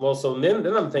him, well, so then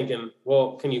I'm thinking,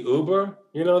 well, can you Uber,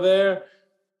 there?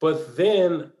 But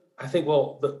then I think,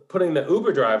 well, putting the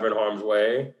Uber driver in harm's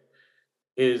way,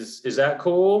 is that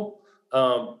cool?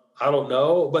 I don't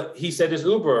know, but he said his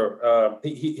Uber,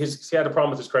 he had a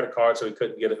problem with his credit card, so he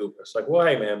couldn't get an Uber. It's like, well,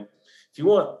 hey man, if you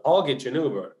want, I'll get you an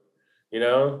Uber,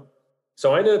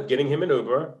 So I ended up getting him an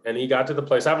Uber, and he got to the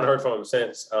place. I haven't heard from him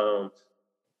since,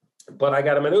 but I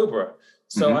got him an Uber.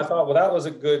 So I thought, well, that was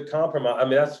a good compromise. I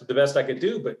mean, that's the best I could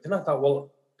do. But then I thought,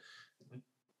 well,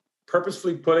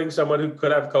 purposefully putting someone who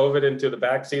could have COVID into the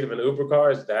backseat of an Uber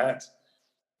car, is that?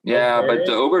 Yeah, okay? But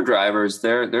the Uber drivers,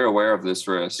 they're aware of this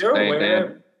risk. They're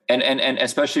aware. And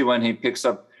especially when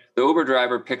the Uber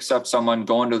driver picks up someone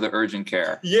going to the urgent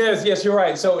care. Yes, you're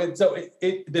right. So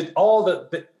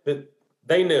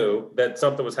they knew that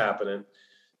something was happening.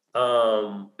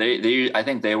 I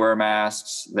think they wear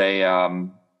masks.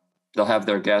 They'll have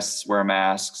their guests wear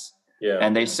masks. Yeah.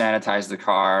 And they sanitize the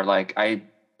car.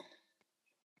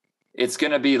 It's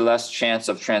going to be less chance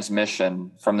of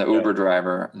transmission from the Uber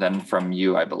driver than from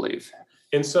you, I believe.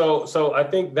 And so I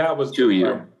think that was to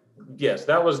you. Yes,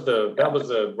 that was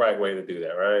the right way to do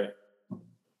that, right?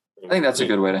 I think that's a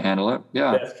good way to handle it.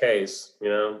 Yeah. Best case,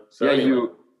 So yeah, anyway.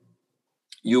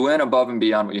 You went above and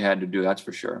beyond what you had to do. That's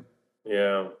for sure.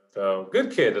 Yeah. So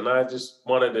good kid, and I just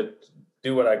wanted to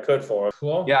do what I could for him.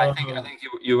 Cool. Yeah, I think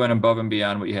you went above and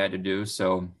beyond what you had to do.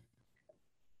 So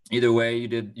either way, you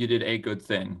did a good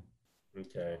thing.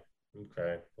 Okay.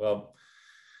 Well,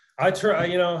 I try.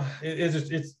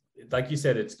 It's like you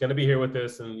said, it's going to be here with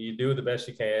us, and you do the best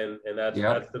you can, and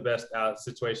that's the best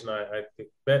situation I think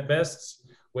best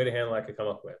way to handle I could come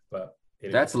up with. But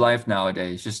anyway. That's life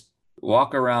nowadays. Just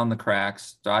walk around the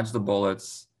cracks, dodge the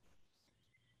bullets.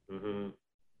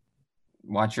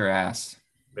 Watch your ass.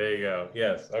 There you go.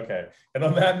 Yes. Okay. And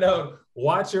on that note,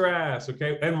 watch your ass.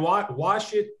 Okay. And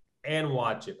wash it and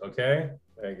watch it. Okay.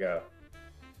 There you go.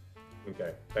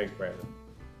 Okay. Thanks, Brandon.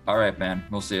 All right, man.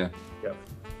 We'll see you. Yep.